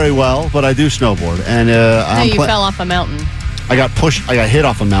 Not very well, but I do snowboard. And you fell off a mountain. I got hit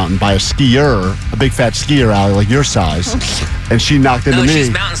off a mountain by a skier, a big fat skier, Allie, like your size. And she knocked into me.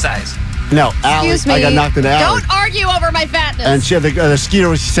 She's mountain size. No, Allie, Excuse me. I got knocked into Allie. Don't argue over my fatness. And she had the skier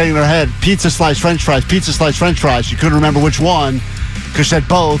was saying in her head, pizza slice, french fries, pizza slice, french fries. She couldn't remember which one because she said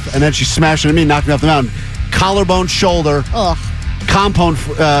both. And then she smashed into me, knocked me off the mountain. Collarbone, shoulder. Ugh. Compound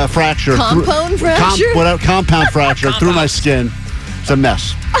fracture. Compound fracture? Compound fracture through my skin. It's a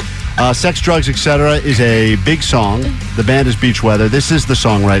mess. Sex, Drugs, Etc. is a big song. The band is Beach Weather. This is the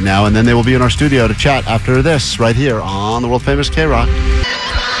song right now, and then they will be in our studio to chat after this right here on the world-famous K-Rock.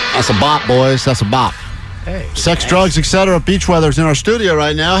 That's a bop, boys. That's a bop. Hey, Sex, Drugs, Etc. Beach Weather's in our studio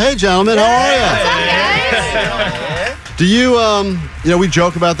right now. Hey, gentlemen, how are you? Do you, we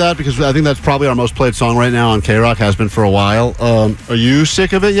joke about that because I think that's probably our most played song right now on K-Rock, has been for a while. Are you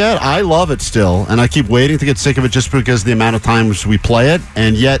sick of it yet? I love it still, and I keep waiting to get sick of it just because of the amount of times we play it,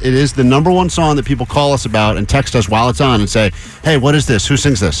 and yet it is the number one song that people call us about and text us while it's on and say, hey, what is this? Who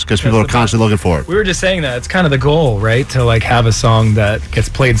sings this? Because people are constantly looking for it. We were just saying that. It's kind of the goal, right? To, have a song that gets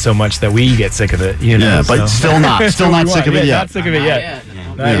played so much that we get sick of it, you know? Yeah, but still not sick of it yet. Not sick of it yet.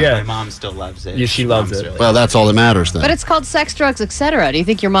 Not yet. My mom still loves it. Yeah, she loves it. Really well, that's all that matters then. But it's called Sex, Drugs, Etc. Do you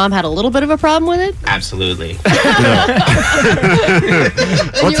think your mom had a little bit of a problem with it? Absolutely. And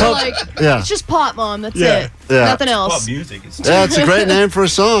you were like, it's just pop, Mom. That's it. Yeah. Nothing else. Pop music. Yeah, it's a great name for a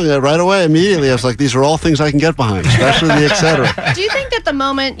song. Right away, immediately, I was like, these are all things I can get behind, especially the etc. Do you think that the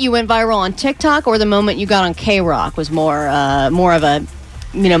moment you went viral on TikTok or the moment you got on K-Rock was more of a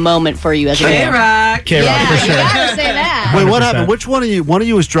moment for you as a K-Rock. K-Rock, for sure. You gotta say that. Wait, what happened? Which one of you? One of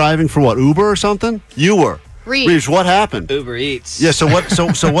you was driving for what? Uber or something? You were. Reeves, what happened? Uber Eats. Yeah. So what?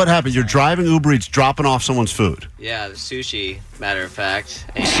 So what happened? You're driving Uber Eats, dropping off someone's food. Yeah, the sushi, matter of fact,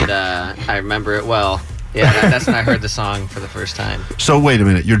 and I remember it well. Yeah, that's when I heard the song for the first time. So wait a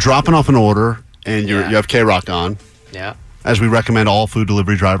minute. You're dropping off an order, and you have K-Rock on. Yeah. As we recommend all food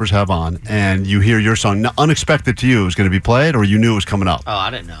delivery drivers have on, and you hear your song, unexpected to you, it was going to be played, or you knew it was coming up? Oh,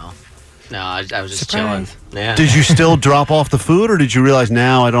 I didn't know. No, I was just chilling. Yeah. Did you still drop off the food, or did you realize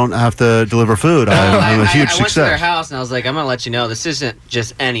now I don't have to deliver food? I'm a huge I went success. to their house, and I was like, I'm going to let you know, this isn't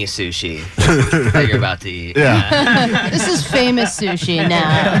just any sushi that you're about to eat. Yeah. This is famous sushi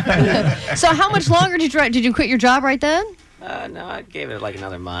now. So how much longer did you quit your job right then? No, I gave it like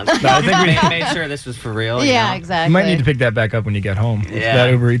another month. No, I think we made sure this was for real. Yeah, you know? exactly. You might need to pick that back up when you get home. Yeah.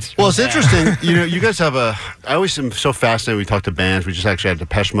 That Uber Eats. Well, it's interesting. You guys have I always am so fascinated. We talk to bands. We just actually had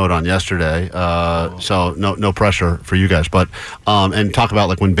Depeche Mode on yesterday. So no pressure for you guys, but and talk about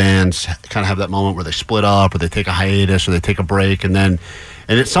like when bands kind of have that moment where they split up, or they take a hiatus, or they take a break, and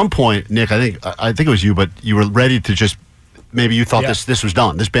at some point, Nick, I think it was you, but you were ready to just. Maybe you thought this was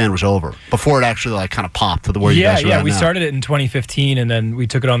done. This band was over before it actually like kind of popped to the where you guys are at we now. started it in 2015, and then we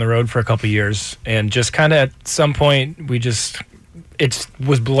took it on the road for a couple years, and just kind of at some point it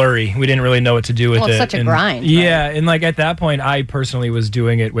was blurry. We didn't really know what to do with it. Well, it's such a grind. Yeah, and like at that point, I personally was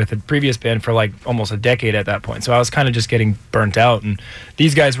doing it with a previous band for like almost a decade at that point, so I was kind of just getting burnt out. And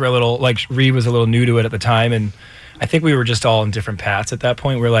these guys were a little like Reed was a little new to it at the time, and I think we were just all in different paths at that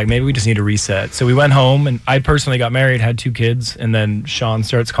point. We were like, maybe we just need a reset. So we went home, and I personally got married, had 2 kids, and then Sean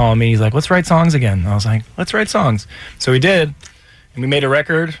starts calling me. He's like, let's write songs again. And I was like, let's write songs. So we did, and we made a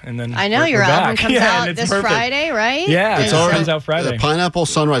record, and then I know we're your album back. comes and out it's this perfect. Friday, right? Yeah, It's already comes out Friday. The Pineapple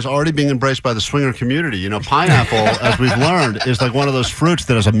Sunrise already being embraced by the swinger community. You know, pineapple, as we've learned, is like one of those fruits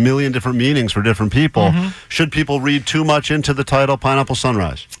that has a million different meanings for different people. Mm-hmm. Should people read too much into the title Pineapple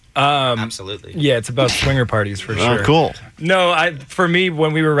Sunrise? Absolutely. Yeah, it's about swinger parties for sure. Oh, cool. No, for me,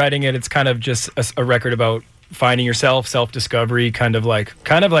 when we were writing it, it's kind of just a record about finding yourself, self-discovery, kind of like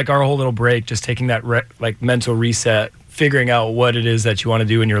our whole little break, just taking that mental reset, figuring out what it is that you want to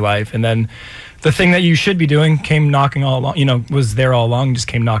do in your life, and then the thing that you should be doing came knocking all along. Was there all along, just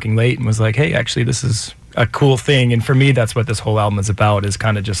came knocking late, and was like, hey, actually, this is a cool thing. And for me, that's what this whole album is about. Is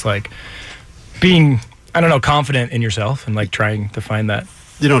kind of just like being, confident in yourself and like trying to find that.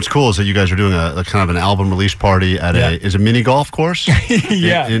 You know what's cool is that you guys are doing a kind of an album release party at a mini golf course.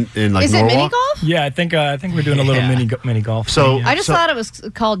 Yeah, in like Is Norwalk? it mini golf? Yeah, I think we're doing a little mini golf. So thing, I just thought it was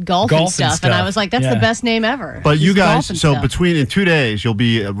called Golf and Stuff, and I was like, that's the best name ever. But you Just Golf guys, and so Stuff. in 2 days, you'll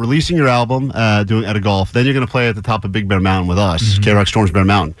be releasing your album, doing at a golf. Then you're going to play at the top of Big Bear Mountain with us, K-Rock Storms Bear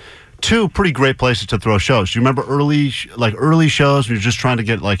Mountain. 2 pretty great places to throw shows. Do you remember early shows when you're just trying to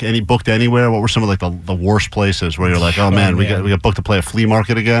get like booked anywhere? What were some of like the worst places where you're like, oh man, we got booked to play a flea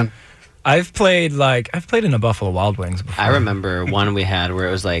market again? I've played in a Buffalo Wild Wings before. I remember one we had where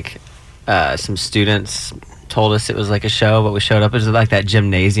it was like some students told us it was like a show, but we showed up. It was like that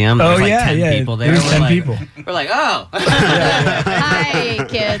gymnasium. There was like 10 people there. There was 10 people. We're like, oh. Hi,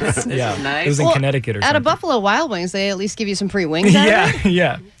 kids. Yeah, nice. it was in Well, Connecticut or At something. a Buffalo Wild Wings, they at least give you some free wings out of it?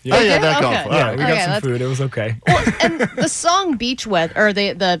 Yeah. Oh yeah, that Okay. golf. Yeah, we got Okay, some food. It was okay. And the song Beach Weather, or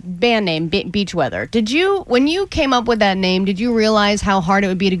the band name Beach Weather, when you came up with that name, did you realize how hard it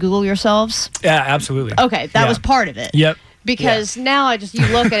would be to Google yourselves? Yeah, absolutely. Okay, that was part of it. Yep. Because now you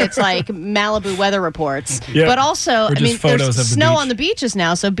look at it's like Malibu weather reports, Yep. but also Or just photos there's of the snow beach. on the beaches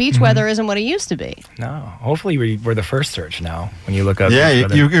now, so beach weather isn't what it used to be. No, hopefully we're the first search now when you look up. Yeah, each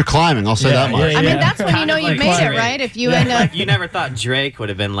other. you're climbing. I'll say that much. I mean, that's when you know you've made it, right? If you end up. You never thought Drake would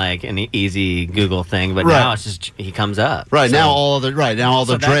have been like an easy Google thing, but Right. now it's just he comes up. Right, So- now all the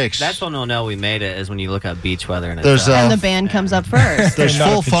Drakes. That's when we'll know we made it, is when you look up beach weather and There's, and the band comes up first. There's Not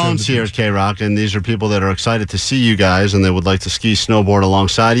a full picture of phones the here at K-Rock, and these are people that are excited to see you guys, and they would like to ski, snowboard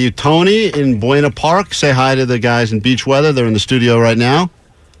alongside of you. Tony in Buena Park, say hi to the guys in Beach Weather. They're in the studio right now.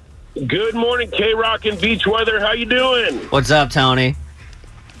 Good morning, K-Rock and Beach Weather. How you doing? What's up, Tony?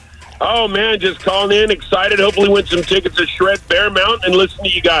 Oh, man, just calling in, excited. Hopefully win some tickets to Shred Bear Mountain and listen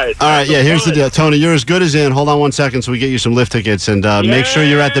to you guys. All right, yeah, here's the deal. Tony, you're as good as in. Hold on 1 second so we get you some lift tickets, and make sure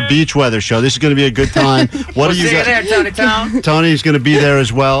you're at the Beach Weather show. This is going to be a good time. What do you see you got? there, Tony Tom. Tony's going to be there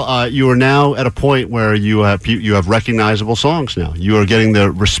as well. You are now at a point where you have recognizable songs now. You are getting the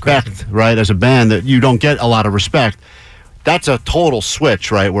respect, right, as a band that you don't get a lot of respect. That's a total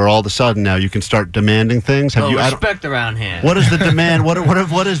switch, right, where all of a sudden now you can start demanding things. Have you respect around here. What is the demand? What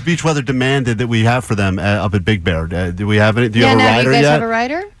has Beach Weather demanded that we have for them up at Big Bear? Do we have it? Do you have a rider do you guys yet? have a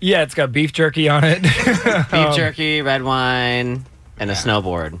rider? Yeah, it's got beef jerky on it. Beef jerky, red wine, and a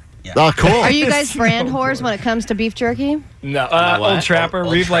snowboard. Oh, cool. Are you guys brand whores when it comes to beef jerky? No, what? Old Trapper.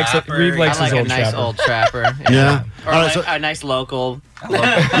 Reeve likes Trapper. Reeve likes I his like Old a nice Trapper. old Trapper. Yeah. Or a nice local.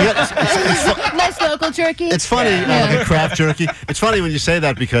 Nice local jerky. It's funny, like craft jerky. It's funny when you say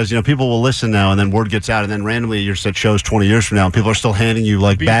that because people will listen now, and then word gets out, and then randomly you're at shows 20 years from now, and people are still handing you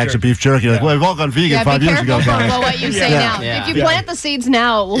like bags of beef jerky. You're like, well, we've all gone vegan 5 years ago. Be careful what you say now. If you plant the seeds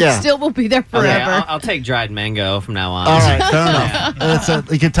now, it will still be there forever. Okay, I'll take dried mango from now on. All right, fair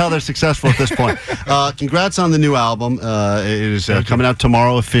enough. You can tell they're successful at this point. Congrats on the new album. It is coming out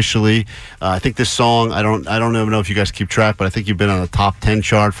tomorrow officially. I think this song, I don't even know if you guys keep track, but I think you've been on the top 10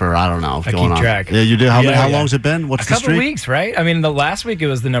 chart for, I don't know. I keep track. Yeah, you do? How long has it been? What's the streak? A couple weeks, right? I mean, the last week it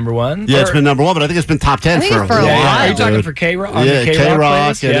was the number one. Yeah, it's been number one, but I think it's been top 10 for a while. Are you talking for K-Rock? Yeah,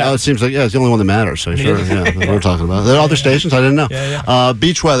 K-Rock. It seems like, it's the only one that matters. So sure, we're talking about. There are other stations? I didn't know.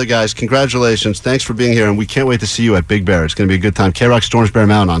 Beach weather, guys, congratulations. Thanks for being here, and we can't wait to see you at Big Bear. It's going to be a good time. K-Rock Storms Bear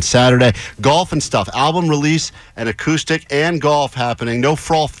Mountain on Saturday. Golf and stuff. Album release and acoustic and golf happening. No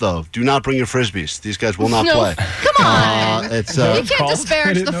froth, though. Do not bring your Frisbees. These guys will not play. Come on. You can't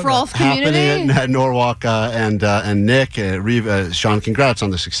disparage the froth community. Happening at Norwalk and Nick, Sean, congrats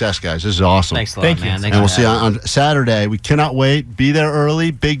on the success, guys. This is awesome. Thanks a lot, man. And we'll see you on Saturday. We cannot wait. Be there early.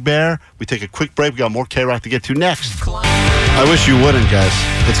 Big Bear. We take a quick break. We got more K-Rock to get to next. I wish you wouldn't, guys.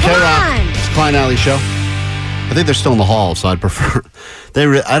 It's K-Rock. It's Klein Alley Show. I think they're still in the hall, so I'd prefer.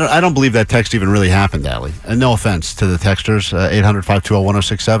 I don't believe that text even really happened, Allie. And no offense to the texters.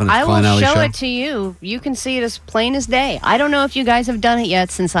 800-520-1067. I will show it to you. You can see it as plain as day. I don't know if you guys have done it yet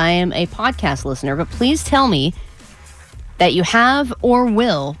since I am a podcast listener, but please tell me that you have or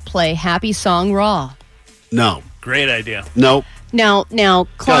will play Happy Song Raw. No. Great idea. Nope. Now,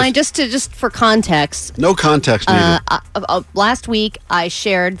 Klein, just for context. No context needed. Last week, I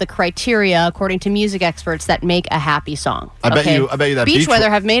shared the criteria, according to music experts, that make a happy song. I bet you that Beach Weather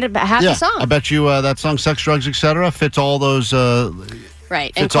have made a happy song. I bet you that song, Sex, Drugs, Etc., fits all those.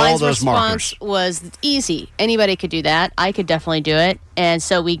 Right, and Klein's response was easy. Anybody could do that. I could definitely do it. And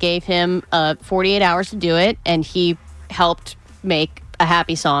so we gave him 48 hours to do it, and he helped make a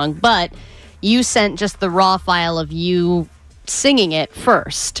happy song. But you sent just the raw file of you singing it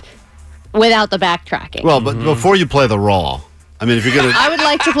first without the backtracking. Well, but before you play the raw, I mean, if you're gonna, I would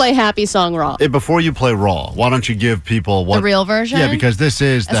like to play Happy Song Raw. Before you play raw, why don't you give people the real version? Yeah, because this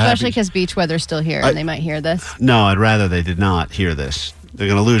is especially because Beach Weather's still here and they might hear this. No, I'd rather they did not hear this. They're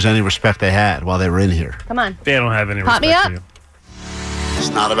going to lose any respect they had while they were in here. Come on, they don't have any. Pop respect me up. For you. It's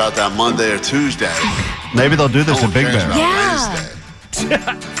not about that Monday or Tuesday. Maybe they'll do this at Big Bear. Yeah.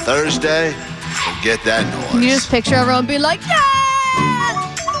 Thursday, forget that noise. Can you just picture everyone be like, yeah.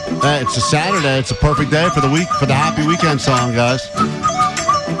 It's a Saturday. It's a perfect day for the Happy Weekend song, guys.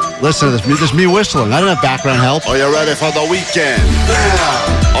 Listen to this. This is me whistling. I don't have background help. Are you ready for the weekend?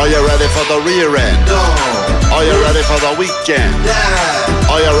 Yeah. Are you ready for the rear end? No. Are you ready for the weekend?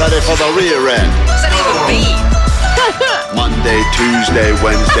 Yeah. Are you ready for the rear end? What's that even mean? Monday, Tuesday,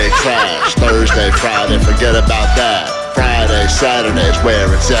 Wednesday, crash. Thursday, Friday, forget about that. Friday, Saturday's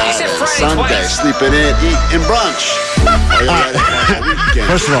where it's at. Sunday, twice. Sleeping in, eating brunch. Are you ready for the weekend?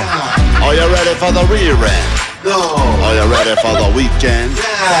 First of all, are you ready for the rear end? No. Are you ready for the weekend?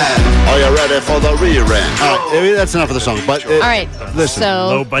 Yeah. Are you ready for the rear end? All right, maybe that's enough of the song. But all right, listen.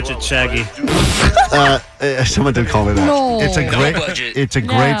 Low budget Shaggy. Someone did call me that. No. It's a great. It's a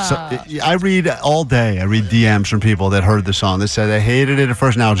great. I read all day. I read DMs from people that heard the song. They said they hated it at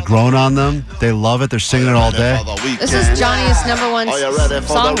first. Now it's grown on them. They love it. They're singing it all day. This is Johnny's #1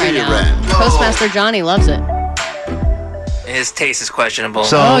 song right now. Postmaster Johnny loves it. His taste is questionable.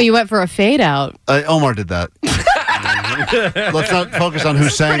 So, you went for a fade out. Omar did that. Let's not focus on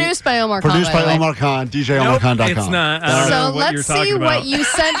who's saying. Produced by Omar Khan. Produced by Omar Khan, DJOmarKhan.com. It's not. So let's see what you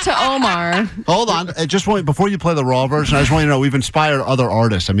sent to Omar. Hold on. Before you play the raw version, I just want you to know we've inspired other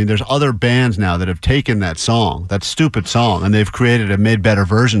artists. I mean, there's other bands now that have taken that song, that stupid song, and they've created and made better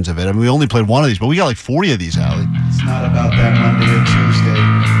versions of it. I mean, we only played one of these, but we got like 40 of these, Allie. It's not about that Monday or Tuesday.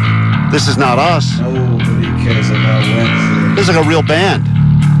 This is not us. Nobody cares about Wednesday. This is like a real band.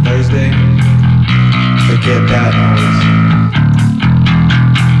 Thursday, forget that noise.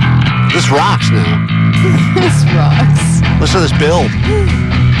 This rocks now. This rocks. Listen to this build.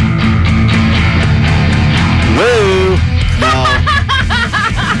 Woo! No.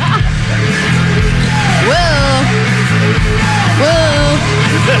 Woo! Woo!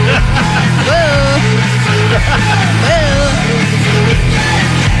 Woo!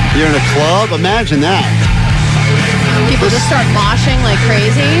 You're in a club? Imagine that. People just start moshing like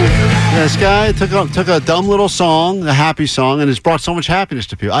crazy. Yeah, this guy took a dumb little song, a happy song, and it's brought so much happiness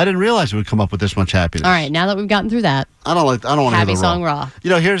to people. I didn't realize it would come up with this much happiness. All right, now that we've gotten through that, I don't want to hear the Happy Song Raw. You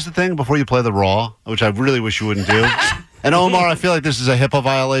know, here's the thing. Before you play the raw, which I really wish you wouldn't do, And Omar, I feel like this is a HIPAA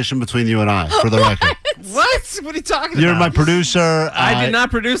violation between you and I, for the record. What? What are you talking You're about? my producer. I did not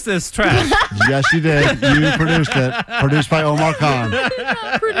produce this trash. Yes, you did. You produced it. Produced by Omar Khan.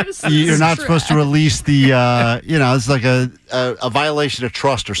 You're not supposed to release the, it's like a violation of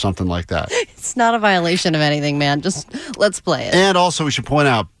trust or something like that. It's not a violation of anything, man. Just let's play it. And also, we should point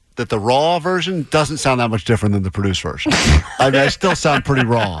out that the raw version doesn't sound that much different than the produced version. I still sound pretty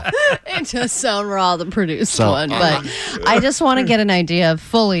raw. It does sound raw, the produced So- one, but I just want to get an idea of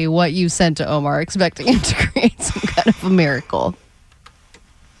fully what you sent to Omar, expecting him to create some kind of a miracle.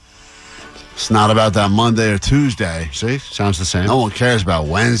 It's not about that Monday or Tuesday. See? Sounds the same. No one cares about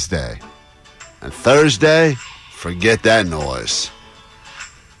Wednesday. And Thursday, forget that noise.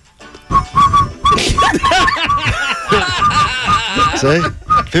 See?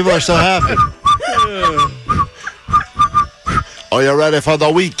 People are so happy. Are you ready for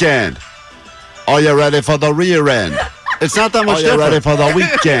the weekend? Are you ready for the rear end? It's not that much different. Are you ready for the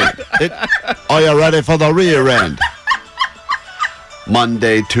weekend? Are you ready for the rear end?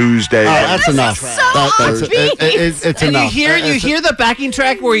 Monday, Tuesday. Oh, that's enough. It's and enough. you hear the backing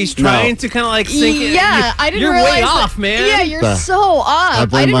track where he's trying to kind of like sink it. Yeah, I didn't You're realize way that- off, man. Yeah, you're so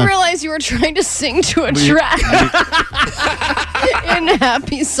off. I didn't realize you were trying to sing to a track in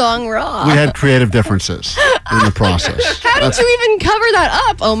Happy Song Raw. We had creative differences in the process. How did you even cover that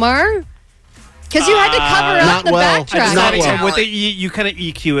up, Omar? Because you had to cover up the backtrack. With it, you kind of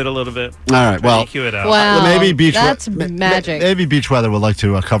EQ it a little bit. All right, well, EQ it out. Wow, maybe beach. that's magic. Maybe Beach Weather would like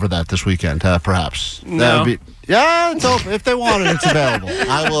to cover that this weekend, perhaps. No. That would be, yeah, it's open. If they want it, it's available.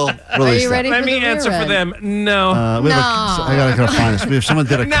 I will release Are you ready Let for me the answer rear for end? them. No. I gotta find this. If someone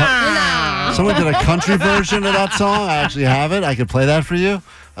did a country version of that song, I actually have it. I could play that for you.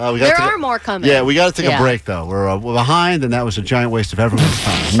 There are more coming. Yeah, we got to take a break, though. We're behind, and that was a giant waste of everyone's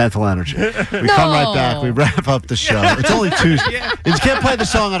time, mental energy. We come right back. We wrap up the show. It's only Tuesday. You can't play the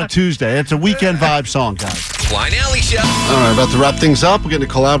song on a Tuesday. It's a weekend vibe song, guys. Klein Alley Show. All right, about to wrap things up. We're getting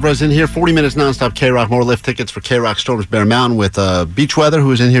to Calabres in here. 40 minutes nonstop K-Rock. More lift tickets for K-Rock Storms Bear Mountain with Beach Weather, who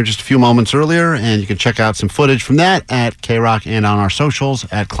was in here just a few moments earlier. And you can check out some footage from that at K-Rock and on our socials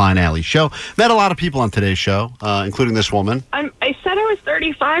at Klein Alley Show. Met a lot of people on today's show, including this woman. I said I was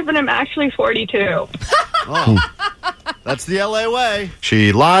 35, but I'm actually 42. Oh, that's the LA way.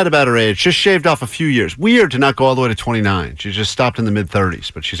 She lied about her age, just shaved off a few years. Weird to not go all the way to 29. She just stopped in the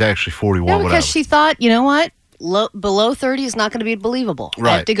mid-30s, but she's actually 41. Yeah, because whatever. she thought, you know what? Below 30 is not going to be believable. I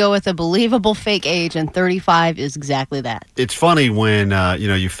Right. have to go with a believable fake age, and 35 is exactly that. It's funny when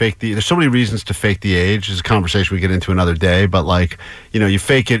you fake there's so many reasons to fake the age. It's a conversation we get into another day, but you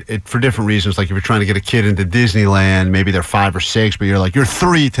fake it for different reasons. Like if you're trying to get a kid into Disneyland, maybe they're 5 or 6, but you're like, you're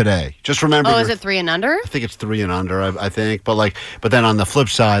 3 today. Just remember. Oh, is it 3 and under? I think it's 3 and under, I think. But then on the flip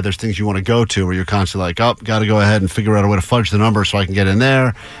side, there's things you want to go to where you're constantly like, oh, got to go ahead and figure out a way to fudge the number so I can get in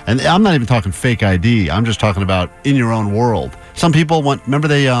there. And I'm not even talking fake ID. I'm just talking about in your own world. Some people remember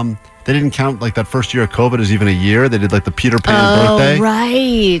they didn't count like that first year of COVID as even a year. They did like the Peter Pan birthday.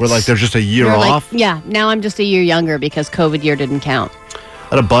 Right. Where like there's just a year You're off. yeah, now I'm just a year younger because COVID year didn't count.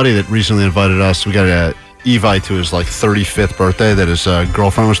 I had a buddy that recently invited us. We got a Evite to his 35th birthday that his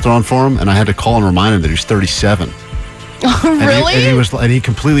girlfriend was throwing for him, and I had to call and remind him that he was 37. Really? And he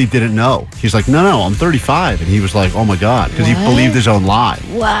completely didn't know. He's like, no, I'm 35, and he was like, oh my god, because he What? believed his own lie.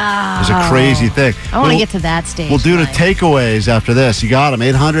 Wow. It was a crazy thing. I want to get to that stage. We'll do the takeaways after this. You got them.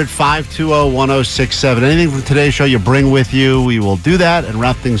 800-520-1067. Anything from today's show you bring with you, we will do that and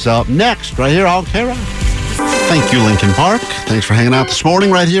wrap things up next right here on K-Rock. Thank you, Lincoln Park. Thanks for hanging out this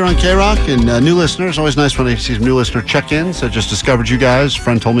morning right here on K-Rock. And new listeners, always nice when I see some new listener check-ins. I just discovered you guys. A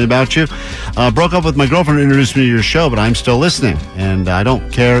friend told me about you. Broke up with my girlfriend who introduced me to your show, but I'm still listening. And I don't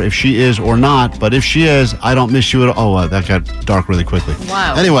care if she is or not, but if she is, I don't miss you at all. Oh, that got dark really quickly.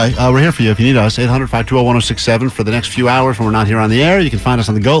 Wow. Anyway, we're here for you if you need us. 800-520-1067 for the next few hours when we're not here on the air. You can find us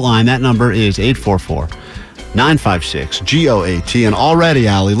on the GOAT line. That number is 844-956-GOAT. And already,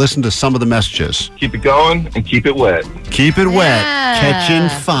 Allie, listen to some of the messages. Keep it going and keep it wet. Keep it wet. Catching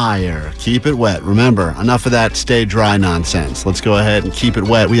fire. Keep it wet. Remember, enough of that stay dry nonsense. Let's go ahead and keep it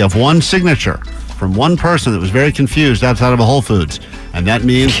wet. We have one signature from one person that was very confused outside of a Whole Foods. And that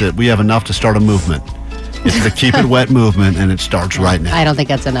means that we have enough to start a movement. It's the Keep It Wet movement, and it starts right now. I don't think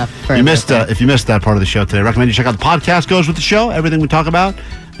that's enough. For If you missed that part of the show today, I recommend you check out the podcast goes with the show, everything we talk about,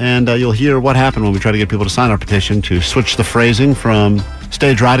 and you'll hear what happened when we try to get people to sign our petition to switch the phrasing from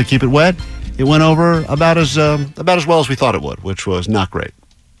stay dry to keep it wet. It went over about as well as we thought it would, which was not great.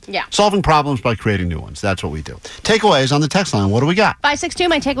 Yeah. Solving problems by creating new ones. That's what we do. Takeaways on the text line. What do we got? 562,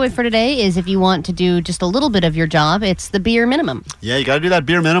 my takeaway for today is if you want to do just a little bit of your job, it's the beer minimum. Yeah, you got to do that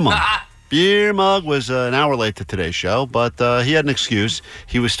beer minimum. Beer Mug was an hour late to today's show, but he had an excuse.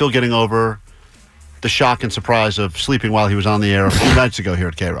 He was still getting over the shock and surprise of sleeping while he was on the air a few nights ago here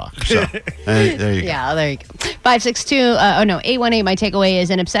at K-Rock. So, there you go. Yeah, there you go. 818, my takeaway is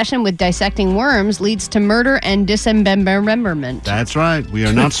an obsession with dissecting worms leads to murder and dismemberment. That's right. We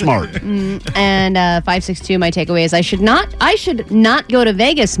are not smart. And 562, my takeaway is I should not go to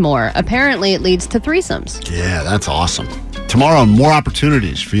Vegas more. Apparently, it leads to threesomes. Yeah, that's awesome. Tomorrow, more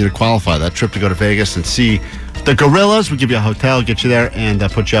opportunities for you to qualify that trip to go to Vegas and see the Gorillas. We'll give you a hotel, get you there, and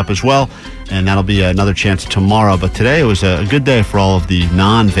put you up as well. And that'll be another chance tomorrow. But today it was a good day for all of the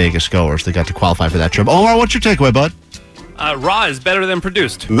non-Vegas goers that got to qualify for that trip. Omar, what's your takeaway, bud? Raw is better than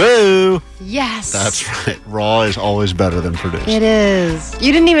produced. Woo! Yes. That's right. Raw is always better than produced. It is.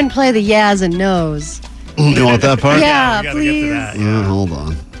 You didn't even play the Yaz and No's. You want that part? Yeah, please. Yeah, hold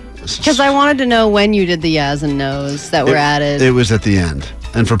on. Because I wanted to know when you did the Yaz and No's that were added. It was at the end.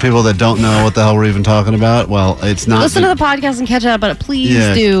 And for people that don't know what the hell we're even talking about, well, it's not. Listen to the podcast and catch up, but please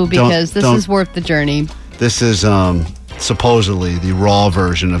do, because this is worth the journey. This is supposedly the Raw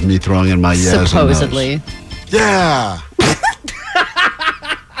version of me throwing in my yes supposedly. And no's. Yeah.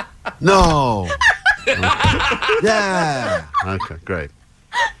 No. Yeah. Okay, great.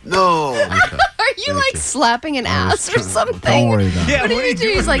 No. Okay. Are you slapping an ass or something? Don't worry about it. What do you do?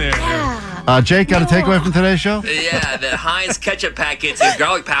 He's like, yeah. Jake, got a takeaway from today's show? Yeah, the Heinz ketchup packets and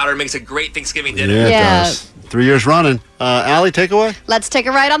garlic powder makes a great Thanksgiving dinner. Yeah, it does. 3 years running. Allie, takeaway? Let's take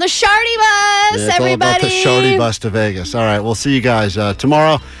a ride on the Shardy Bus, it's everybody. All about the Shardy Bus to Vegas. All right, we'll see you guys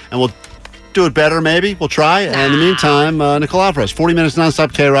tomorrow, and we'll do it better, maybe. We'll try. And in the meantime, Nicole Alvarez, 40 minutes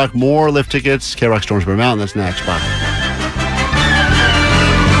nonstop K-Rock, more lift tickets, K-Rock Stormsbury Mountain. That's next. Bye.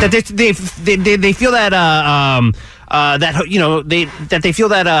 That they feel that that you know they feel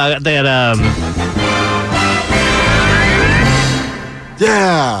that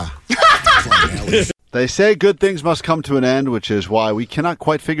yeah. They say good things must come to an end, which is why we cannot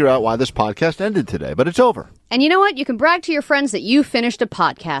quite figure out why this podcast ended today, but it's over. And you know what? You can brag to your friends that you finished a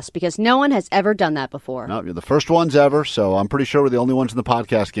podcast because no one has ever done that before. No, you're the first ones ever, so I'm pretty sure we're the only ones in the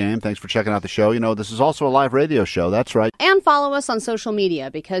podcast game. Thanks for checking out the show. You know, this is also a live radio show. That's right. And follow us on social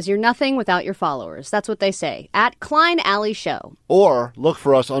media because you're nothing without your followers. That's what they say. At Klein Alley Show. Or look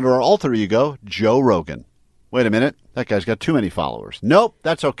for us under our alter ego, Joe Rogan. Wait a minute. That guy's got too many followers. Nope,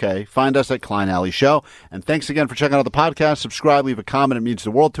 that's okay. Find us at Klein Alley Show. And thanks again for checking out the podcast. Subscribe, leave a comment. It means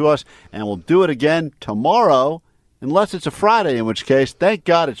the world to us. And we'll do it again tomorrow, unless it's a Friday, in which case, thank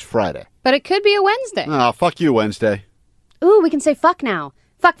God it's Friday. But it could be a Wednesday. Oh, fuck you, Wednesday. Ooh, we can say fuck now.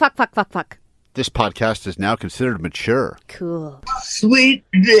 Fuck, fuck, fuck, fuck, fuck. This podcast is now considered mature. Cool. Sweet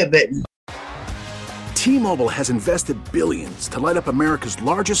ribbon. T-Mobile has invested billions to light up America's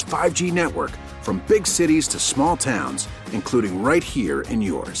largest 5G network, from big cities to small towns, including right here in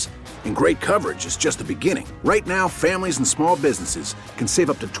yours. And great coverage is just the beginning. Right now, families and small businesses can save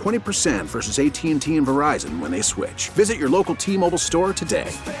up to 20% versus AT&T and Verizon when they switch. Visit your local T-Mobile store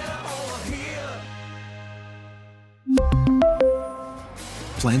today.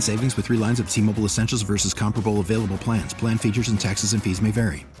 Plan savings with 3 lines of T-Mobile Essentials versus comparable available plans. Plan features and taxes and fees may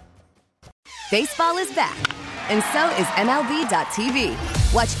vary. Baseball is back, and so is MLB.tv.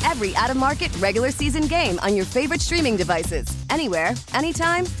 Watch every out-of-market regular season game on your favorite streaming devices, anywhere,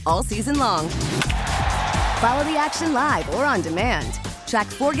 anytime, all season long. Follow the action live or on demand. Track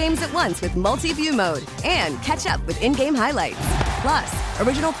 4 games at once with multi-view mode and catch up with in-game highlights. Plus,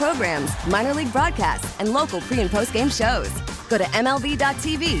 original programs, minor league broadcasts, and local pre- and post-game shows. Go to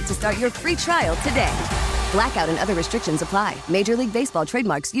MLB.tv to start your free trial today. Blackout and other restrictions apply. Major League Baseball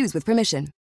trademarks used with permission.